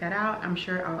want to check that out. I'm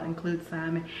sure I'll include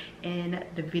some in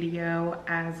the video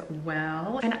as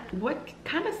well. And what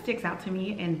kind of sticks out to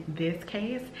me in this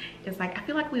case is, like, I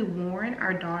feel like we warn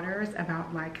our daughters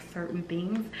about like certain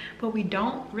things, but we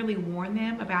don't really warn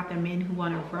them about the men who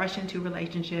want to rush into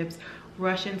relationships,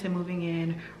 rush into moving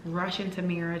in, rush into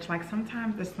marriage. Like,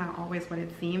 sometimes it's not always what it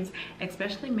seems,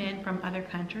 especially men from other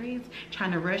countries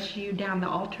trying to rush you down the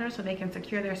altar so they can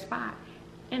secure their spot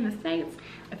in the States.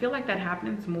 I feel like that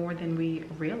happens more than we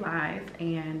realize,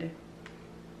 and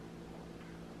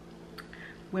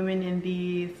women in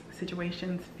these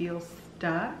situations feel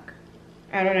stuck.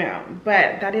 I don't know,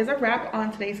 but that is a wrap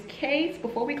on today's case.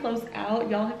 Before we close out,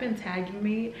 y'all have been tagging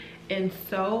me in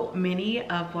so many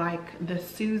of like the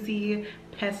Susie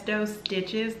Pesto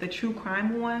stitches, the true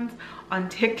crime ones on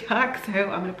TikTok. So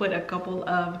I'm gonna put a couple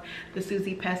of the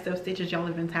Susie Pesto stitches y'all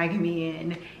have been tagging me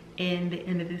in the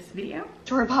end of this video.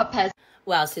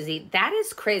 Wow, Susie, that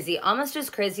is crazy. Almost as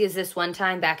crazy as this one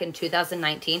time back in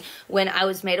 2019 when I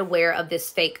was made aware of this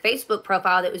fake Facebook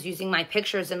profile that was using my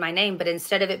pictures and my name, but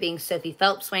instead of it being Sophie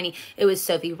Phelps Swaney, it was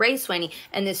Sophie Ray Swaney.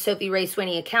 And this Sophie Ray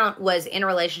Swaney account was in a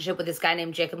relationship with this guy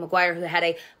named Jacob McGuire who had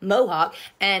a mohawk.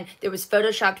 And there was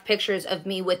photoshopped pictures of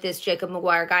me with this Jacob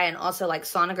McGuire guy and also like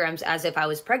sonograms as if I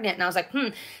was pregnant. And I was like,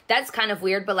 that's kind of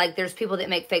weird. But like, there's people that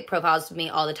make fake profiles of me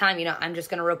all the time. You know, I'm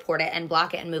just going to report it and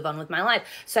block it and move on with my life.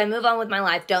 So I move on with my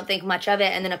life, don't think much of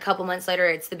it, and then a couple months later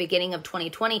it's the beginning of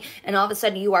 2020 and all of a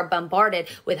sudden you are bombarded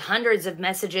with hundreds of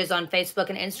messages on Facebook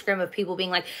and Instagram of people being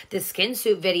like, the skin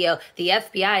suit video, the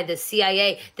FBI, the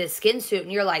CIA, the skin suit,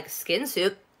 and you're like, skin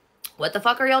suit? What the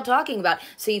fuck are y'all talking about?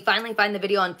 So you finally find the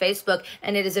video on Facebook,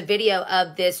 and it is a video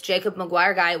of this Jacob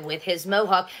McGuire guy with his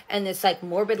mohawk and this like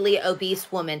morbidly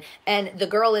obese woman. And the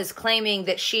girl is claiming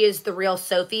that she is the real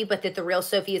Sophie, but that the real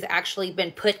Sophie has actually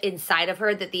been put inside of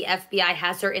her, that the FBI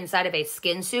has her inside of a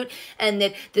skin suit, and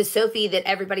that the Sophie that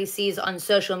everybody sees on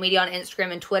social media, on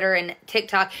Instagram and Twitter and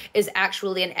TikTok, is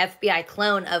actually an FBI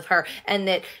clone of her, and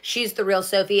that she's the real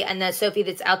Sophie, and the Sophie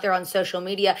that's out there on social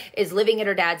media is living at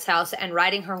her dad's house and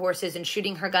riding her horses houses and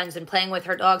shooting her guns and playing with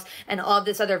her dogs and all of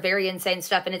this other very insane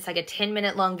stuff. And it's like a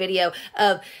 10-minute long video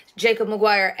of Jacob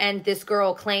Maguire and this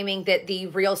girl claiming that the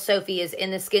real Sophie is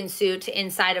in the skin suit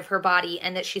inside of her body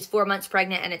and that she's 4 months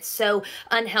pregnant and it's so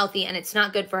unhealthy and it's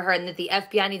not good for her and that the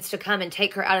FBI needs to come and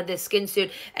take her out of this skin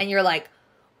suit. And you're like,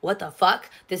 what the fuck?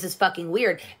 This is fucking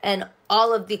weird. And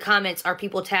all of the comments are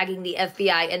people tagging the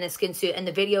FBI in the skin suit, and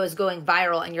the video is going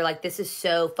viral, and you're like, this is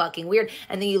so fucking weird.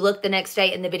 And then you look the next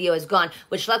day and the video is gone,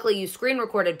 which luckily you screen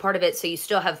recorded part of it, so you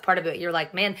still have part of it. You're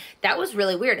like, man, that was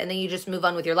really weird. And then you just move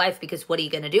on with your life because what are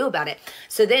you going to do about it?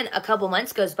 So then a couple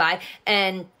months goes by,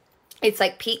 and it's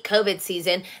like peak COVID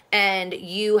season, and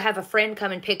you have a friend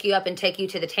come and pick you up and take you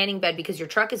to the tanning bed because your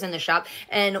truck is in the shop.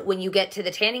 And when you get to the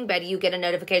tanning bed, you get a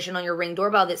notification on your Ring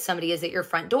doorbell that somebody is at your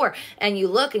front door. And you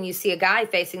look and you see a guy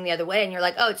facing the other way, and you're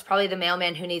like, oh, it's probably the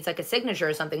mailman who needs like a signature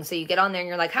or something. So you get on there and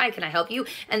you're like, hi, can I help you?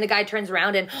 And the guy turns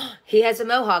around and he has a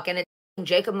mohawk, and it's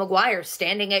Jacob Maguire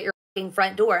standing at your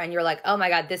front door, and you're like, oh my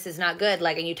God, this is not good.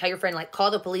 Like, and you tell your friend, like, call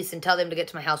the police and tell them to get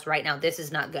to my house right now. This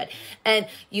is not good. And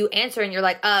you answer and you're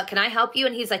like, can I help you?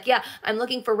 And he's like, yeah, I'm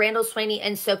looking for Randall Swaney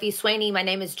and Sophie Swaney. My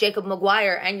name is Jacob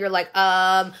Maguire. And you're like,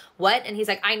 what? And he's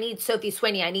like, I need Sophie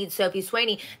Swaney. I need Sophie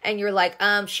Swaney. And you're like,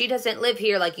 she doesn't live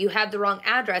here. Like, you have the wrong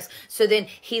address. So then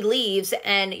he leaves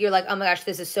and you're like, oh my gosh,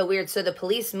 this is so weird. So the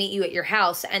police meet you at your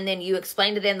house, and then you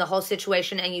explain to them the whole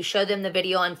situation, and you show them the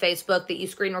video on Facebook that you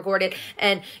screen recorded,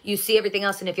 and you see everything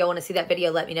else. And if y'all want to see that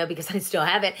video, let me know because I still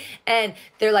have it. And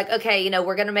they're like, okay, you know,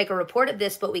 we're going to make a report of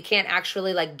this, but we can't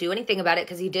actually like do anything about it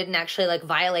because he didn't actually like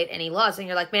violate any laws. And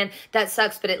you're like, man, that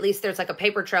sucks. But at least there's like a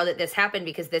paper trail that this happened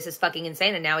because this is fucking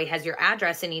insane. And now he has your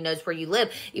address and he knows where you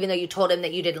live, even though you told him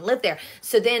that you didn't live there.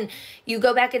 So then you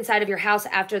go back inside of your house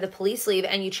after the police leave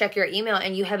and you check your email,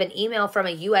 and you have an email from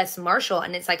a U.S. Marshal,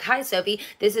 and it's like, hi, Sophie,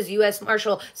 this is U.S.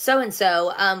 Marshal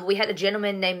so-and-so. We had a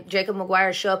gentleman named Jacob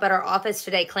Maguire show up at our office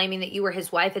today claiming that you were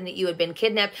his wife and that you had been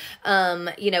kidnapped.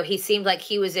 You know, he seemed like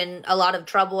he was in a lot of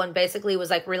trouble and basically was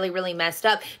like really, really messed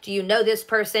up. Do you know this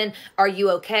person? Are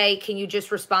you okay? Can you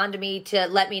just respond to me to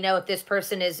let me know if this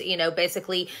person is, you know,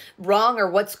 basically wrong or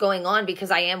what's going on,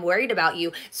 because I am worried about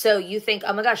you. So you think,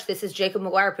 oh my gosh, this is Jacob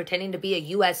Maguire pretending to be a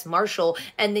U.S. Marshal.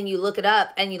 And then you look it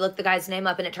up and you look the guy's name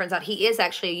up, and it turns out he is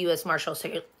actually a U.S. Marshal.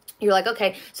 So you're like,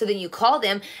 okay. So then you call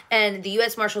them, and the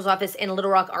U.S. Marshal's office in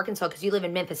Little Rock, Arkansas, because you live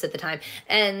in Memphis at the time.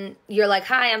 And you're like,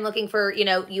 hi, I'm looking for, you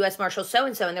know, U.S. Marshal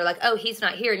so-and-so. And they're like, oh, he's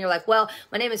not here. And you're like, well,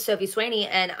 my name is Sophie Swaney,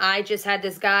 and I just had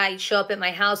this guy show up at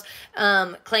my house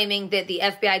claiming that the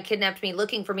FBI kidnapped me,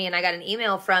 looking for me. And I got an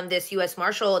email from this U.S.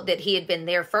 Marshal that he had been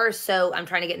there first. So I'm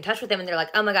trying to get in touch with him. And they're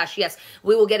like, oh my gosh, yes,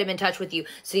 we will get him in touch with you.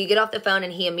 So you get off the phone,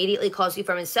 and he immediately calls you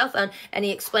from his cell phone. And he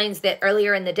explains that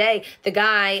earlier in the day, the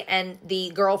guy and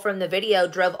the girl from the video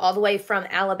drove all the way from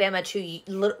Alabama to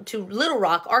Little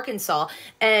Rock, Arkansas,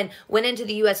 and went into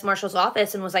the U.S. Marshal's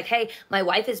office and was like, hey, my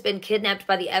wife has been kidnapped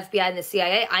by the FBI and the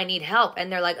CIA. I need help. And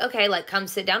they're like, okay, like, come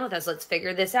sit down with us. Let's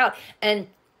figure this out. And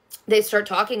they start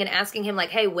talking and asking him, like,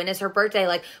 hey, when is her birthday?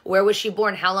 Like, where was she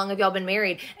born? How long have y'all been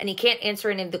married? And he can't answer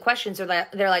any of the questions.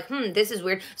 They're like, this is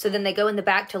weird. So then they go in the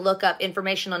back to look up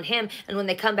information on him. And when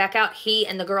they come back out, he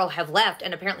and the girl have left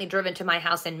and apparently driven to my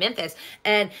house in Memphis.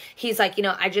 And he's like, you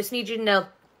know, I just need you to know,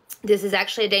 this is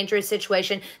actually a dangerous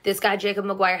situation. This guy, Jacob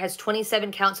Maguire, has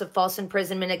 27 counts of false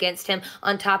imprisonment against him,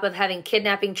 on top of having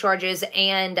kidnapping charges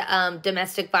and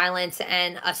domestic violence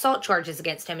and assault charges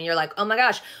against him. And you're like, oh my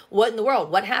gosh, what in the world?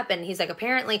 What happened? He's like,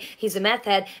 apparently he's a meth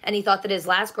head, and he thought that his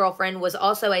last girlfriend was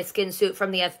also a skin suit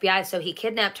from the FBI. So he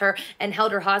kidnapped her and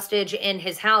held her hostage in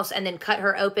his house and then cut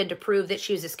her open to prove that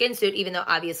she was a skin suit, even though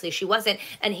obviously she wasn't.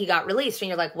 And he got released. And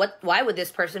you're like, what? Why would this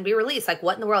person be released? Like,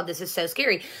 what in the world? This is so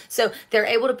scary. So they're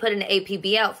able to put an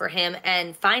APB out for him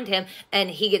and find him, and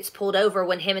he gets pulled over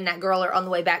when him and that girl are on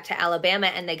the way back to Alabama,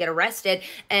 and they get arrested.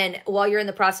 And while you're in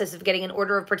the process of getting an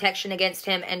order of protection against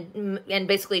him and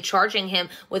basically charging him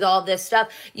with all of this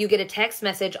stuff, you get a text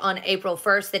message on April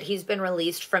 1st that he's been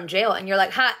released from jail. And you're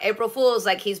like, ha, April Fool's,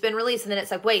 like, he's been released. And then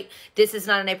it's like, wait, this is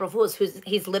not an April Fool's.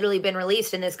 He's literally been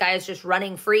released, and this guy is just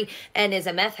running free and is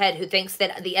a meth head who thinks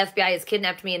that the FBI has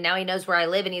kidnapped me, and now he knows where I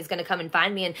live, and he's going to come and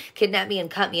find me and kidnap me and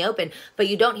cut me open. But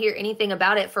you don't hear anything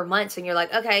about it for months, and you're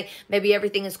like, okay, maybe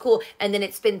everything is cool. And then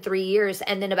it's been 3 years,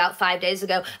 and then about 5 days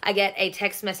ago, I get a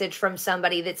text message from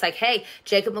somebody that's like, hey,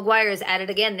 Jacob Maguire is at it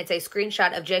again. And it's a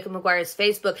screenshot of Jacob Maguire's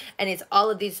Facebook, and it's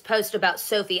all of these posts about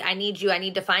Sophie, I need you, I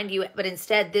need to find you. But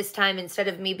instead, this time, instead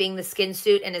of me being the skin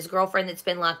suit and his girlfriend that's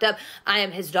been locked up, I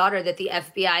am his daughter that the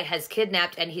FBI has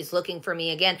kidnapped, and he's looking for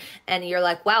me again. And you're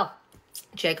like, wow,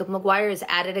 Jacob Maguire is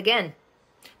at it again.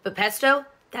 But Pesto,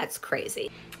 that's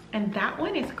crazy. And that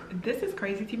one is, this is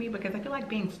crazy to me because I feel like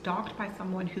being stalked by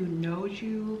someone who knows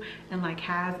you and like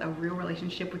has a real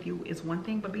relationship with you is one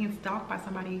thing, but being stalked by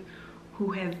somebody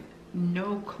who has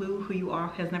no clue who you are,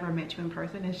 has never met you in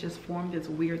person, has just formed this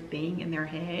weird thing in their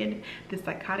head, this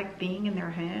psychotic thing in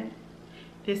their head,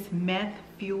 this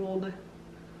meth-fueled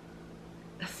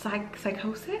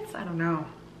psychosis. I don't know.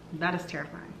 That is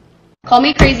terrifying. Call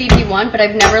me crazy if you want, but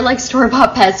I've never liked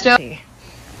store-bought pesto.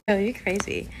 Oh, you're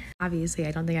crazy. Obviously,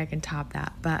 I don't think I can top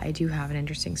that, but I do have an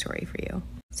interesting story for you.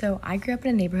 So I grew up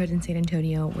in a neighborhood in San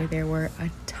Antonio where there were a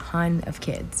ton of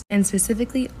kids. And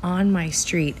specifically on my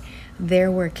street,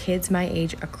 there were kids my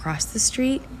age across the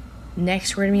street,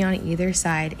 next door to me on either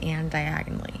side, and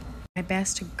diagonally. My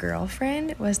best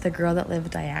girlfriend was the girl that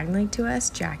lived diagonally to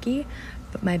us, Jackie,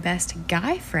 but my best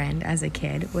guy friend as a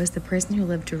kid was the person who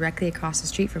lived directly across the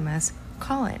street from us,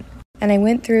 Colin. And I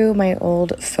went through my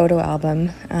old photo album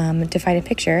to find a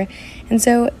picture, and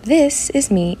so this is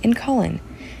me and Colin.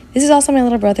 This is also my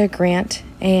little brother, Grant,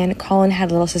 and Colin had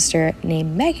a little sister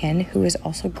named Megan, who was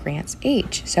also Grant's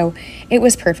age, so it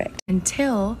was perfect.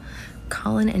 Until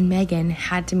Colin and Megan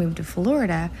had to move to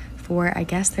Florida for, I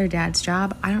guess, their dad's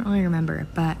job. I don't really remember,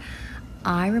 but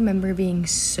I remember being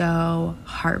so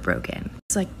heartbroken.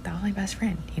 It's like, that was my best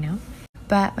friend, you know?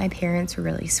 But my parents were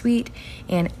really sweet,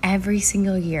 and every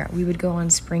single year we would go on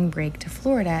spring break to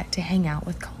Florida to hang out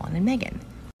with Colin and Megan.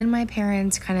 And my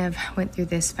parents kind of went through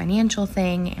this financial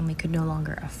thing, and we could no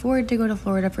longer afford to go to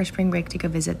Florida for spring break to go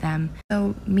visit them.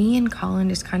 So me and Colin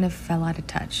just kind of fell out of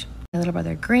touch. My little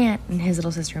brother Grant and his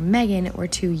little sister Megan were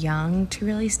too young to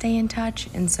really stay in touch,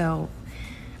 and so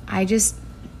I just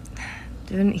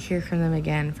didn't hear from them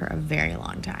again for a very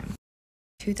long time.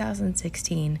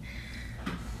 2016,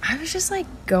 I was just like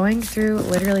going through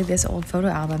literally this old photo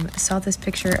album, saw this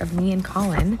picture of me and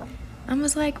Colin, and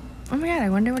was like, oh my god, I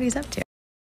wonder what he's up to.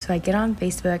 So I get on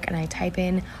Facebook and I type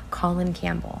in Colin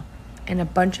Campbell, and a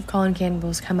bunch of Colin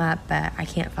Campbells come up, but I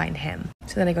can't find him.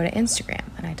 So then I go to Instagram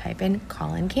and I type in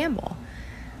Colin Campbell,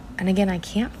 and again, I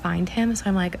can't find him. So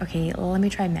I'm like, okay, well, let me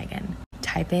try Megan.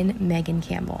 Type in Megan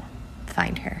Campbell,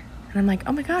 find her. And I'm like,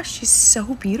 oh my gosh, she's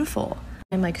so beautiful.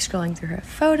 I'm like scrolling through her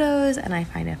photos and I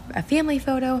find a family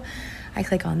photo. I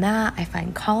click on that, I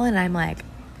find Colin, and I'm like,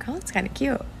 Colin's kind of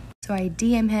cute. So I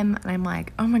DM him and I'm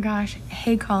like, oh my gosh,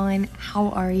 hey Colin, how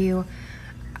are you?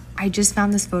 I just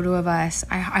found this photo of us.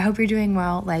 I hope you're doing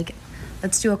well. Like,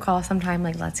 let's do a call sometime,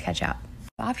 like let's catch up.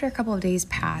 After a couple of days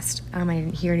passed, I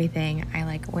didn't hear anything. I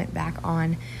like went back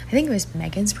on, I think it was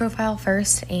Megan's profile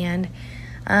first, and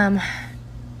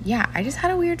yeah, I just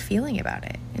had a weird feeling about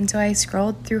it. And so I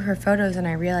scrolled through her photos and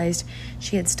I realized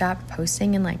she had stopped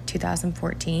posting in like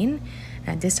 2014. And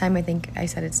at this time, I think I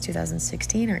said it's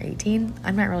 2016 or 18.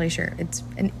 I'm not really sure. It's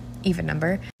an even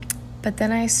number. But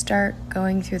then I start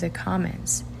going through the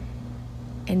comments,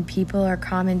 and people are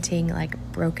commenting like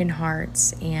broken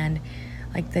hearts and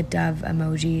like the dove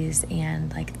emojis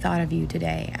and like thought of you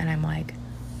today. And I'm like,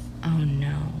 oh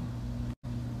no.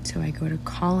 So I go to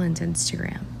Colin's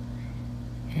Instagram,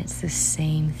 and it's the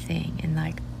same thing. And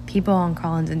like people on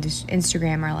Colin's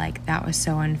Instagram are like, that was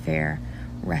so unfair,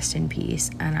 rest in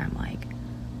peace. And I'm like,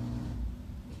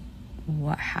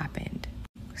 what happened?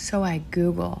 So I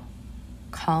Google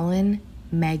Colin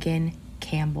Megan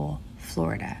Campbell,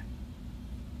 Florida.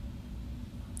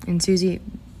 And Susie,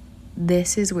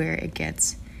 this is where it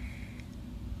gets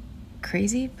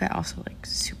crazy, but also like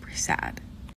super sad.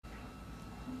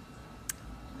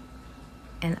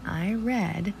 And I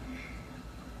read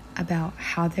about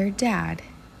how their dad,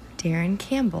 Darren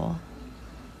Campbell,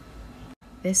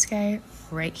 this guy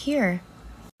right here,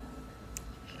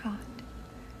 got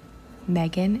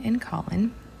Megan and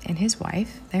Colin and his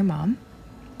wife, their mom,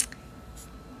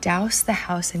 doused the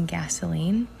house in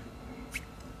gasoline,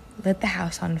 lit the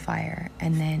house on fire,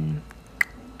 and then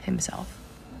himself,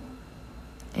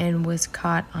 and was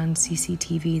caught on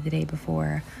CCTV the day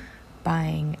before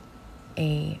buying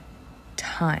a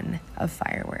ton of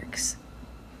fireworks.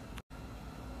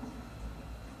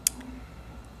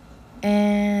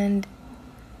 And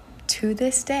to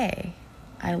this day,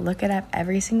 I look it up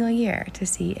every single year to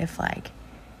see if like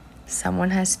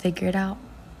someone has figured out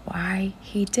why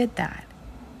he did that.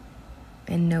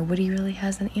 And nobody really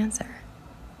has an answer.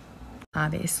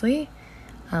 Obviously,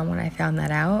 when I found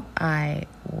that out, I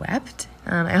wept.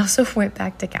 I also went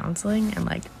back to counseling and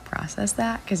like processed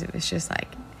that, because it was just like,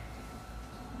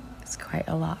 it's quite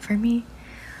a lot for me.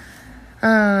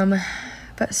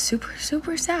 But super,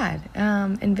 super sad,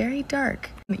 and very dark.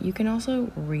 You can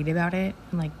also read about it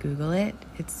and like Google it.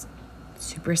 It's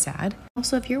super sad.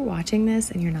 Also, if you're watching this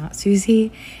and you're not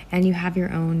Susie and you have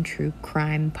your own true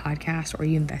crime podcast or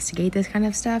you investigate this kind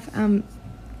of stuff,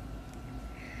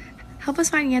 help us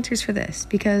find answers for this,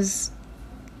 because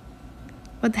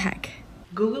what the heck?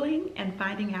 Googling and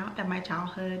finding out that my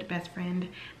childhood best friend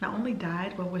not only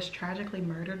died but was tragically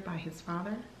murdered by his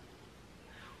father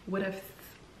would have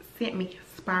sent me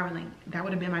spiraling. That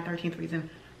would have been my 13th reason.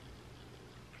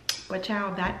 But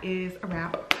child, that is a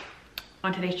wrap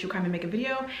on today's True Crime and Makeup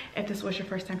video. If this was your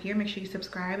first time here, make sure you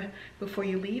subscribe before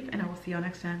you leave, and I will see y'all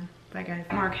next time. Bye guys.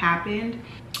 Mark happened,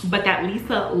 but that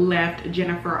Lisa left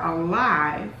Jennifer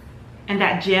alive, and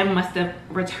that Jim must have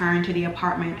returned to the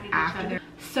apartment after.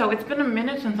 So it's been a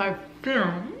minute since I've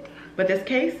filmed, but this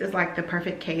case is like the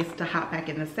perfect case to hop back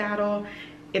in the saddle.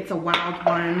 It's a wild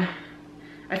one.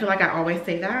 I feel like I always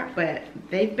say that, but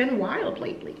they've been wild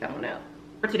lately. I don't know.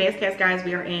 For today's case, guys,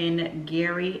 we are in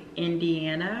Gary,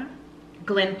 Indiana,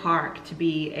 Glen Park to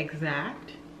be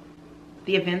exact.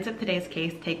 The events of today's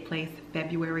case take place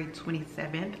February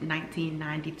 27th,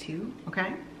 1992,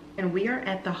 okay? And we are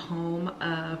at the home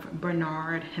of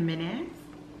Bernard Jimenez.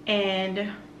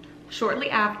 And shortly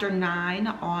after 9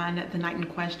 on the night in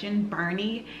question,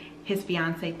 Bernie, his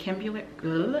fiance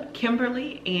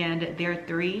Kimberly, and their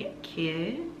 3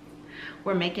 kids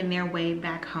were making their way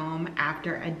back home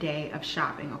after a day of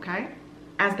shopping, okay?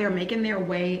 As they're making their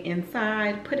way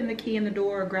inside, putting the key in the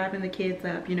door, grabbing the kids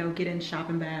up, you know, getting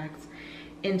shopping bags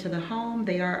into the home,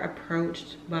 they are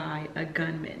approached by a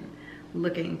gunman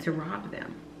looking to rob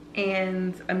them.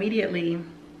 And immediately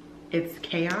it's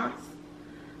chaos.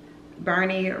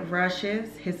 Bernie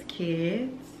rushes his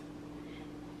kids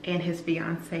and his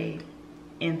fiance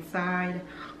inside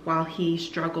while he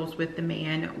struggles with the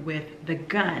man with the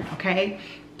gun, okay?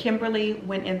 Kimberly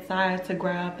went inside to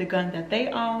grab the gun that they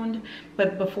owned,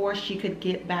 but before she could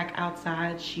get back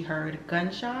outside, she heard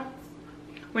gunshots.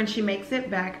 When she makes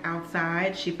it back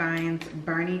outside, she finds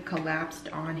Bernie collapsed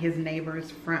on his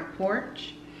neighbor's front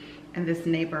porch, and this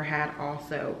neighbor had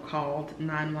also called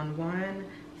 911.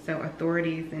 So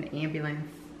authorities and ambulance,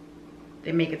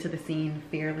 they make it to the scene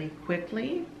fairly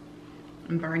quickly.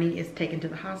 And Bernie is taken to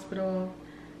the hospital.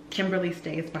 Kimberly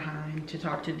stays behind to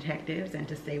talk to detectives and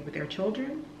to stay with their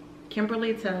children.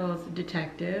 Kimberly tells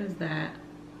detectives that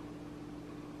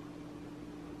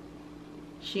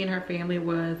she and her family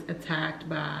was attacked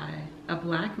by a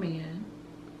black man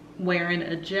wearing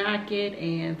a jacket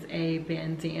and a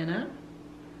bandana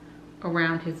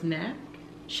around his neck.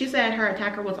 She said her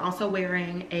attacker was also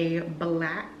wearing a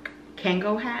black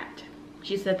Kango hat.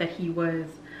 She said that he was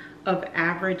of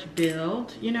average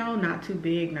build, you know, not too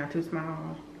big, not too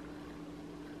small.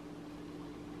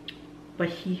 But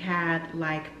he had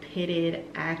like pitted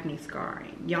acne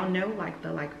scarring. Y'all know like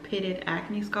the pitted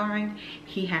acne scarring?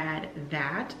 He had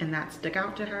that, and that stuck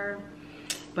out to her.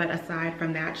 But aside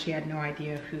from that, she had no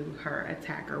idea who her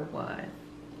attacker was.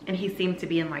 And he seemed to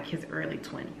be in like his early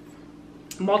 20s.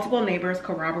 Multiple neighbors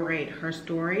corroborate her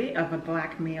story of a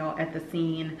black male at the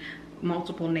scene.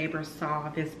 Multiple neighbors saw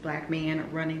this black man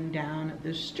running down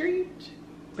the street.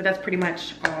 But that's pretty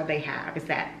much all they have, is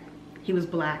that he was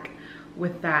black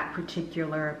with that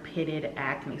particular pitted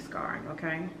acne scarring,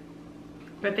 okay?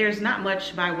 But there's not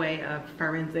much by way of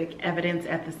forensic evidence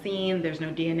at the scene. There's no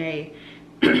DNA,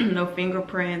 no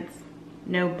fingerprints,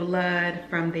 no blood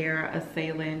from their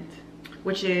assailant,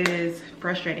 which is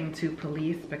frustrating to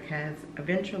police because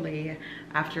eventually,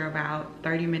 after about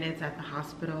 30 minutes at the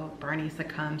hospital, Bernie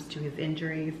succumbs to his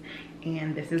injuries,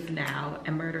 and this is now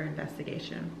a murder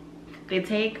investigation. They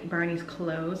take Bernie's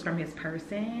clothes from his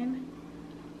person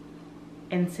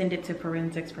and send it to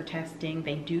forensics for testing.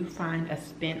 They do find a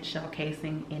spent shell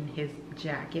casing in his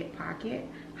jacket pocket.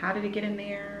 How did it get in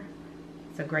there?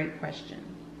 It's a great question.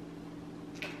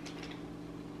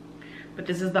 But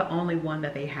this is the only one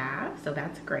that they have, so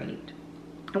that's great.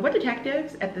 And what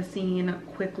detectives at the scene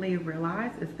quickly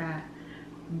realize is that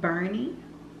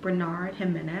Bernard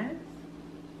Jimenez,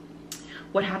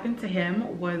 what happened to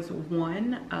him was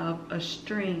one of a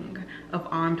string of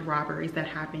armed robberies that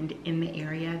happened in the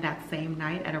area that same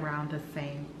night at around the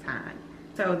same time.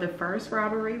 So the first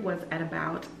robbery was at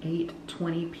about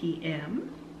 8:20 p.m.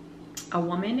 A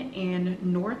woman in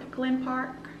North Glen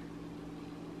Park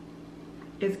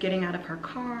is getting out of her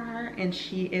car and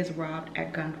she is robbed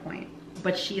at gunpoint,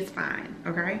 but she is fine,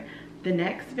 okay? The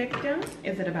next victim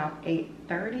is at about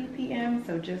 8:30 p.m.,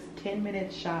 so just 10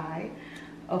 minutes shy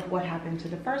of what happened to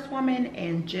the first woman,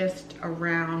 and just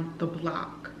around the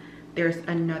block, there's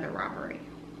another robbery.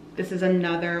 This is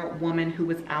another woman who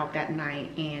was out that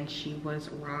night and she was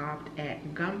robbed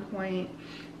at gunpoint.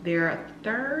 Their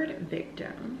third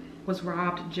victim was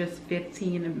robbed just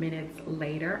 15 minutes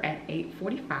later at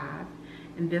 8:45.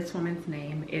 And this woman's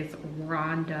name is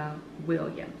Rhonda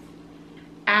Williams.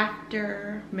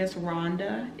 After Miss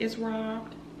Rhonda is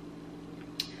robbed,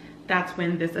 That's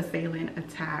when this assailant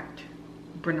attacked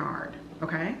Bernard,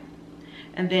 okay?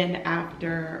 And then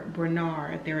after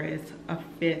Bernard, there is a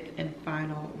 5th and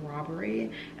final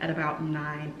robbery at about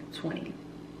 9:20.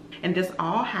 And this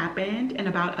all happened in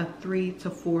about a 3 to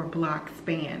 4 block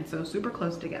span, so super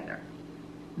close together.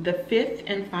 The 5th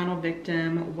and final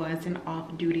victim was an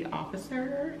off-duty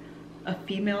officer, a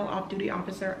female off-duty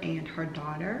officer, and her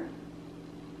daughter.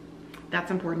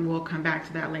 That's important, we'll come back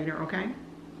to that later, okay?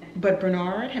 But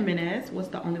Bernard Jimenez was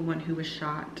the only one who was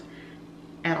shot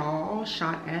at all,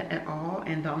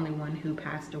 and the only one who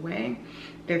passed away.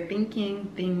 They're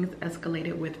thinking things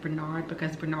escalated with Bernard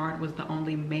because Bernard was the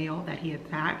only male that he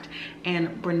attacked,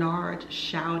 and Bernard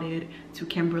shouted to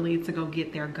Kimberly to go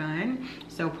get their gun.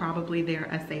 So probably their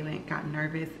assailant got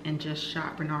nervous and just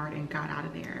shot Bernard and got out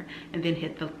of there, and then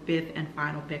hit the 5th and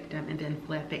final victim and then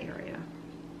fled the area.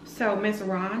 So Miss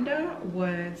Rhonda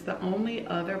was the only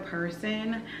other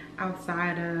person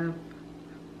outside of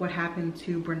what happened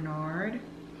to Bernard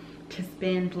to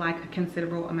spend like a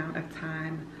considerable amount of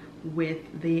time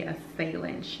with the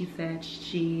assailant. She said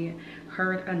she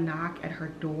heard a knock at her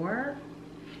door,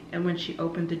 and when she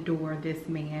opened the door, this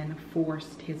man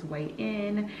forced his way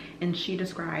in, and she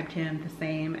described him the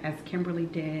same as Kimberly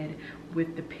did,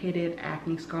 with the pitted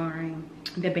acne scarring,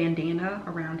 the bandana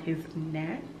around his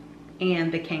neck,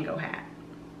 and the Kango hat.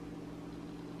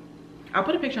 I'll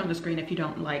put a picture on the screen if you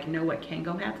don't like know what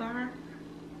Kango hats are.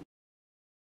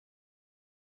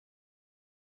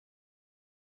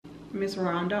 Miss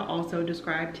Rhonda also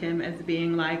described him as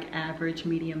being like average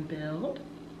medium build.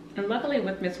 And luckily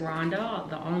with Miss Rhonda,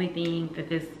 the only thing that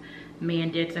this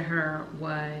man did to her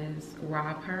was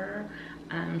rob her.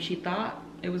 She thought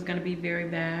it was gonna be very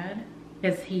bad,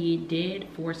 because he did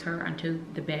force her onto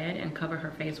the bed and cover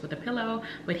her face with a pillow,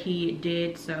 but he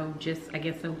did so just, I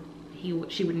guess, so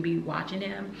she wouldn't be watching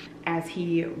him as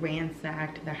he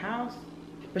ransacked the house.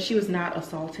 But she was not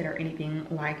assaulted or anything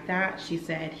like that. She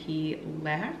said he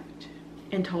left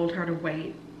and told her to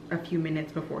wait a few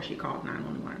minutes before she called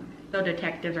 911. So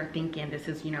detectives are thinking this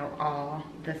is, you know, all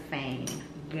the same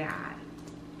guy.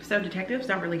 So detectives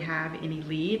don't really have any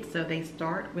leads, so they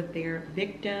start with their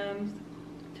victims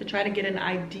to try to get an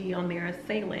ID on their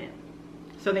assailant.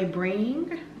 So they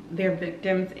bring their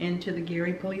victims into the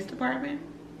Gary Police Department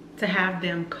to have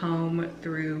them comb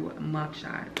through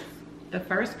mugshots. The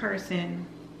first person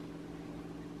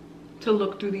to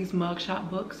look through these mugshot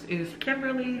books is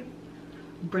Kimberly,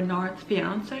 Bernard's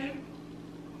fiance,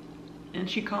 and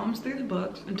she combs through the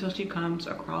books until she comes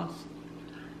across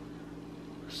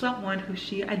someone who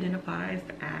she identifies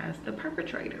as the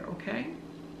perpetrator, okay?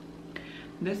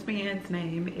 This man's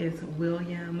name is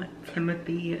William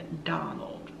Timothy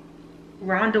Donald.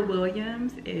 Rhonda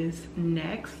Williams is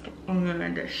next,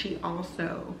 and she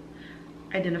also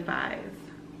identifies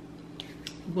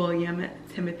William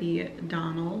Timothy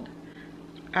Donald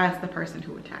as the person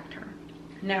who attacked her.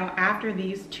 Now, after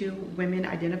these two women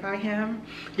identify him,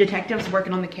 detectives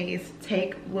working on the case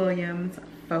take William's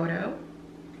photo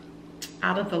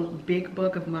out of the big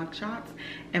book of mugshots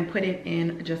and put it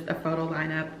in just a photo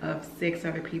lineup of 6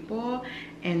 other people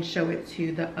and show it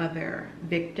to the other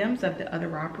victims of the other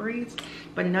robberies.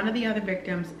 But none of the other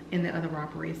victims in the other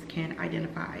robberies can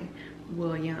identify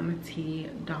William T.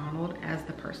 Donald as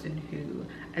the person who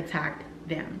attacked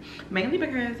them, mainly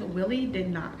because Willie did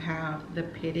not have the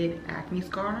pitted acne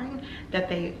scarring that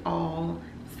they all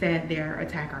said their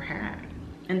attacker had.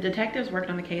 And detectives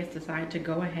working on the case decided to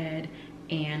go ahead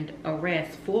and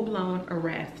arrest, full-blown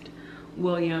arrest,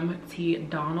 William T.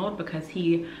 Donald, because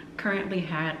he currently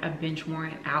had a bench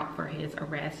warrant out for his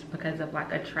arrest because of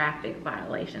like a traffic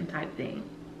violation type thing.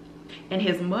 And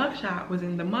his mugshot was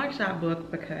in the mugshot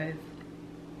book because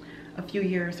a few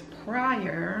years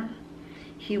prior,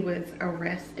 he was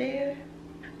arrested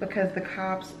because the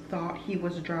cops thought he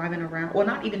was driving around, well,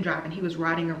 not even driving, he was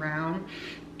riding around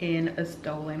in a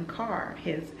stolen car.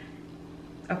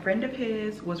 A friend of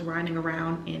his was riding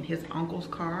around in his uncle's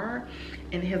car,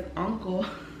 and his uncle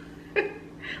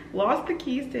lost the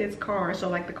keys to his car. So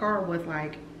like the car was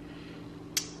like,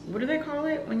 what do they call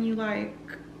it when you like,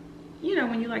 you know,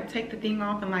 when you like take the thing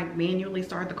off and like manually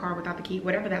start the car without the key,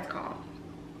 whatever that's called.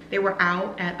 They were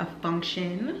out at a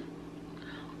function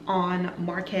on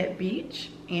Marquette Beach,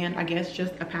 and I guess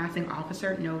just a passing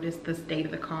officer noticed the state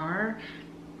of the car.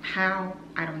 How,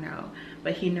 I don't know,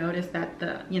 but he noticed that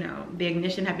the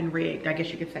ignition had been rigged, I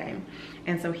guess you could say.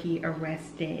 And so he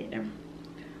arrested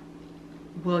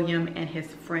William and his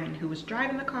friend who was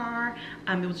driving the car.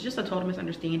 It was just a total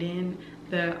misunderstanding.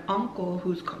 The uncle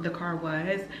whose the car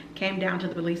was came down to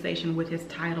the police station with his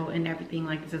title and everything,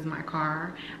 like, this is my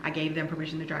car. I gave them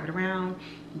permission to drive it around.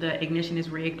 The ignition is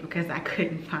rigged because I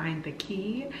couldn't find the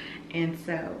key. And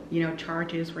so, you know,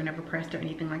 charges were never pressed or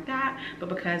anything like that. But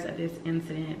because of this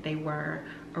incident, they were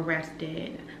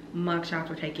arrested, mugshots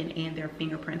were taken, and their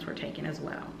fingerprints were taken as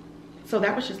well. So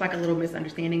that was just like a little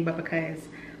misunderstanding, but because,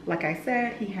 like I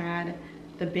said, he had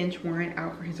the bench warrant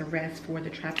out for his arrest for the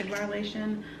traffic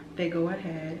violation, they go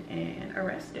ahead and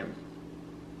arrest him.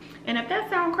 And if that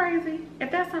sounds crazy,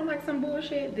 if that sounds like some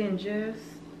bullshit, then just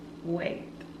wait.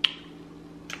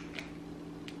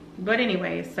 But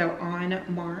anyway, so on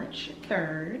March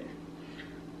 3rd,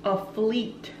 a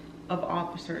fleet of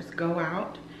officers go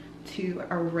out to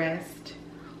arrest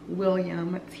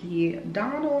William T.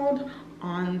 Donald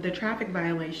on the traffic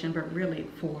violation, but really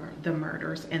for the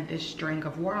murders and this string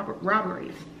of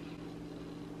robberies.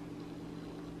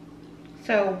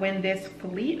 So when this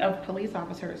fleet of police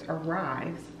officers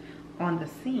arrives on the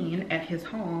scene at his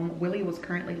home, Willie was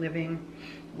currently living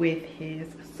with his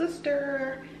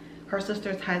sister, his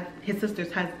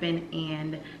sister's husband,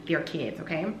 and their kids,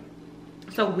 okay?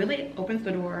 So Willie opens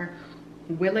the door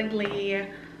willingly.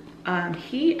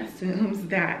 He assumes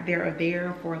that they're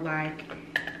there for like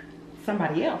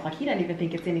somebody else. Like, he doesn't even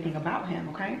think it's anything about him,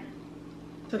 okay?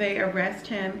 So they arrest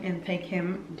him and take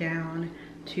him down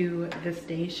to the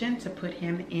station to put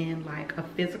him in like a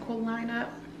physical lineup,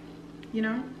 you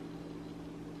know?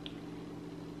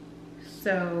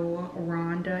 So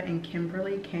Rhonda and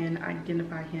Kimberly can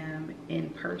identify him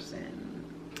in person.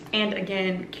 And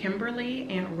again, Kimberly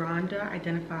and Rhonda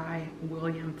identify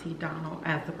William T. Donald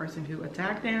as the person who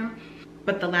attacked them.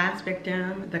 But the last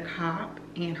victim, the cop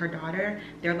and her daughter,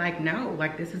 they're like, no,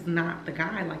 like, this is not the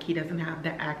guy. Like, he doesn't have the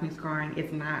acne scarring.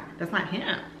 That's not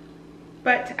him.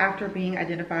 But after being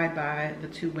identified by the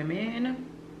two women,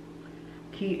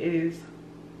 he is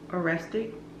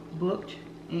arrested, booked,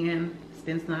 and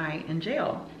spends the night in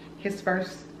jail. His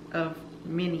first of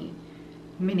many,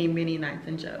 many, many nights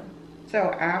in jail.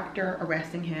 So after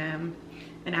arresting him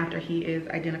and after he is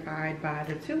identified by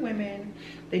the two women,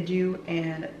 they do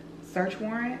an search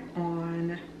warrant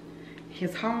on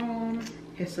his home,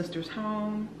 his sister's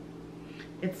home.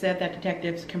 It said that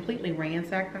detectives completely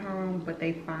ransacked the home, but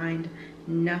they find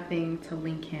nothing to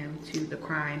link him to the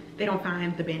crime. They don't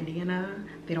find the bandana,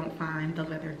 they don't find the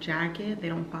leather jacket, they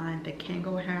don't find the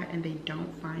Kango hat, and they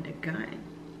don't find a gun.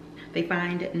 They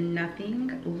find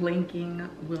nothing linking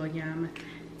William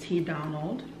T.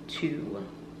 Donald to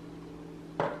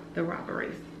the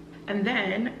robberies. And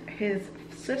then his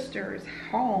sister's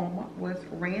home was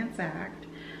ransacked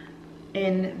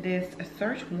in this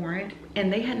search warrant,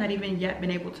 and they had not even yet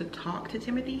been able to talk to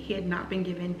Timothy. He had not been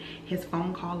given his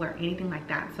phone call or anything like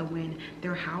that. So when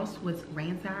their house was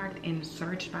ransacked and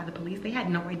searched by the police, they had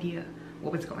no idea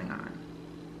what was going on.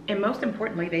 And most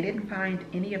importantly, they didn't find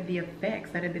any of the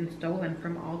effects that had been stolen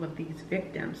from all of these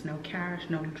victims. No cash,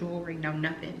 no jewelry, no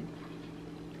nothing.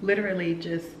 Literally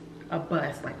just a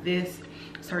bust. Like, this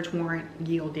search warrant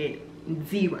yielded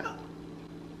zero.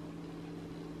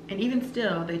 And even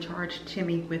still, they charged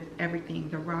Timmy with everything.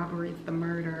 The robberies, the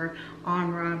murder,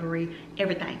 armed robbery,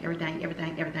 everything.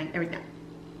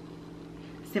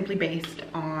 Simply based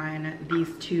on these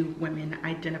two women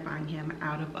identifying him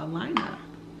out of a lineup.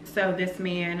 So this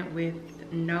man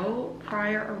with no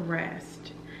prior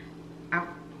arrest,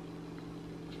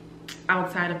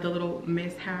 outside of the little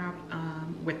mishap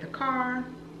with the car,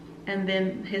 and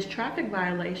then his traffic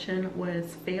violation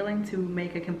was failing to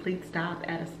make a complete stop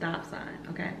at a stop sign,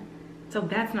 okay? So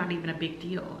that's not even a big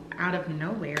deal. Out of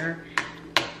nowhere,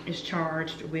 is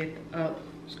charged with a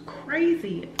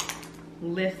crazy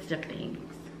list of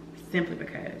things simply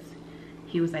because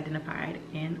he was identified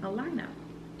in a lineup.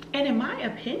 And in my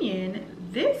opinion,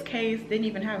 this case didn't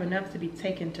even have enough to be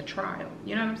taken to trial.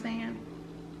 You know what I'm saying?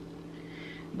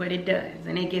 But it does,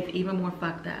 and it gets even more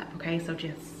fucked up, okay? So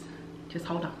just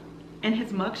hold on. And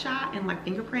his mugshot and like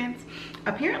fingerprints,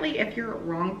 apparently if you're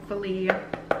wrongfully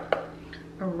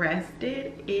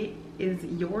arrested, it is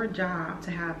your job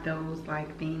to have those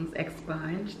like things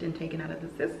expunged and taken out of the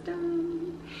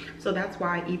system. So that's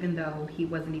why, even though he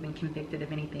wasn't even convicted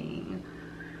of anything,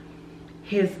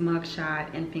 his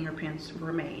mugshot and fingerprints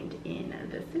remained in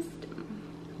the system.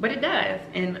 But it does,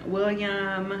 and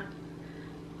William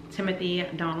Timothy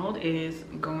Donald is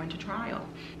going to trial.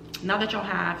 Now that y'all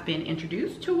have been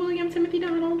introduced to William Timothy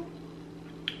Donald,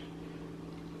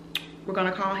 we're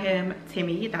gonna call him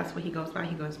Timmy. That's what he goes by.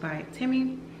 He goes by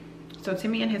Timmy. So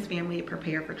Timmy and his family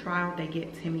prepare for trial. They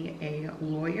get Timmy a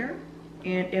lawyer.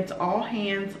 And it's all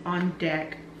hands on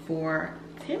deck for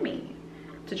Timmy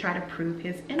to try to prove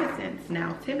his innocence.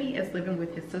 Now, Timmy is living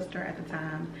with his sister at the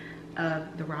time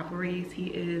of the robberies. He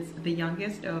is the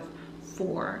youngest of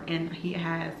 4, and he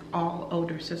has all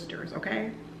older sisters,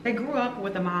 okay? They grew up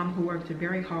with a mom who worked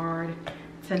very hard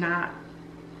to not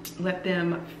let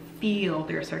them feel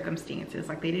their circumstances.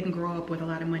 Like, they didn't grow up with a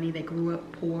lot of money. They grew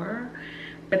up poor,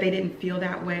 but they didn't feel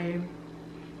that way.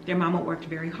 Their mama worked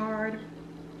very hard.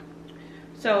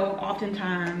 So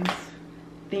oftentimes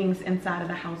things inside of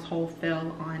the household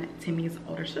fell on Timmy's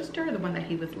older sister, the one that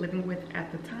he was living with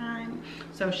at the time.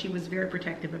 So she was very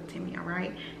protective of Timmy, all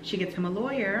right? She gets him a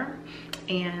lawyer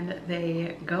and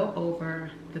they go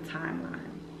over the timeline.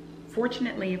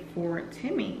 Fortunately for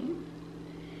Timmy,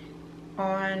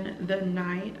 on the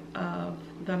night of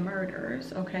the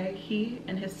murders, okay, he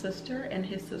and his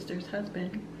sister's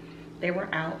husband, they were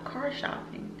out car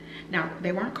shopping. Now,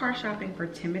 they weren't car shopping for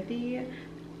Timothy.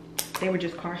 They were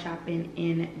just car shopping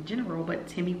in general, but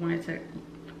Timmy wanted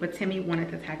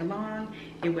to tag along.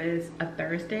 It was a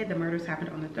Thursday. The murders happened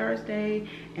on the Thursday,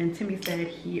 and Timmy said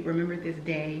he remembered this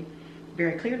day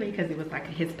very clearly because it was like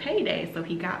his payday. So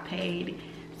he got paid.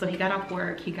 So he got off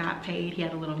work, he got paid, he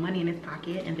had a little money in his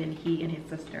pocket, and then he and his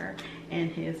sister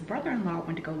and his brother-in-law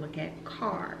went to go look at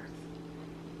cars.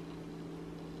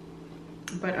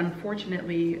 But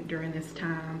unfortunately, during this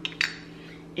time,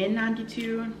 in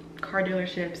 '92, car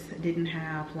dealerships didn't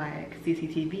have like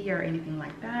CCTV or anything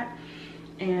like that,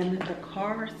 and the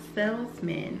car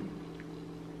salesmen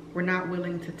were not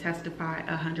willing to testify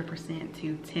 100%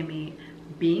 to Timmy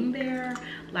being there.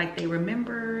 Like, they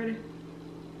remembered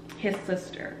his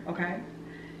sister, okay,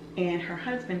 and her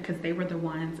husband, because they were the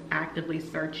ones actively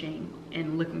searching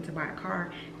and looking to buy a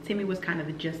car. Timmy was kind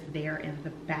of just there in the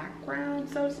background,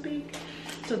 so to speak.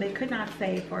 So they could not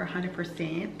say for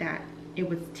 100% that it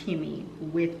was Timmy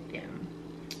with them.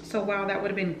 So while that would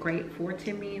have been great for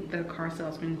Timmy, the car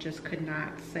salesman just could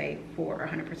not say for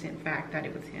 100% fact that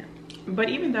it was him. But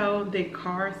even though the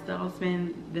car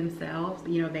salesmen themselves,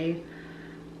 you know, they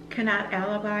cannot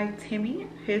alibi Timmy,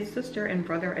 his sister and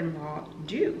brother-in-law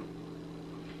do.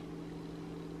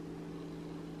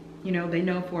 You know, they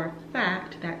know for a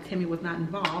fact that Timmy was not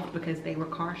involved because they were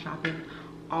car shopping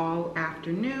all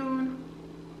afternoon.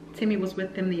 Timmy was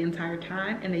with them the entire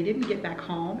time, and they didn't get back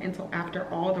home until after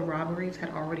all the robberies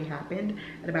had already happened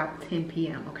at about 10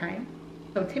 p.m., okay?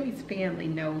 So Timmy's family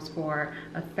knows for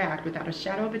a fact, without a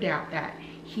shadow of a doubt, that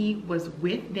he was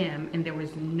with them, and there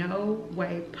was no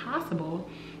way possible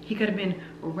he could have been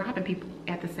robbing people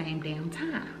at the same damn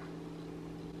time.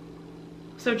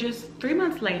 So just 3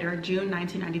 months later, June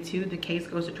 1992, the case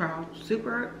goes to trial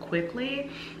super quickly,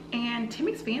 and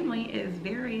Timmy's family is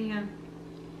very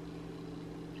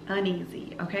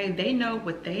uneasy, okay? They know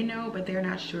what they know, but they're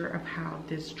not sure of how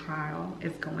this trial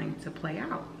is going to play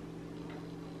out.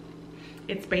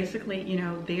 It's basically, you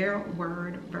know, their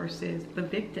word versus the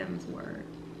victim's word.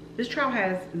 This trial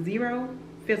has zero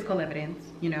physical evidence.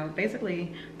 You know,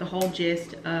 basically the whole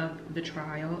gist of the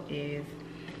trial is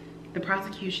the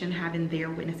prosecution having their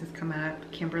witnesses come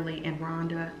up, Kimberly and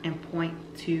Rhonda, and point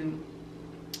to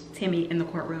Timmy in the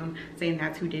courtroom saying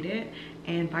that's who did it,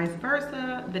 and vice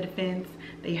versa. The defense,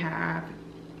 they have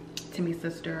Timmy's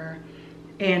sister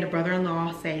and a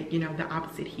brother-in-law say, you know, the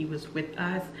opposite, he was with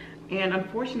us. And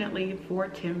unfortunately for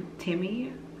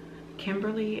Timmy,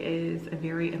 Kimberly is a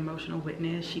very emotional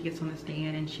witness. She gets on the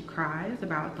stand and she cries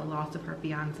about the loss of her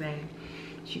fiance.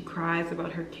 She cries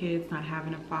about her kids not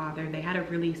having a father. They had a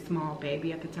really small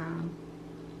baby at the time.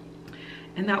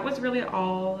 And that was really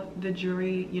all the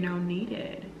jury, you know,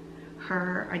 needed.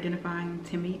 Her identifying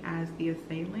Timmy as the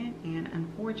assailant, and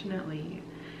unfortunately,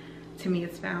 Timmy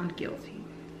is found guilty.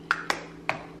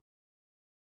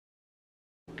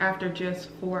 After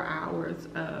just 4 hours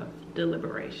of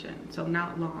deliberation, so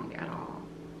not long at all.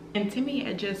 And Timmy,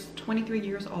 at just 23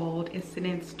 years old, is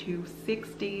sentenced to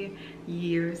 60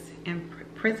 years in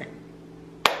prison,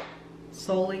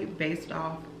 solely based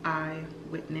off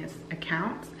eyewitness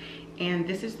accounts. And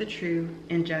this is the true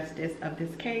injustice of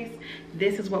this case.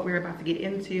 This is what we're about to get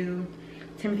into.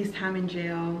 Timothy's time in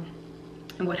jail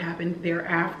and what happened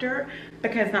thereafter,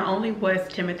 because not only was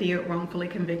Timothy wrongfully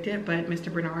convicted, but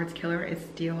Mr. Bernard's killer is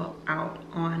still out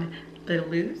on the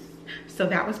loose. So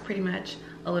that was pretty much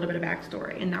a little bit of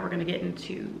backstory, and now we're going to get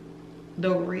into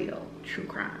the real true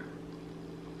crime.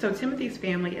 So Timothy's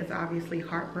family is obviously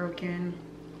heartbroken,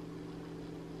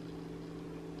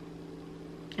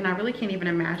 and I really can't even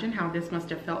imagine how this must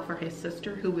have felt for his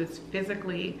sister, who was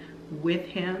physically with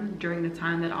him during the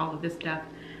time that all of this stuff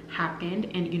happened,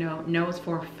 and, you know, knows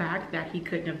for a fact that he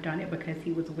couldn't have done it because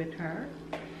he was with her.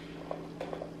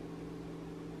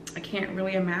 I can't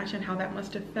really imagine how that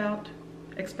must have felt,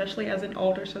 especially as an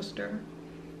older sister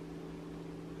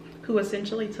who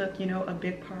essentially took, you know, a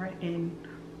big part in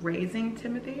raising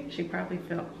Timothy. She probably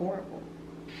felt horrible.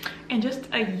 And just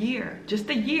a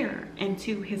year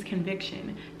into his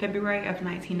conviction, February of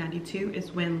 1992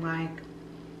 is when, like,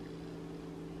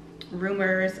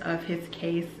 rumors of his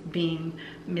case being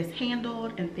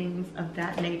mishandled and things of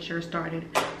that nature started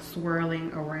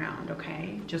swirling around,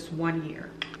 okay? Just 1 year.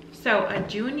 So a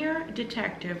junior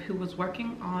detective who was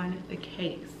working on the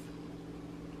case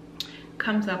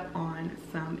comes up on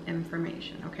some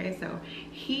information, okay? So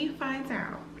he finds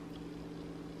out,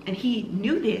 and he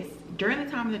knew this during the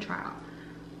time of the trial,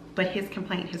 but his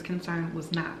concern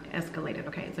was not escalated,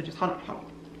 okay? So just hold on.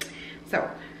 So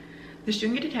this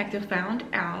junior detective found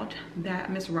out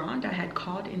that Miss Rhonda had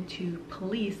called into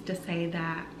police to say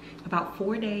that about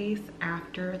 4 days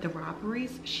after the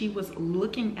robberies, she was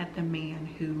looking at the man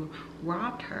who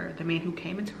robbed her. The man who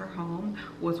came into her home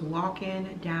was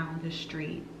walking down the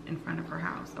street in front of her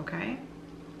house, okay?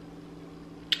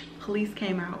 Police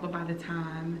came out, but by the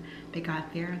time they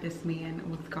got there, this man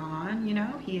was gone, you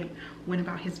know? He had went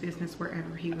about his business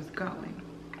wherever he was going,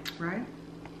 right?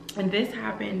 And this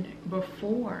happened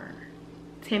before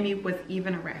Timmy was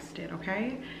even arrested,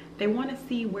 okay? They want to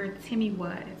see where Timmy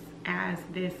was as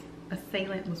this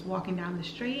assailant was walking down the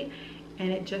street,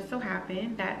 and it just so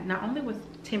happened that not only was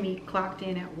Timmy clocked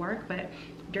in at work, but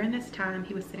during this time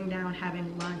he was sitting down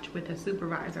having lunch with a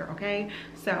supervisor, okay?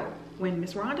 So when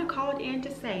Miss Rhonda called in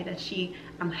to say that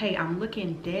hey, I'm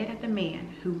looking dead at the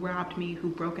man who robbed me, who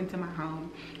broke into my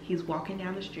home, he's walking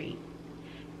down the street,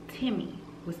 Timmy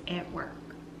was at work.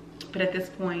 But at this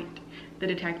point, the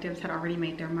detectives had already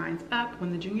made their minds up.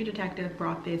 When the junior detective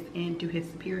brought this in to his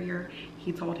superior,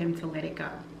 he told him to let it go.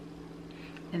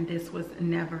 And this was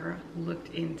never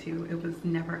looked into. It was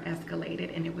never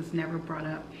escalated, and it was never brought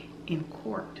up in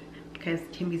court because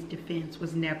Timmy's defense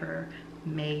was never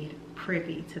made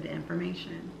privy to the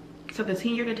information. So the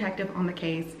senior detective on the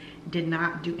case did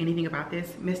not do anything about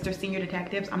this. Mr. Senior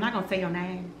Detectives, I'm not gonna say your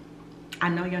name. I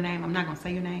know your name, I'm not gonna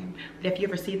say your name, but if you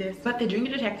ever see this. But the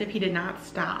junior detective, he did not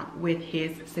stop with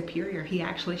his superior. He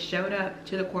actually showed up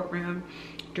to the courtroom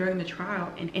during the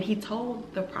trial, and he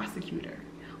told the prosecutor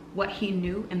what he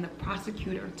knew, and the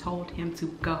prosecutor told him to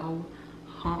go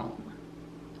home.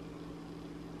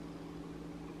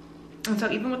 And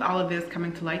so even with all of this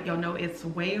coming to light, y'all know it's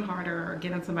way harder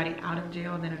getting somebody out of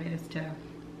jail than it is to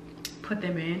put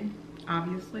them in,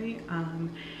 obviously.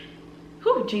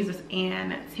 Whew, Jesus.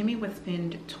 And Timmy would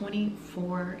spend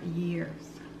 24 years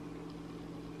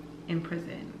in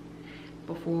prison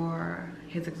before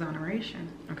his exoneration,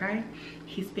 okay?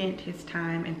 He spent his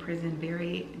time in prison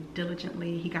very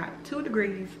diligently. He got 2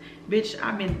 degrees. Bitch,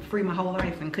 I've been free my whole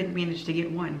life and couldn't manage to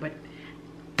get one, but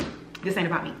this ain't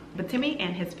about me. But Timmy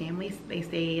and his family, they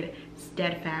stayed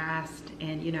steadfast,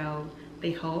 and, you know,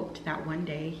 they hoped that one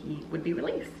day he would be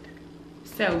released.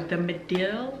 So the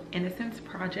Medill Innocence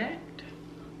Project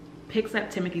picks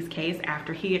up Timothy's case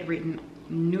after he had written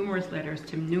numerous letters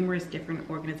to numerous different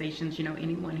organizations, you know,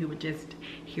 anyone who would just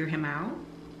hear him out.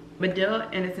 Medill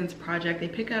Innocence Project, they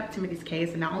pick up Timothy's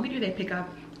case, and not only do they pick up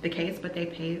the case, but they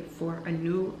paid for a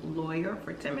new lawyer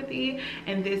for Timothy.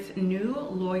 And this new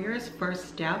lawyer's first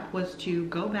step was to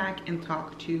go back and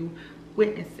talk to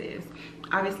witnesses.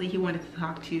 Obviously, he wanted to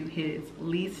talk to his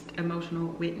least emotional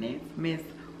witness, Miss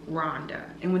Rhonda.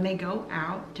 And when they go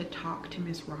out to talk to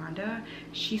Miss Rhonda,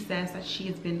 she says that she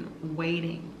has been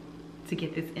waiting to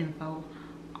get this info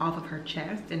off of her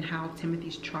chest, and how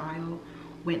Timothy's trial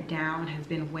went down has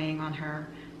been weighing on her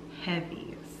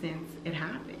heavy since it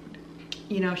happened.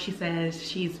 You know, she says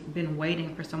she's been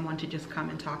waiting for someone to just come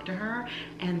and talk to her.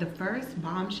 And the first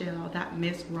bombshell that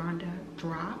Miss Rhonda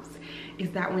drops is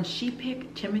that when she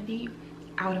picked Timothy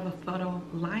out of a photo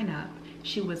lineup,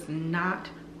 she was not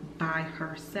by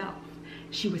herself.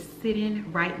 She was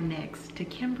sitting right next to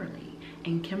Kimberly,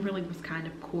 and Kimberly was kind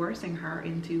of coercing her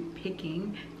into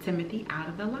picking Timothy out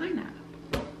of the lineup.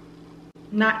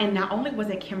 Not only was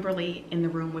it Kimberly in the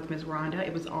room with Miss Rhonda,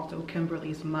 it was also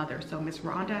Kimberly's mother. So Miss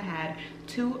Rhonda had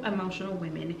 2 emotional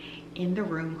women in the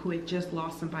room who had just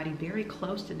lost somebody very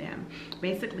close to them,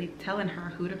 basically telling her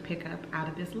who to pick up out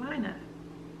of this lineup.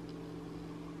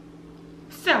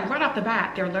 So right off the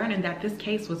bat, they're learning that this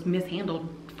case was mishandled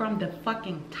from the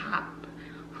fucking top.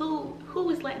 Who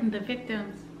is letting the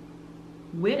victim's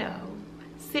widow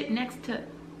sit next to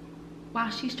while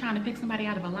she's trying to pick somebody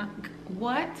out of a line?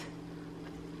 What?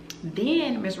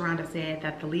 Then Miss Rhonda said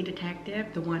that the lead detective,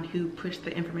 the one who pushed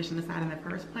the information aside in the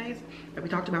first place that we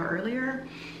talked about earlier,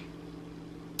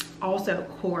 also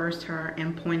coerced her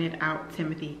and pointed out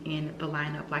Timothy in the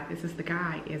lineup. Like, this is the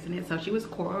guy, isn't it? So she was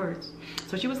coerced.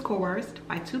 So she was coerced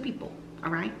by 2 people,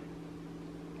 all right?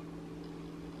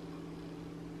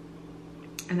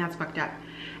 And that's fucked up.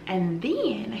 And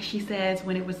then she says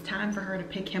when it was time for her to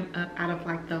pick him up out of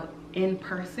like the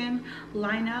in-person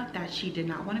lineup that she did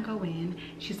not want to go in.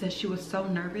 She says she was so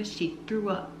nervous she threw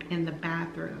up in the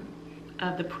bathroom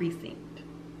of the precinct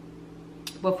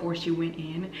before she went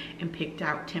in and picked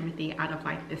out Timothy out of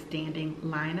like the standing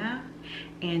lineup.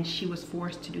 And she was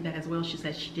forced to do that as well. She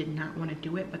said she did not want to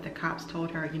do it, but the cops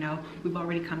told her, you know, we've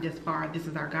already come this far, this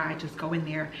is our guy, just go in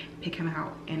there, pick him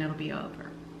out, and it'll be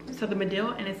over. So the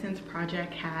Medill Innocence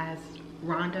Project has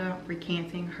Rhonda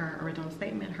recanting her original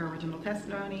statement, her original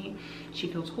testimony. She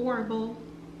feels horrible,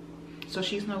 so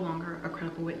she's no longer a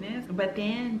credible witness. But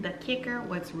then the kicker,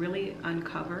 what's really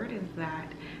uncovered, is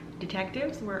that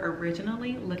detectives were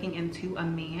originally looking into a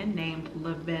man named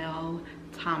Lavelle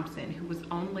Thompson, who was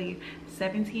only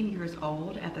 17 years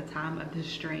old at the time of the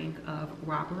string of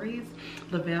robberies.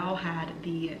 Lavelle had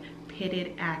the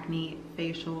pitted acne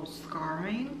facial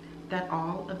scarring that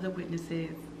all of the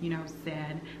witnesses, you know,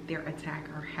 said their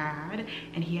attacker had,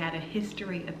 and he had a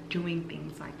history of doing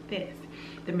things like this.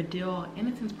 The Medill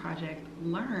Innocence Project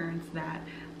learns that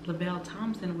Lavelle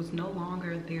Thompson was no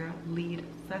longer their lead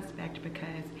suspect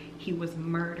because he was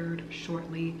murdered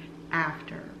shortly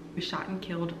after. He was shot and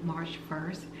killed March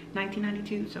 1st,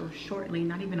 1992, so shortly,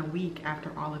 not even a week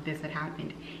after all of this had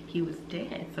happened, he was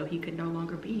dead, so he could no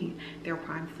longer be their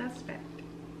prime suspect.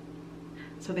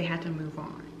 So they had to move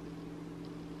on.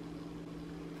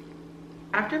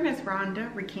 After Ms.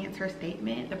 Rhonda recants her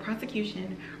statement, the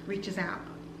prosecution reaches out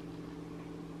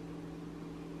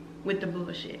with the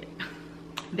bullshit.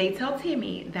 They tell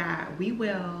Timmy that we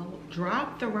will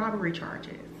drop the robbery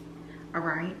charges, all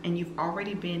right? And you've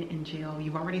already been in jail.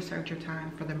 You've already served your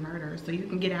time for the murder, so you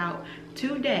can get out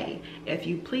today if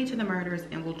you plead to the murders,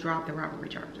 and we'll drop the robbery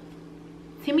charges.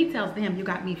 Timmy tells them, you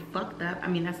got me fucked up. I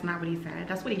mean, that's not what he said.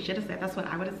 That's what he should have said. That's what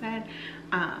I would have said.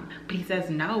 But he says,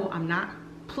 no, I'm not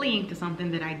pleading to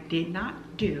something that I did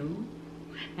not do,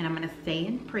 and I'm gonna stay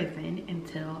in prison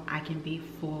until I can be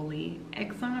fully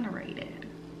exonerated.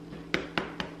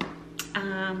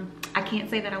 I can't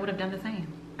say that I would have done the same.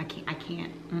 I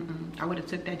can't. I would have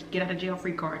took that get out of jail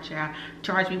free card, child.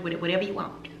 Charge me with it, whatever you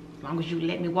want, as long as you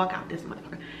let me walk out this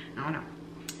motherfucker. I don't know.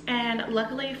 And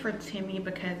luckily for Timmy,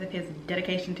 because of his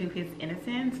dedication to his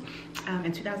innocence,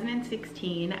 in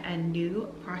 2016, a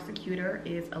new prosecutor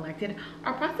is elected.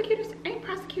 Are prosecutors, ain't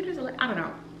prosecutors elected? I don't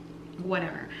know,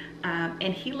 whatever.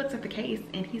 And he looks at the case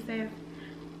and he says,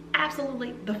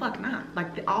 absolutely the fuck not.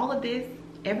 Like all of this,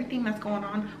 everything that's going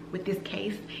on with this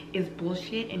case is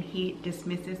bullshit, and he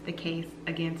dismisses the case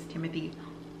against Timothy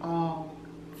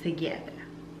altogether.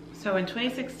 So in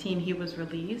 2016, he was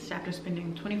released after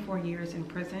spending 24 years in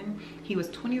prison. He was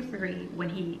 23 when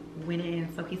he went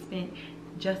in, so he spent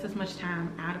just as much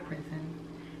time out of prison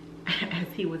as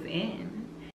he was in.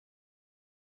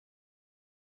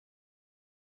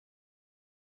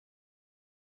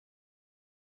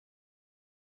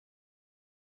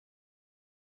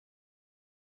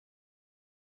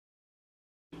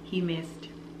 He missed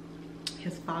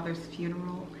his father's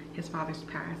funeral, his father's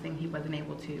passing. He wasn't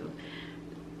able to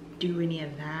do any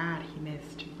of that. He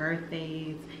missed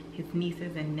birthdays, his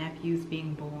nieces and nephews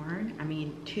being born. I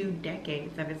mean, 2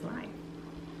 decades of his life,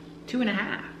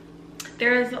 2.5.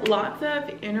 There's lots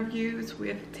of interviews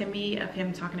with Timmy of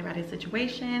him talking about his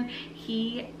situation.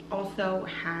 He also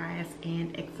has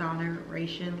an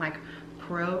exoneration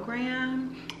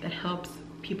program that helps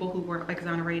people who were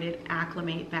exonerated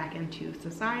acclimate back into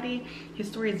society. His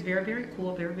story is very, very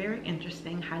cool, very, very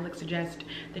interesting. Highly suggest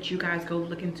that you guys go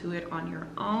look into it on your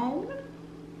own.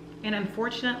 And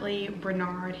unfortunately,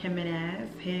 Bernard Jimenez,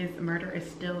 his murder is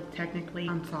still technically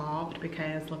unsolved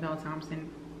because Lavelle Thompson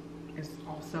is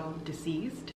also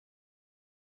deceased.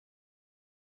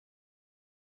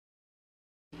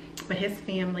 But his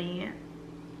family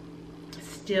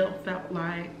still felt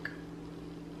like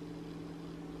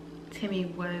Timmy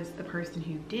was the person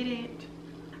who did it.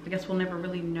 I guess we'll never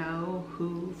really know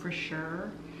who for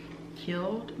sure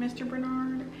killed Mr.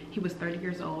 Bernard. He was 30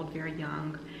 years old, very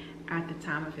young at the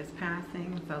time of his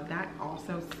passing, so that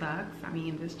also sucks. I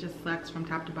mean, this just sucks from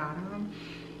top to bottom.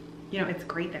 You know, it's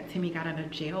great that Timmy got out of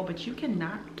jail, but you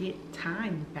cannot get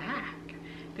time back.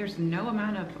 There's no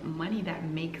amount of money that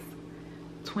makes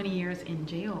 20 years in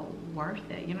jail worth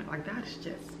it. You know, like, that's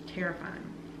just terrifying.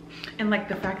 And like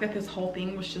the fact that this whole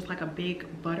thing was just like a big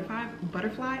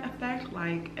butterfly effect,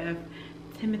 like if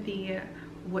Timothy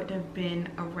wouldn't have been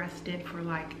arrested for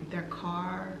like their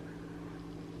car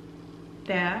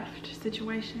theft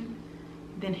situation,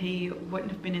 then he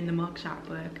wouldn't have been in the mugshot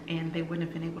book and they wouldn't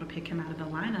have been able to pick him out of the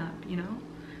lineup, you know,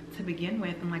 to begin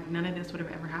with. And like none of this would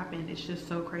have ever happened. It's just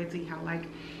so crazy how like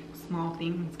small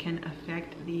things can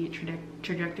affect the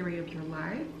trajectory of your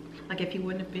life. Like if he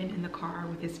wouldn't have been in the car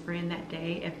with his friend that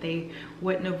day, if they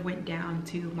wouldn't have went down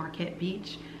to Marquette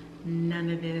Beach, none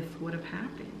of this would have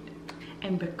happened.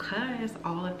 And because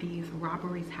all of these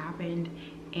robberies happened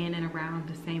in and around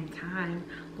the same time,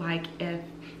 like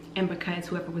and because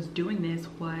whoever was doing this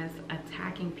was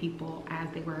attacking people as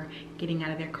they were getting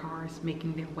out of their cars,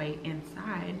 making their way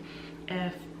inside,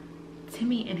 if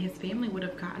Timmy and his family would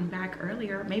have gotten back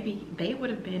earlier, maybe they would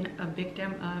have been a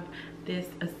victim of this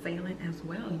assailant as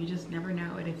well. You just never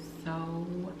know. It is so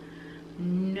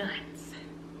nuts.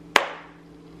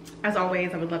 As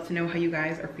always, I would love to know how you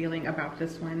guys are feeling about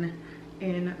this one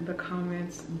in the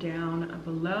comments down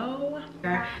below.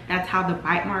 That's how the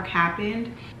bite mark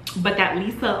happened, but that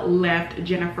Lisa left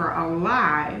Jennifer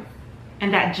alive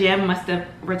and that Jim must have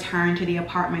returned to the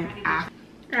apartment after.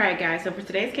 All right guys, so for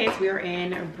today's case, we are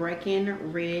in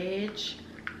Breckenridge,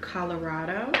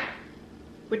 Colorado,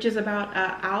 which is about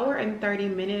an hour and 30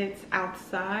 minutes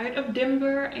outside of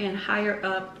Denver and higher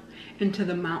up into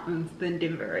the mountains than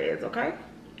Denver is, okay?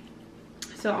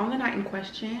 So on the night in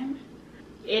question,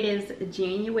 it is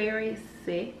January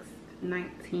 6th,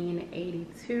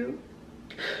 1982.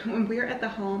 When we're at the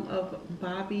home of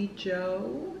Bobby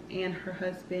Joe and her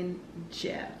husband,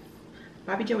 Jeff.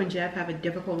 Bobby Joe and Jeff have a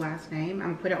difficult last name.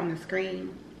 I'm gonna put it on the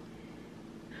screen.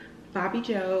 Bobby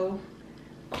Joe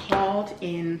called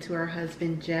in to her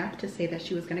husband, Jeff, to say that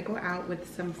she was gonna go out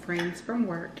with some friends from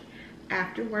work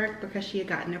after work because she had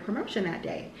gotten a promotion that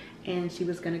day and she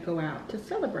was gonna go out to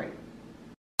celebrate.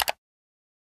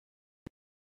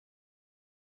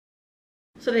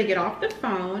 So they get off the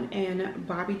phone and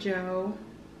Bobby Joe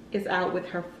is out with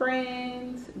her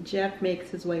friends. Jeff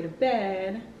makes his way to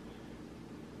bed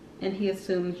and he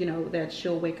assumes, you know, that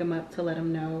she'll wake him up to let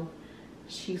him know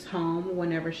she's home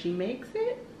whenever she makes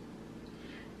it.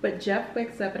 But Jeff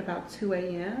wakes up at about 2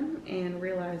 a.m. and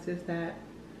realizes that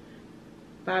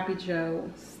Bobby Joe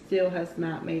still has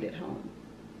not made it home.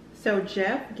 So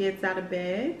Jeff gets out of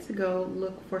bed to go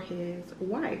look for his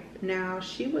wife. Now,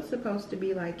 she was supposed to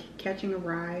be like catching a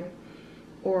ride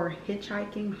or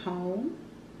hitchhiking home.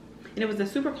 And it was a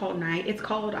super cold night. It's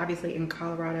cold, obviously, in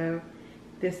Colorado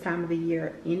this time of the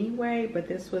year anyway, but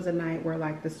this was a night where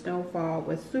like the snowfall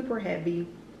was super heavy.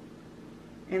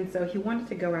 And so he wanted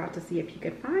to go out to see if he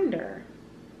could find her.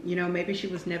 You know, maybe she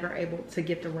was never able to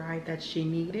get the ride that she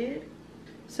needed.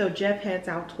 So Jeff heads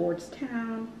out towards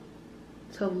town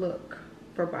to look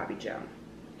for Bobby Joe.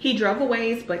 He drove a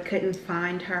ways but couldn't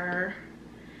find her.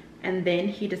 And then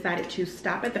he decided to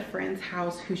stop at the friend's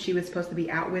house who she was supposed to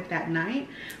be out with that night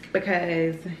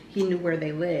because he knew where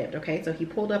they lived, okay? So he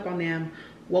pulled up on them,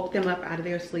 woke them up out of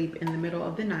their sleep in the middle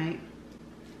of the night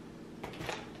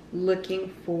looking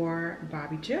for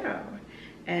Bobby Joe.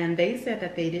 And they said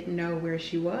that they didn't know where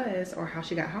she was or how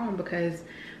she got home because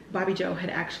Bobby Joe had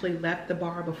actually left the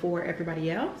bar before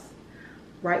everybody else,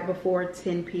 right before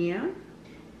 10 p.m.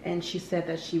 And she said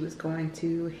that she was going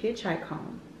to hitchhike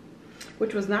home,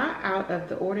 which was not out of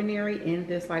the ordinary in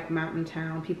this like mountain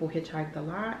town. People hitchhiked a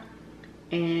lot,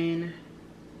 and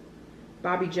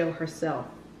Bobby Joe herself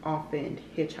often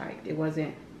hitchhiked. It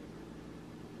wasn't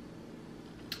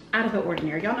out of the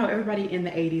ordinary. Y'all know everybody in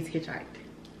the 80s hitchhiked,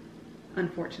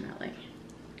 unfortunately.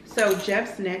 So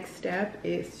Jeff's next step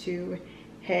is to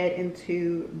head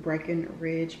into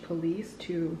Breckenridge Police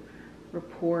to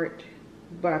report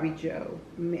Bobby Joe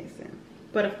missing.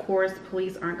 But of course,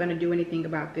 police aren't going to do anything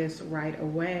about this right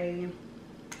away.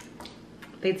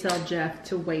 They tell Jeff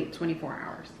to wait 24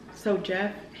 hours. So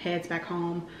Jeff heads back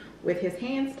home with his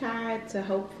hands tied to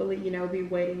hopefully, you know, be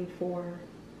waiting for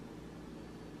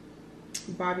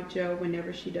Bobby Joe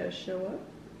whenever she does show up.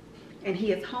 And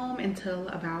he is home until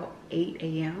about 8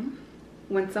 a.m.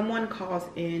 when someone calls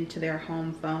in to their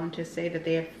home phone to say that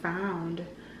they have found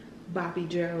Bobby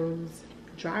Joe's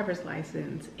driver's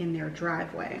license in their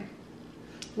driveway.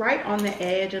 Right on the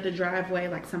edge of the driveway,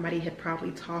 like somebody had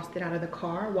probably tossed it out of the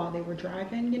car while they were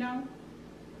driving, you know?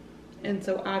 And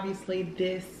so obviously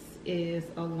this is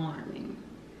alarming.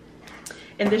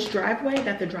 And this driveway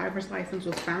that the driver's license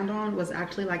was found on was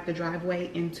actually like the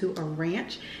driveway into a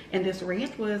ranch. And this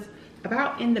ranch was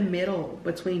about in the middle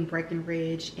between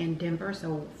Breckenridge and Denver,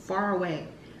 so far away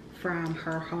from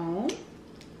her home.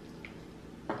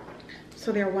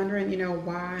 So they're wondering, you know,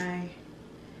 why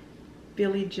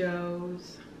Billy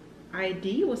Joe's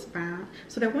ID was found.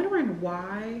 So they're wondering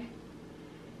why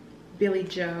Billy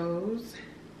Joe's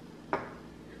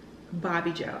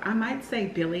Bobby Joe. I might say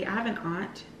Billy. I have an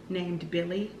aunt named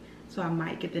Billy, so I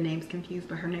might get the names confused,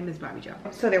 but her name is Bobby Joe.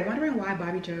 So they're wondering why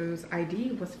Bobby Joe's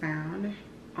ID was found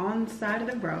on the side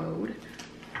of the road,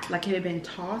 like it had been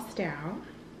tossed out.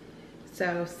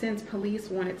 So since police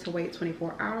wanted to wait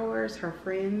 24 hours, her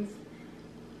friends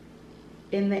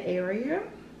in the area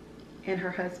and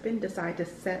her husband decided to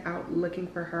set out looking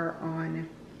for her on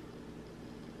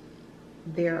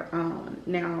their own.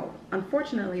 Now,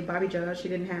 unfortunately, Bobby Joe, she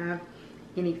didn't have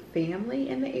any family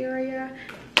in the area.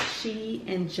 She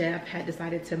and Jeff had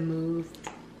decided to move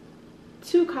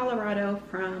to Colorado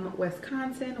from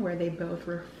Wisconsin, where they both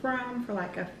were from, for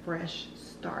like a fresh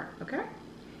start, okay?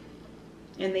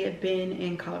 And they had been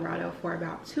in Colorado for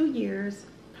about 2 years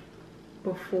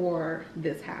before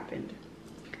this happened.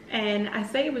 And I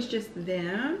say it was just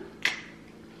them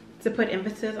to put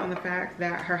emphasis on the fact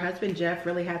that her husband Jeff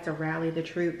really had to rally the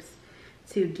troops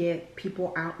to get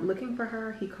people out looking for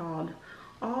her. He called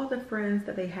all the friends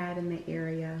that they had in the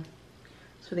area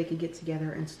so they could get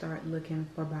together and start looking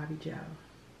for Bobby Joe.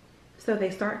 So they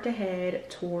start to head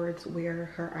towards where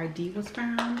her ID was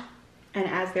found. And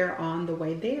as they're on the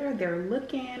way there, they're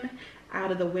looking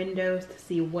out of the windows to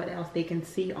see what else they can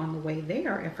see on the way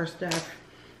there if her stuff,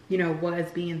 you know, was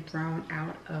being thrown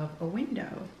out of a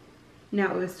window.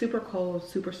 Now, it was super cold,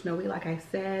 super snowy, like I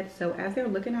said. So as they're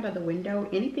looking out of the window,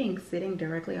 anything sitting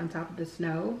directly on top of the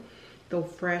snow, the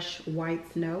fresh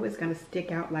white snow, is going to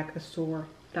stick out like a sore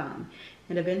thumb.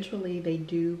 And eventually they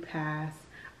do pass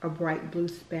a bright blue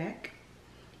speck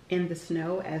in the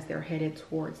snow as they're headed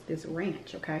towards this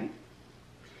ranch, okay?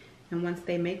 And once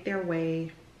they make their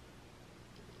way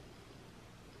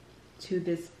to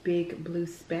this big blue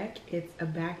speck, it's a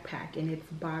backpack, and it's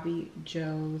Bobby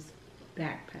Joe's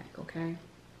backpack, okay?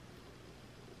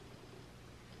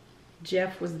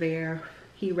 Jeff was there.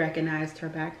 He recognized her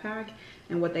backpack,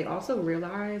 and what they also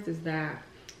realized is that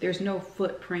there's no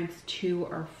footprints to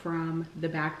or from the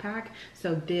backpack.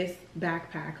 So this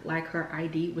backpack, like her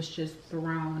ID, was just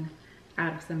thrown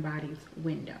out of somebody's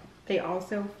window. They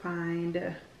also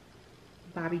find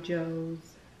Bobby Joe's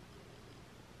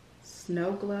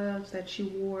snow gloves that she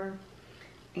wore,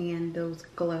 and those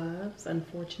gloves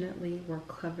unfortunately were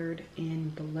covered in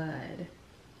blood.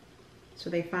 So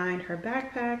they find her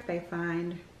backpack, they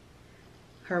find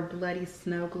her bloody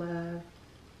snow glove,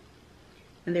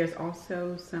 and there's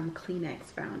also some Kleenex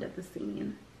found at the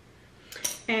scene.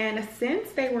 And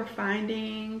since they were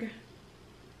finding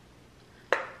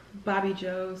Bobby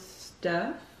Joe's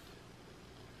stuff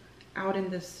out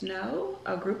in the snow,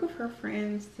 a group of her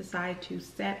friends decided to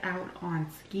set out on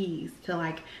skis to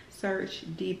like search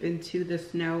deep into the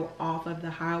snow off of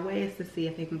the highways to see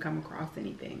if they can come across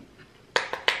anything.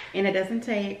 And it doesn't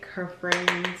take her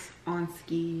friends on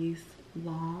skis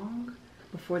long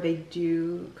before they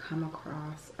do come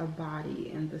across a body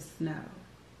in the snow.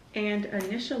 And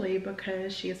initially,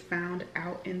 because she is found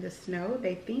out in the snow,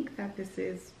 they think that this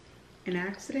is an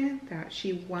accident, that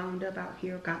she wound up out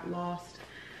here, got lost,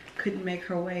 couldn't make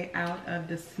her way out of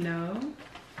the snow,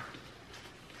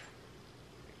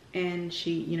 and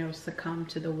she, you know, succumbed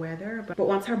to the weather. But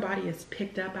once her body is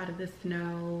picked up out of the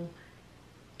snow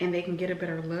and they can get a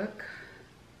better look,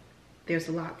 there's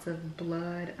lots of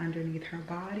blood underneath her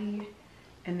body,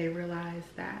 and they realize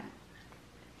that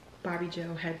Bobby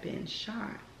Joe had been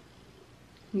shot.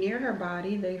 Near her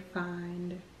body, they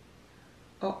find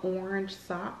an orange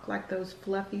sock, like those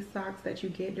fluffy socks that you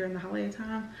get during the holiday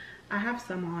time. I have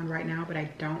some on right now, but I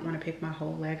don't want to pick my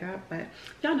whole leg up. But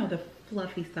y'all know the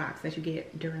fluffy socks that you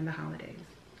get during the holidays.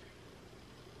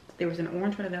 There was an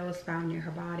orange one of those found near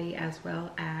her body, as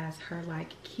well as her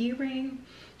like key ring.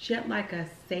 She had like a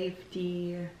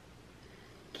safety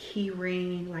key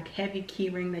ring, like heavy key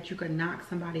ring that you could knock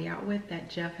somebody out with, that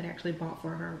Jeff had actually bought for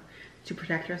her to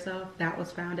protect herself. That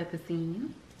was found at the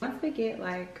scene. Once they get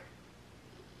like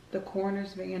the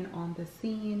coroner's van on the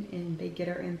scene and they get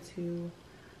her into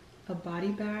a body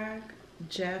bag,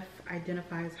 Jeff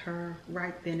identifies her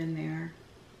right then and there.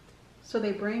 So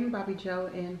they bring Bobby Joe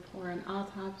in for an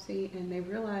autopsy, and they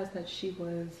realize that she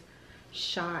was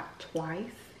shot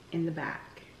twice in the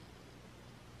back.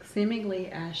 Seemingly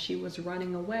as she was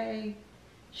running away,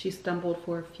 she stumbled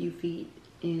for a few feet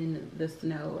in the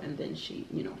snow, and then she,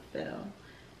 you know, fell.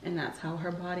 And that's how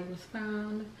her body was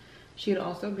found. She had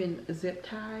also been zip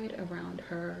tied around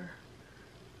her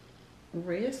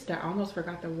wrist. I almost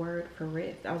forgot the word for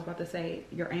wrist. I was about to say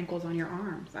your ankles on your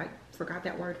arms. I forgot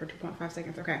that word for 2.5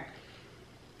 seconds. Okay.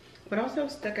 What also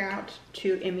stuck out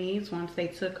to MEs once they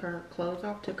took her clothes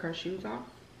off, took her shoes off,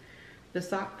 the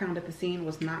sock found at the scene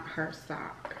was not her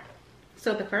sock.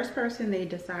 So the first person they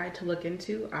decide to look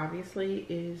into, obviously,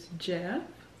 is Jeff,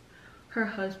 her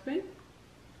husband,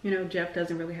 you know, Jeff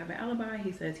doesn't really have an alibi.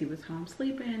 He says he was home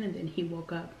sleeping, and then he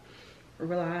woke up,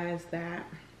 realized that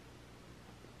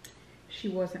she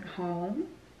wasn't home,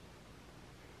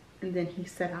 and then he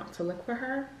set out to look for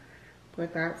her,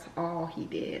 but that's all he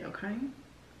did, okay?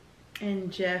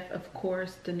 And Jeff, of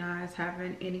course, denies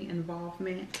having any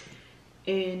involvement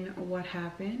in what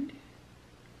happened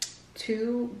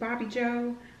to Bobby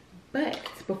Joe. But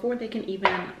before they can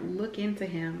even look into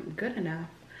him good enough,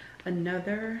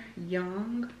 another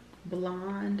young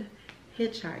blonde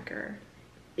hitchhiker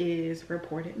is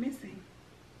reported missing.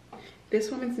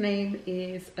 This woman's name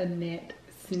is Annette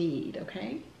Sneed,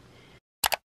 okay?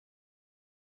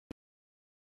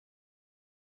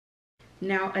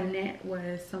 Now, Annette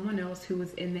was someone else who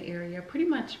was in the area pretty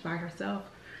much by herself.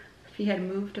 She had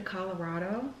moved to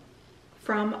Colorado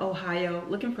from Ohio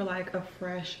looking for like a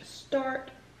fresh start.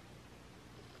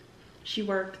 She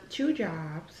worked 2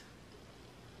 jobs.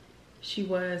 She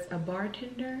was a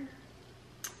bartender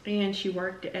and she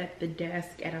worked at the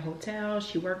desk at a hotel.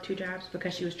 She worked 2 jobs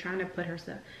because she was trying to put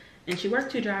herself, and she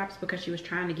worked 2 jobs because she was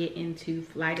trying to get into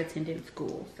flight attendant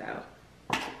school. So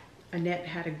Annette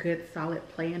had a good solid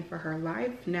plan for her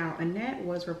life. Now, Annette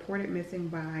was reported missing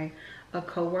by a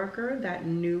coworker that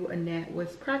knew Annette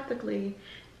was practically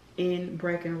in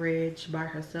Breckenridge by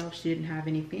herself. She didn't have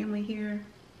any family here.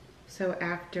 So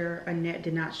after Annette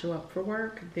did not show up for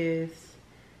work, this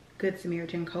Good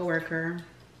Samaritan coworker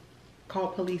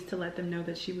called police to let them know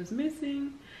that she was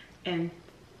missing, and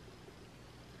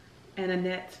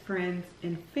Annette's friends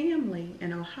and family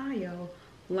in Ohio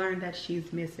learned that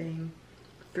she's missing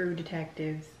through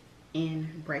detectives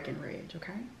in Breckenridge,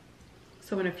 okay?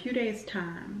 So in a few days'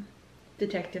 time,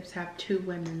 detectives have 2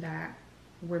 women that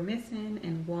were missing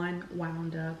and 1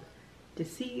 wound up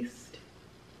deceased.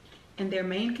 And their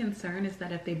main concern is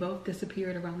that if they both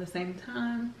disappeared around the same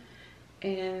time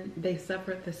and they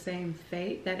suffered the same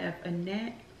fate, that if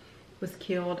Annette was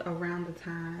killed around the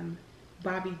time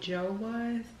Bobby Joe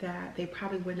was, that they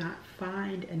probably would not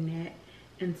find Annette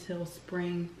until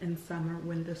spring and summer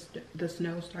when the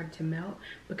snow started to melt,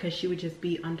 because she would just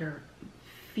be under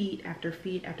feet after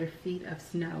feet after feet of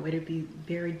snow. It would be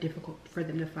very difficult for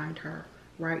them to find her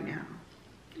right now.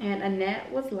 And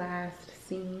Annette was last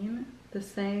seen the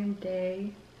same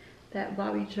day that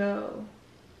Bobby Joe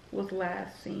was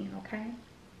last seen, okay?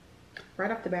 Right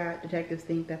off the bat, detectives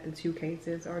think that the 2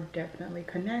 cases are definitely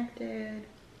connected,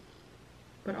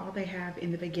 but all they have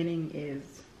in the beginning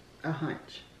is a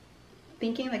hunch.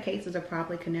 Thinking the cases are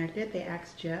probably connected, they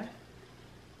asked Jeff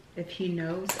if he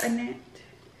knows Annette,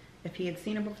 if he had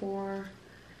seen her before,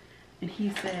 and he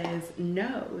says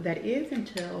no, that is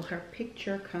until her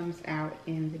picture comes out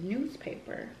in the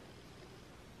newspaper.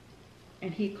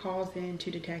 And he calls in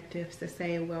to detectives to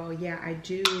say, well, yeah, I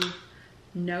do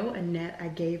know Annette. I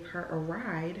gave her a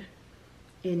ride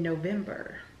in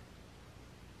November.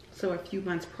 So a few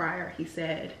months prior, he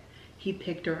said he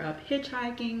picked her up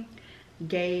hitchhiking,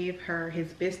 gave her his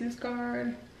business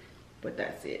card, but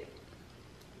that's it.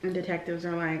 And detectives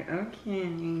are like,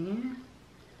 okay,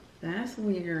 that's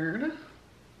weird.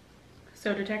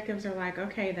 So detectives are like,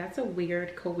 okay, that's a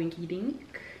weird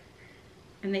coinky-dink.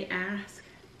 And they ask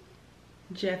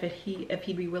Jeff if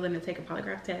he'd be willing to take a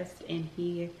polygraph test, and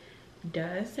he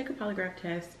does take a polygraph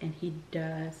test, and he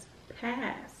does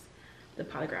pass the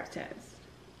polygraph test.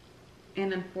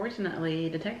 And unfortunately,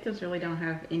 detectives really don't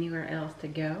have anywhere else to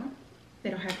go. They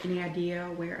don't have any idea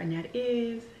where Annette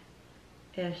is,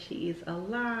 if she's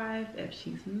alive, if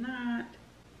she's not.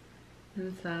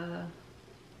 And so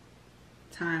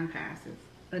time passes.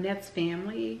 Annette's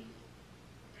family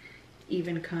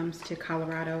even comes to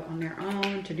Colorado on their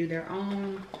own to do their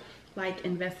own like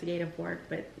investigative work,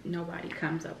 but nobody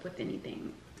comes up with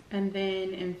anything. And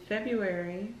then in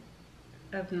February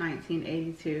of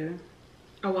 1982,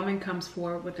 a woman comes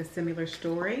forward with a similar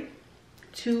story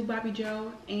to Bobby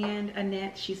Joe and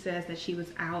Annette. She says that she was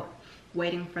out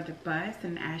waiting for the bus,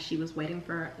 and as she was waiting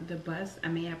for the bus, a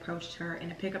man approached her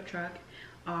in a pickup truck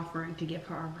offering to give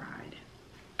her a ride.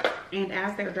 And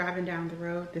as they're driving down the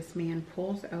road, this man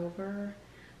pulls over,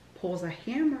 pulls a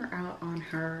hammer out on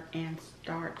her, and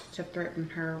starts to threaten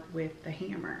her with the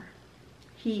hammer.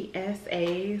 He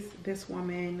SAs this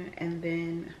woman, and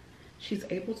then she's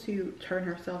able to turn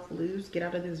herself loose, get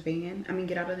out of this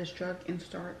get out of this truck and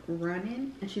start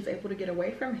running. And she's able to get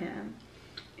away from him.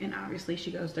 And obviously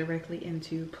she goes directly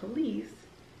into police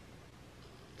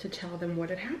to tell them what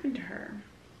had happened to her.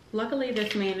 Luckily,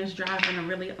 this man is driving a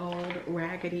really old,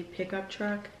 raggedy pickup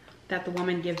truck that the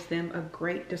woman gives them a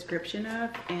great description of,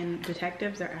 and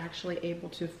detectives are actually able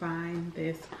to find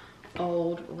this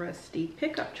old, rusty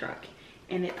pickup truck.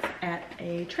 And it's at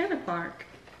a trailer park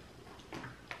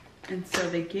And so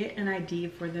they get an ID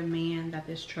for the man that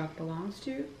this truck belongs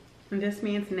to. And this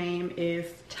man's name is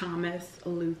Thomas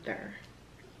Luther.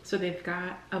 So they've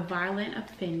got a violent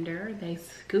offender. They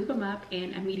scoop him up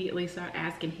and immediately start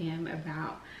asking him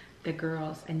about the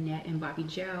girls, Annette and Bobby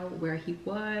Joe, where he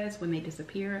was when they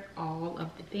disappeared, all of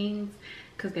the things,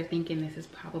 because they're thinking this is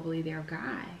probably their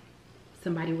guy,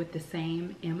 somebody with the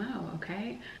same MO,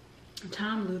 okay?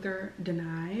 Tom Luther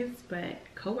denies, but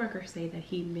co-workers say that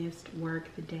he missed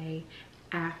work the day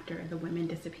after the women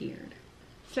disappeared.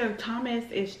 So Thomas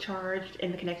is charged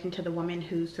in the connection to the woman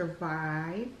who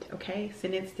survived, okay?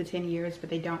 Sentenced to 10 years, but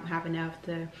they don't have enough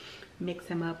to mix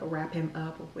him up or wrap him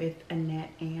up with Annette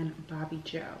and Bobby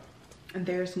Joe. And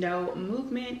there's no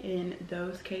movement in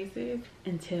those cases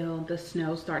until the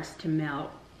snow starts to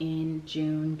melt in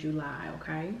June, July,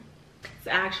 okay? It's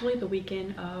actually the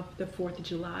weekend of the 4th of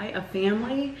July. A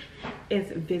family is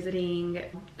visiting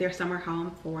their summer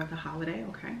home for the holiday,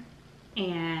 okay?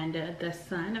 And the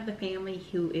son of the family,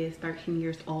 who is 13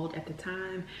 years old at the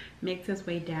time, makes his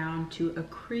way down to a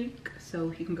creek so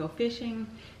he can go fishing.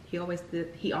 He always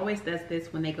does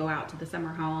this when they go out to the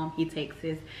summer home. He takes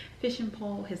his fishing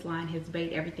pole, his line, his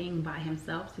bait, everything by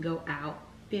himself to go out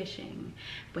fishing.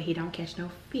 But he don't catch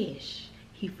no fish.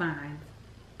 He finds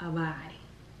a body.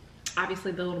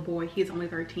 Obviously the little boy, he's only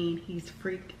 13, he's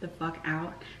freaked the fuck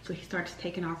out, so he starts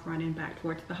taking off running back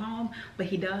towards the home. But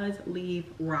he does leave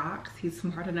rocks. He's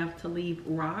smart enough to leave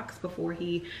rocks before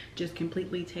he just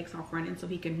completely takes off running, so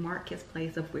he can mark his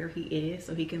place of where he is,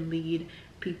 so he can lead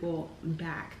people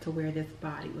back to where this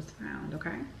body was found,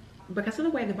 okay? Because of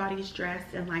the way the body is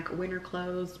dressed in like winter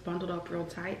clothes, bundled up real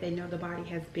tight, they know the body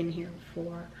has been here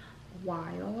for a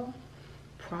while.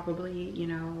 Probably, you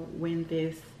know, when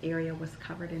this area was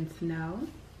covered in snow.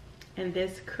 And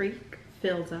this creek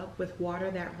fills up with water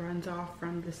that runs off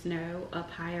from the snow up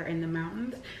higher in the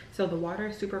mountains. So the water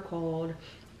is super cold.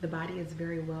 The body is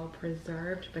very well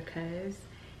preserved because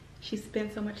she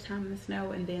spent so much time in the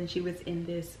snow, and then she was in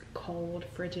this cold,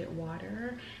 frigid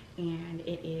water, and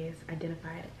it is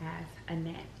identified as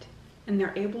Annette. And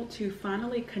they're able to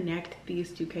finally connect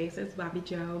these two cases, Bobby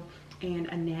Joe and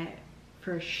Annette,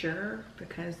 for sure,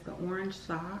 because the orange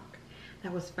sock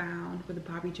that was found with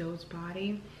Bobby Joe's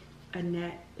body,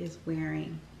 Annette is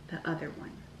wearing the other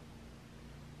one.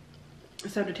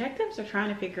 So detectives are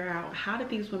trying to figure out, how did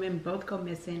these women both go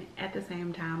missing at the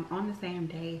same time on the same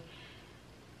day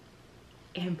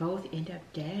and both end up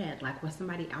dead? Like, was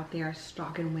somebody out there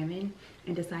stalking women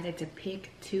and decided to pick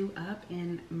two up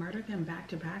and murder them back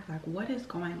to back? Like, what is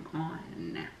going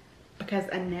on? Because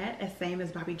Annette, as same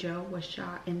as Bobby Joe, was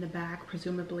shot in the back,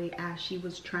 presumably as she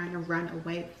was trying to run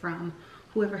away from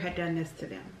whoever had done this to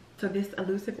them. So this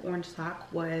elusive orange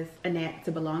sock was Annette,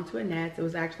 to belong to Annette. It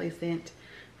was actually sent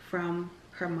from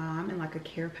her mom in like a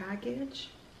care package.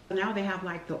 So now they have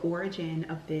like the origin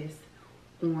of this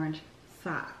orange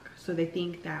sock. So they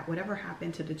think that whatever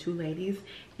happened to the two ladies,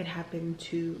 it happened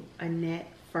to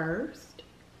Annette first.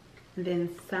 And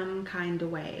then some kind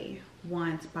of way,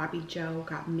 once Bobby Joe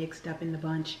got mixed up in the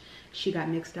bunch, she got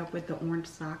mixed up with the orange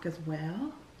sock as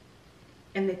well.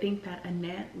 And they think that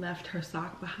Annette left her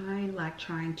sock behind, like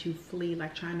trying to flee,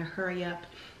 like trying to hurry up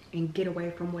and get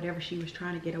away from whatever she was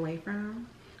trying to get away from.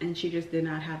 And she just did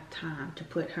not have time to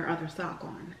put her other sock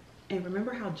on. And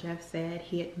remember how Jeff said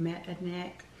he had met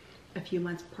Annette a few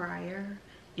months prior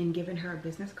and given her a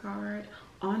business card?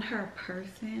 On her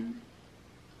person,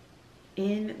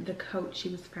 in the coat she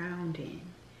was found in,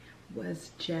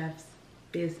 was Jeff's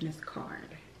business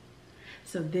card.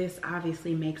 So this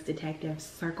obviously makes detectives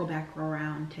circle back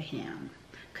around to him,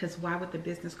 because why would the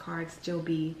business card still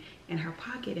be in her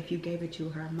pocket if you gave it to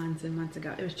her months and months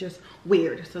ago? It was just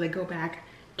weird. So they go back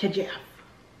to Jeff.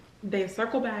 They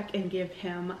circle back and give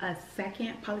him a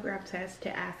second polygraph test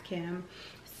to ask him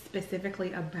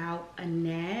specifically about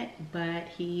Annette, but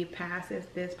he passes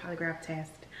this polygraph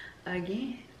test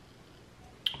again.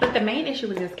 But the main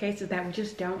issue in this case is that we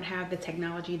just don't have the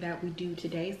technology that we do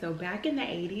today. So back in the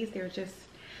 80s, there's just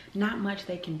not much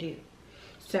they can do.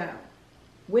 So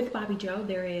with Bobby Joe,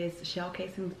 there is shell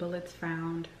casings, bullets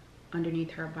found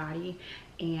underneath her body.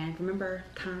 And remember,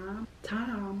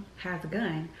 Tom has a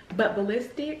gun, but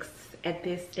ballistics at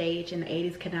this stage in the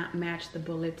 80s cannot match the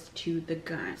bullets to the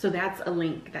gun. So that's a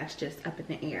link that's just up in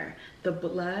the air. The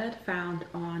blood found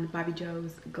on Bobby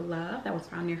Joe's glove that was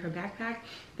found near her backpack,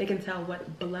 they can tell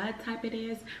what blood type it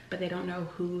is, but they don't know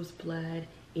whose blood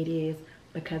it is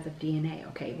because of DNA.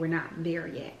 Okay, we're not there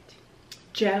yet.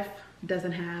 Jeff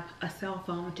doesn't have a cell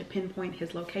phone to pinpoint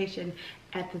his location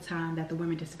at the time that the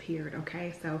women disappeared,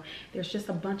 okay? So there's just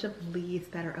a bunch of leads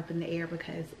that are up in the air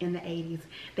because in the 80s,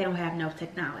 they don't have no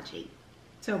technology.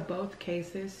 So both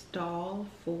cases stall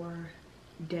for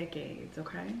decades,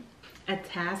 okay? A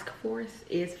task force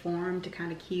is formed to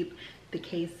kind of keep the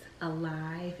case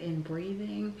alive and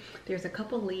breathing. There's a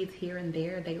couple leads here and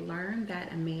there. They learned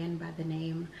that a man by the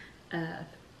name of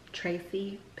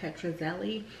Tracy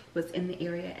Petrozelli was in the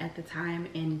area at the time,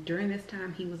 and during this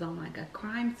time he was on like a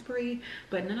crime spree,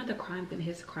 but none of the crimes in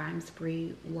his crime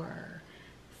spree were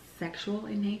sexual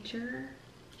in nature.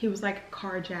 He was like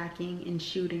carjacking and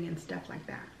shooting and stuff like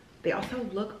that. They also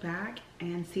look back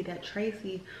and see that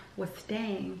Tracy was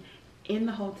staying in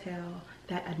the hotel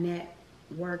that Annette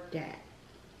worked at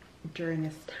during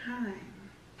this time.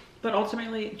 But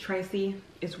ultimately, Tracy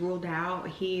is ruled out.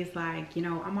 He's like, you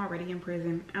know, I'm already in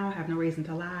prison. I don't have no reason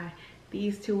to lie.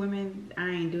 These two women, I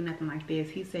ain't do nothing like this.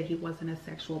 He said he wasn't a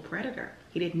sexual predator.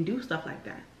 He didn't do stuff like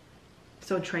that.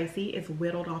 So Tracy is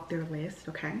whittled off their list,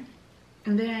 okay?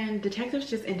 And then detectives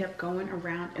just end up going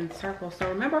around in circles. So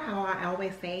remember how I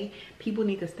always say people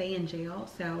need to stay in jail?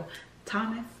 So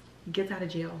Thomas gets out of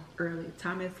jail early.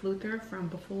 Thomas Luther from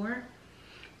before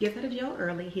gets out of jail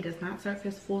early. He does not serve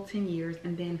his full 10 years.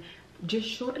 And then just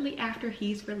shortly after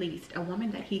he's released, a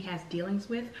woman that he has dealings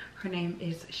with, her name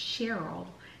is Cheryl,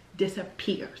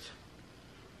 disappears.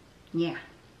 Yeah.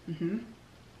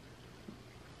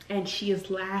 And she is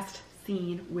last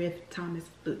seen with Thomas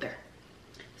Luther.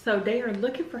 So they are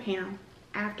looking for him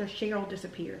after Cheryl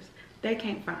disappears. They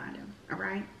can't find him, all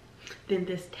right? Then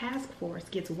this task force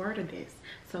gets word of this.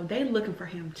 So they looking for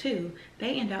him too.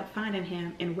 They end up finding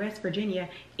him in West Virginia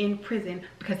in prison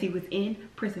because he was in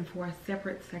prison for a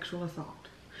separate sexual assault.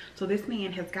 So this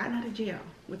man has gotten out of jail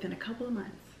within a couple of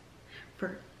months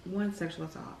for one sexual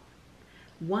assault.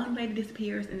 One lady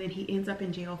disappears and then he ends up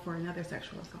in jail for another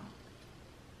sexual assault.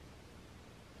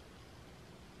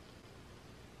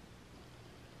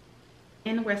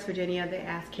 In West Virginia, they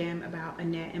ask him about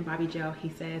Annette and Bobby Joe. He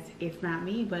says, it's not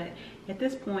me, but at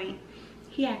this point,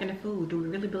 he acting a fool. Do we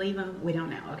really believe him? We don't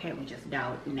know. Okay, we just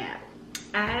don't know.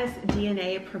 As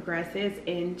DNA progresses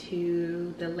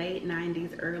into the late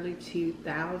 90s, early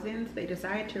 2000s, they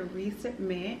decide to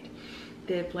resubmit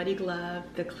the bloody glove,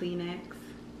 the Kleenex,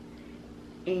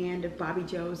 and Bobby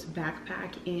Joe's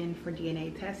backpack in for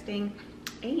DNA testing.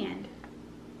 And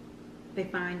they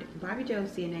find Bobby Joe's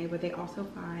DNA, but they also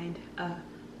find a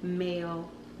male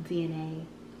DNA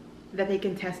that they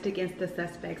can test against the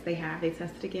suspects they have. They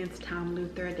tested against Tom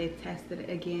Luther, they tested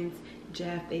against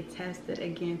Jeff, they tested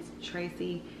against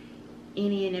Tracy,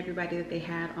 any and everybody that they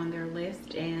had on their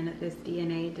list, and this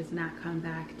DNA does not come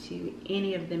back to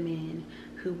any of the men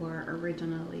who were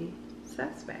originally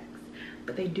suspects.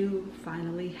 But they do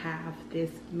finally have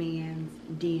this man's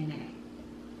DNA.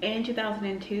 In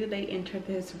 2002, they entered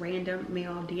this random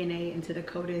male DNA into the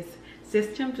CODIS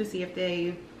system to see if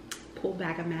they pull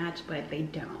back a match, but they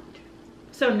don't.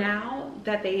 So now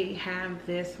that they have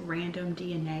this random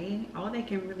DNA, all they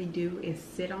can really do is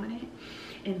sit on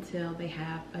it until they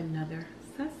have another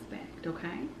suspect,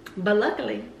 okay? But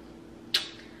luckily,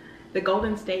 the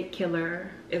Golden State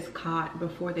Killer is caught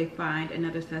before they find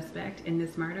another suspect in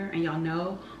this murder. And y'all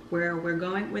know where we're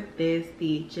going with this,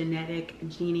 the genetic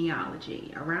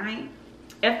genealogy, all right?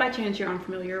 If by chance you're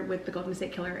unfamiliar with the Golden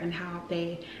State Killer and how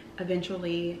they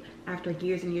eventually, after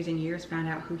years and years and years, found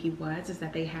out who he was, is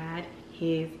that they had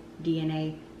his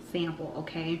DNA sample,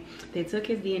 okay? They took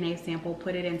his DNA sample,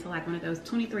 put it into like one of those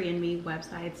 23andMe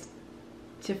websites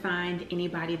to find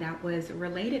anybody that was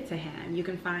related to him. You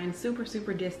can find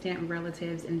super distant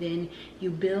relatives, and then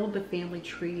you build the family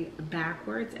tree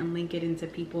backwards and link it into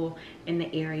people in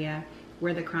the area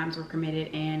where the crimes were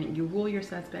committed, and you rule your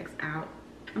suspects out.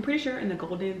 I'm pretty sure in the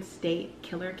Golden State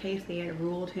Killer case, they had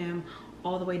ruled him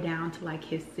all the way down to like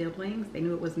his siblings. They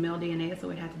knew it was male DNA, so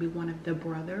it had to be one of the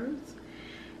brothers.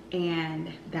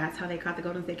 And that's how they caught the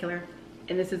Golden State Killer.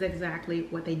 And this is exactly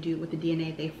what they do with the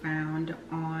DNA they found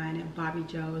on Bobby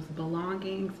Joe's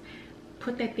belongings.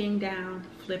 Put that thing down,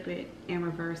 flip it and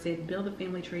reverse it, build a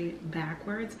family tree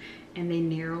backwards, and they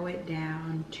narrow it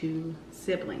down to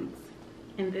siblings.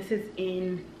 And this is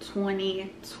in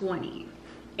 2020.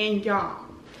 And y'all,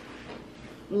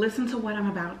 listen to what I'm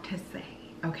about to say,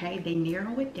 okay? They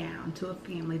narrow it down to a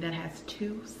family that has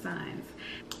 2 sons.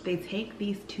 They take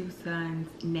these 2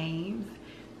 sons' names,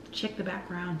 check the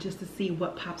background just to see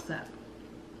what pops up.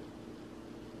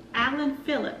 Alan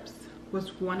Phillips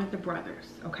was one of the brothers,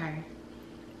 okay?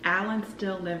 Alan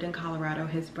still lived in Colorado.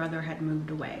 His brother had moved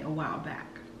away a while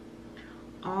back.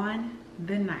 On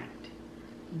the night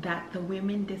that the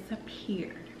women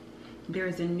disappeared,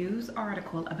 there's a news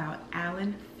article about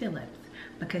Alan Phillips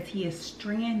because he is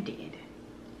stranded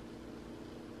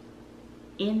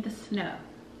in the snow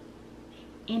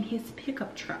in his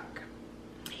pickup truck.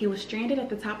 He was stranded at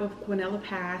the top of Guanella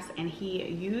Pass, and he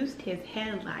used his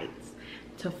headlights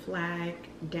to flag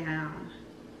down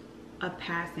a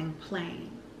passing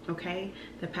plane, okay?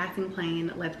 The passing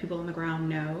plane lets people on the ground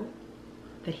know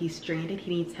that he's stranded,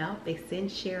 he needs help. They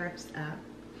send sheriffs up.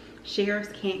 Sheriffs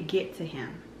can't get to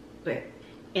him, but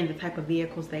in the type of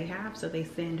vehicles they have, so they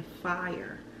send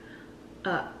fire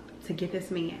up to get this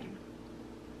man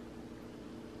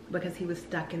because he was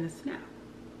stuck in the snow.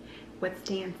 What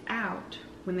stands out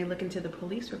when they look into the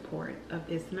police report of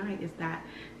this night is that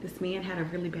this man had a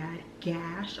really bad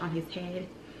gash on his head.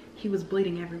 He was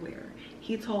bleeding everywhere.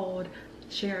 He told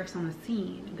sheriffs on the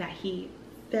scene that he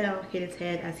fell, hit his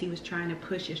head as he was trying to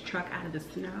push his truck out of the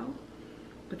snow.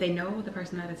 But they know the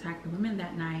person that attacked the women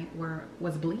that night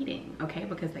was bleeding, okay,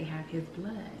 because they have his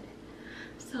blood.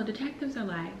 So detectives are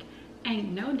like,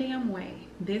 ain't no damn way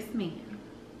this man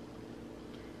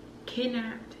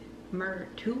kidnapped, murdered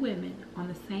 2 women on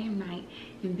the same night,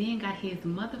 and then got his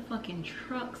motherfucking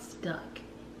truck stuck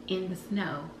in the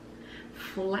snow,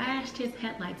 flashed his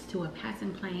headlights to a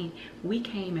passing plane. We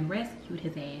came and rescued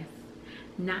his ass,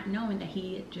 not knowing that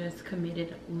he had just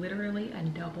committed literally a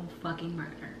double fucking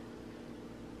murder.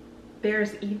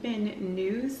 There's even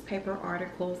newspaper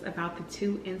articles about the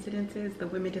 2 incidences, the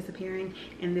women disappearing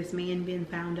and this man being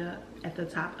found up at the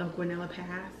top of Guanella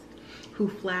Pass, who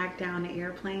flagged down the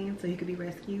airplane so he could be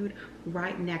rescued,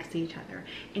 right next to each other.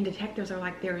 And detectives are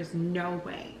like, there is no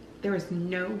way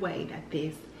that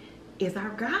this is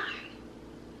our guy,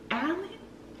 Alan.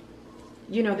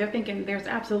 You know, they're thinking there's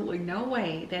absolutely no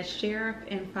way that sheriff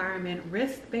and firemen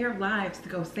risked their lives to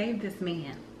go save this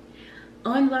man,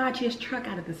 unlodge his truck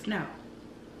out of the snow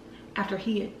after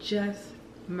he had just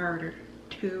murdered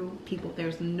 2 people.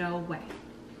 There's no way.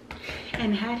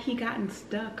 And had he gotten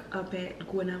stuck up at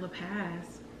Guanella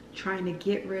Pass trying to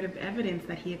get rid of evidence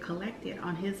that he had collected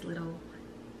on his little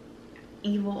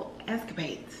evil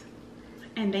escapades?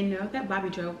 And they know that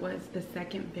Bobby Joe was the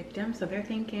 2nd victim, so they're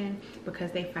thinking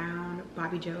because they found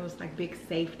Bobby Joe's like big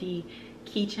safety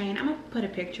keychain. I'm gonna put a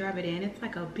picture of it in. It's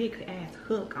like a big ass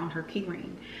hook on her key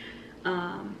ring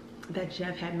that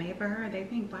Jeff had made for her. They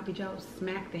think Bobby Joe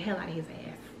smacked the hell out of his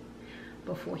ass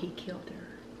before he killed her.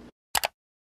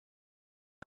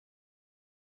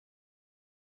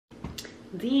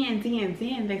 Then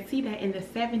they see that in the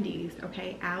 70s,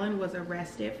 okay, Alan was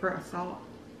arrested for assault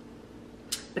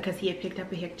because he had picked up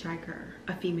a hitchhiker,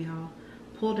 a female,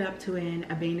 pulled up to an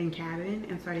abandoned cabin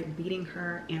and started beating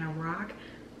her in a rock,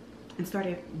 and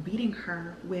started beating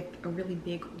her with a really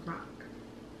big rock,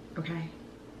 okay?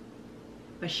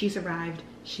 But she survived,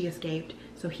 she escaped,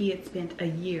 so he had spent a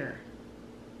year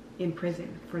in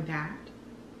prison for that,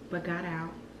 but got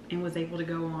out and was able to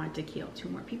go on to kill 2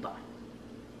 more people.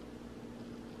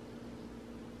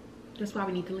 That's why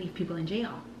we need to leave people in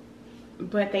jail.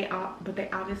 But they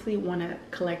obviously want to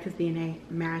collect his DNA,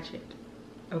 match it,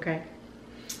 okay,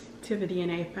 to the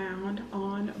DNA found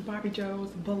on Bobby Joe's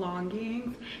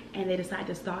belongings, and they decide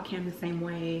to stalk him the same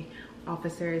way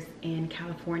officers in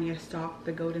California stalked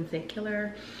the Golden State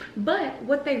Killer. But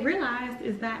what they realized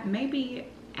is that maybe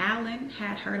Alan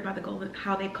had heard about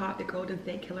how they caught the Golden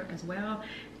State Killer as well,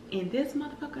 and this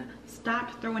motherfucker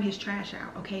stopped throwing his trash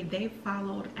out, okay? They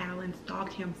followed Alan,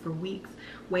 stalked him for weeks,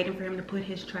 waiting for him to put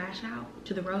his trash out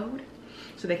to the road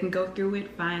so they can go through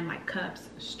it, find like cups,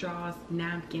 straws,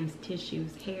 napkins,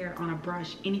 tissues, hair on a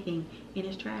brush, anything in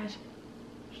his trash.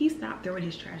 He stopped throwing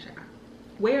his trash out.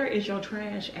 Where is your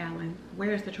trash, Alan?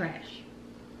 Where's the trash?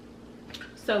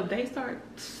 So they start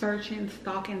searching,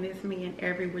 stalking this man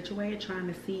every which way, trying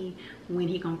to see when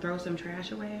he gonna throw some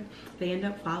trash away. They end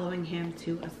up following him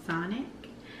to a Sonic.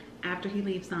 After he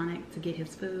leaves Sonic to get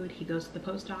his food, he goes to the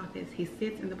post office. He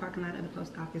sits in the parking lot of the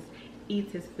post office,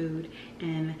 eats his food,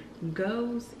 and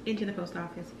goes into the post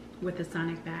office with the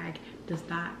Sonic bag. Does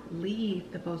not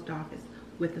leave the post office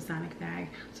with the Sonic bag.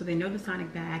 So they know the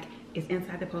Sonic bag is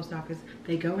inside the post office.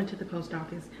 They go into the post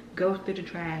office, go through the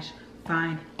trash,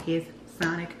 find his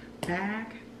Sonic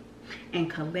bag, and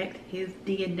collect his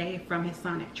DNA from his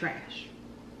Sonic trash.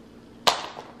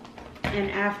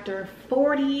 And after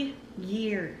 40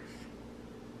 years,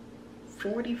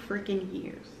 40 freaking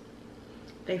years,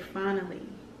 they finally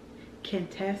can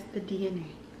test the DNA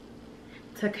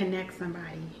to connect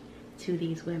somebody to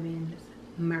these women's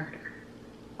murder.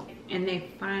 And they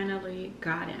finally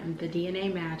got him. The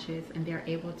DNA matches, and they're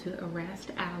able to arrest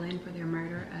Alan for their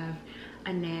murder of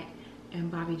Annette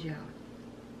and Bobby Joe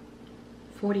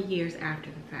 40 years after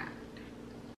the fact.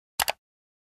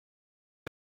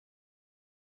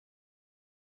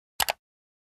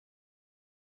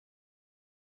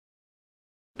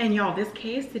 And y'all, this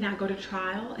case did not go to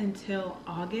trial until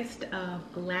August of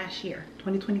last year,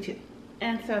 2022.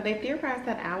 And so they theorized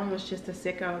that Alan was just a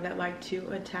sicko that liked to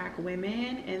attack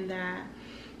women, and that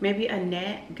maybe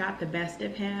Annette got the best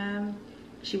of him.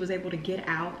 She was able to get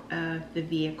out of the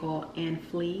vehicle and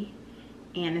flee,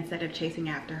 and instead of chasing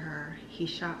after her, he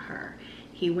shot her.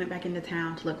 He went back into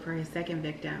town to look for his second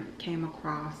victim, came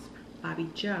across Bobby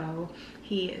Joe.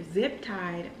 He zip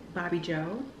tied Bobby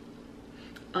Joe,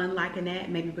 unlike Annette,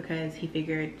 maybe because he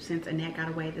figured since Annette got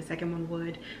away, the second one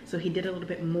would. So he did a little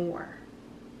bit more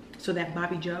so that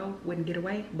Bobby Joe wouldn't get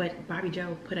away. But Bobby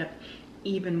Joe put up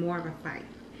even more of a fight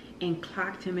and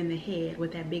clocked him in the head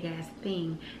with that big ass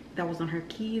thing that was on her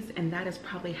keys. And that is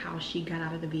probably how she got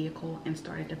out of the vehicle and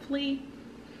started to flee.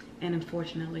 And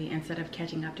unfortunately, instead of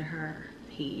catching up to her,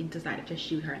 he decided to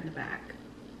shoot her in the back.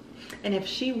 And if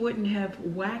she wouldn't have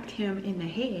whacked him in the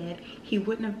head, he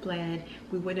wouldn't have bled.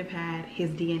 We would have had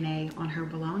his DNA on her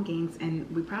belongings, and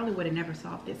we probably would have never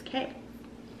solved this case.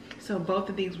 So both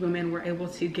of these women were able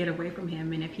to get away from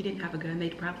him, and if he didn't have a gun,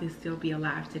 they'd probably still be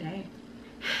alive today.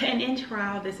 And in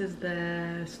trial, this is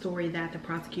the story that the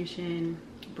prosecution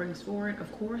brings forward.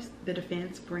 Of course, the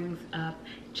defense brings up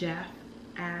Jeff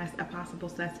as a possible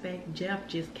suspect. Jeff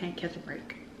just can't catch a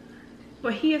break.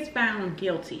 But he is found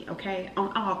guilty, okay,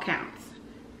 on all counts.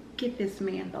 Get this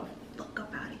man the fuck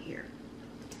up out of here.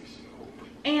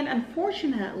 And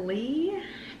unfortunately,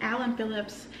 Alan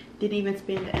Phillips didn't even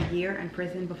spend a year in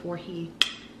prison before he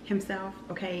himself,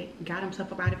 okay, got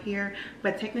himself up out of here.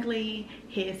 But technically,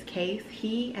 his case,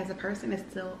 he as a person is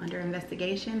still under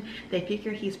investigation. They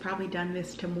figure he's probably done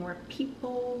this to more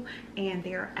people, and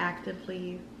they're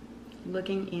actively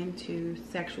looking into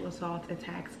sexual assaults,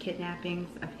 attacks, kidnappings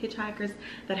of hitchhikers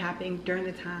that happened during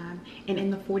the time and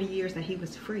in the 40 years that he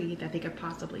was free that they could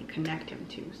possibly connect him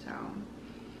to. So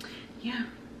yeah,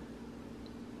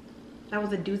 that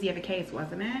was a doozy of a case,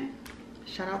 wasn't it?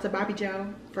 Shout out to Bobby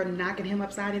Joe for knocking him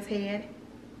upside his head.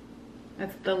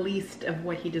 That's the least of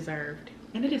what he deserved.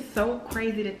 And it is so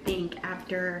crazy to think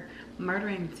after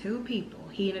murdering 2 people,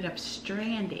 he ended up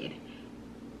stranded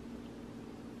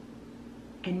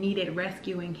and needed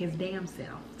rescuing his damn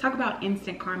self. Talk about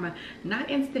instant karma. Not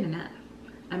instant enough.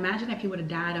 Imagine if he would have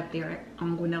died up there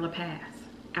on Guanella Pass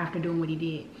after doing what he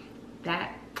did.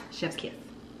 That, chef's kiss.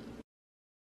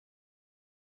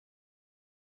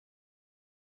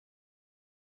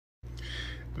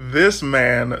 This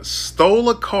man stole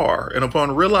a car, and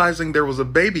upon realizing there was a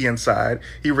baby inside,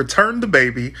 he returned the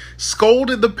baby,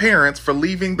 scolded the parents for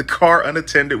leaving the car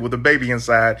unattended with a baby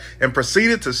inside, and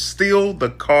proceeded to steal the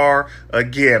car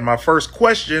again. My first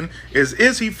question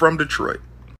is he from Detroit?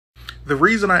 The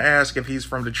reason I ask if he's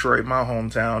from Detroit, my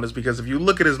hometown, is because if you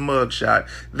look at his mugshot,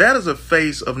 that is a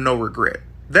face of no regret.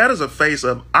 That is a face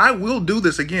of, I will do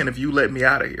this again if you let me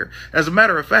out of here. As a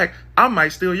matter of fact, I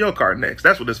might steal your car next.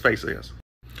 That's what this face is.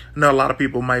 Now, a lot of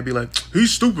people might be like,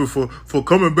 he's stupid for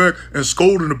coming back and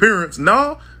scolding the parents.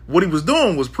 No, what he was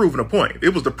doing was proving a point.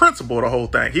 It was the principle of the whole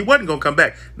thing. He wasn't going to come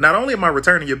back. Not only am I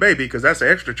returning your baby, because that's an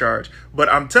extra charge, but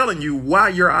I'm telling you why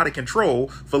you're out of control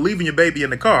for leaving your baby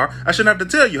in the car. I shouldn't have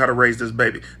to tell you how to raise this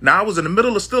baby. Now, I was in the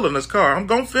middle of stealing this car. I'm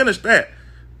going to finish that.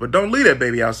 But don't leave that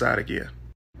baby outside again.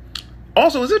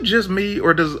 Also, is it just me,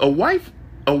 or does a white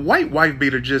wife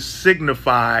beater just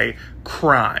signify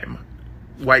crime?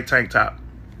 White tank top.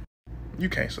 You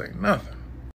can't say nothing.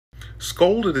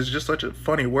 Scolded is just such a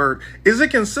funny word. Is it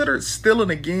considered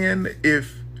stealing again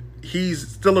if he's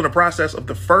still in the process of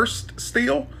the first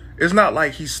steal? It's not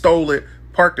like he stole it,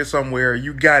 parked it somewhere,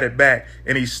 you got it back,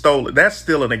 and he stole it. That's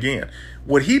stealing again.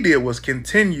 What he did was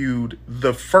continued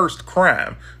the first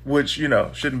crime, which, you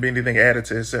know, shouldn't be anything added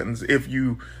to his sentence if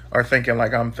you are thinking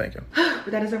like I'm thinking.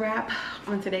 But that is a wrap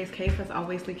on today's case. As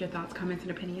always, leave your thoughts, comments,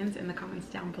 and opinions in the comments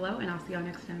down below, and I'll see y'all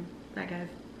next time. Bye, guys.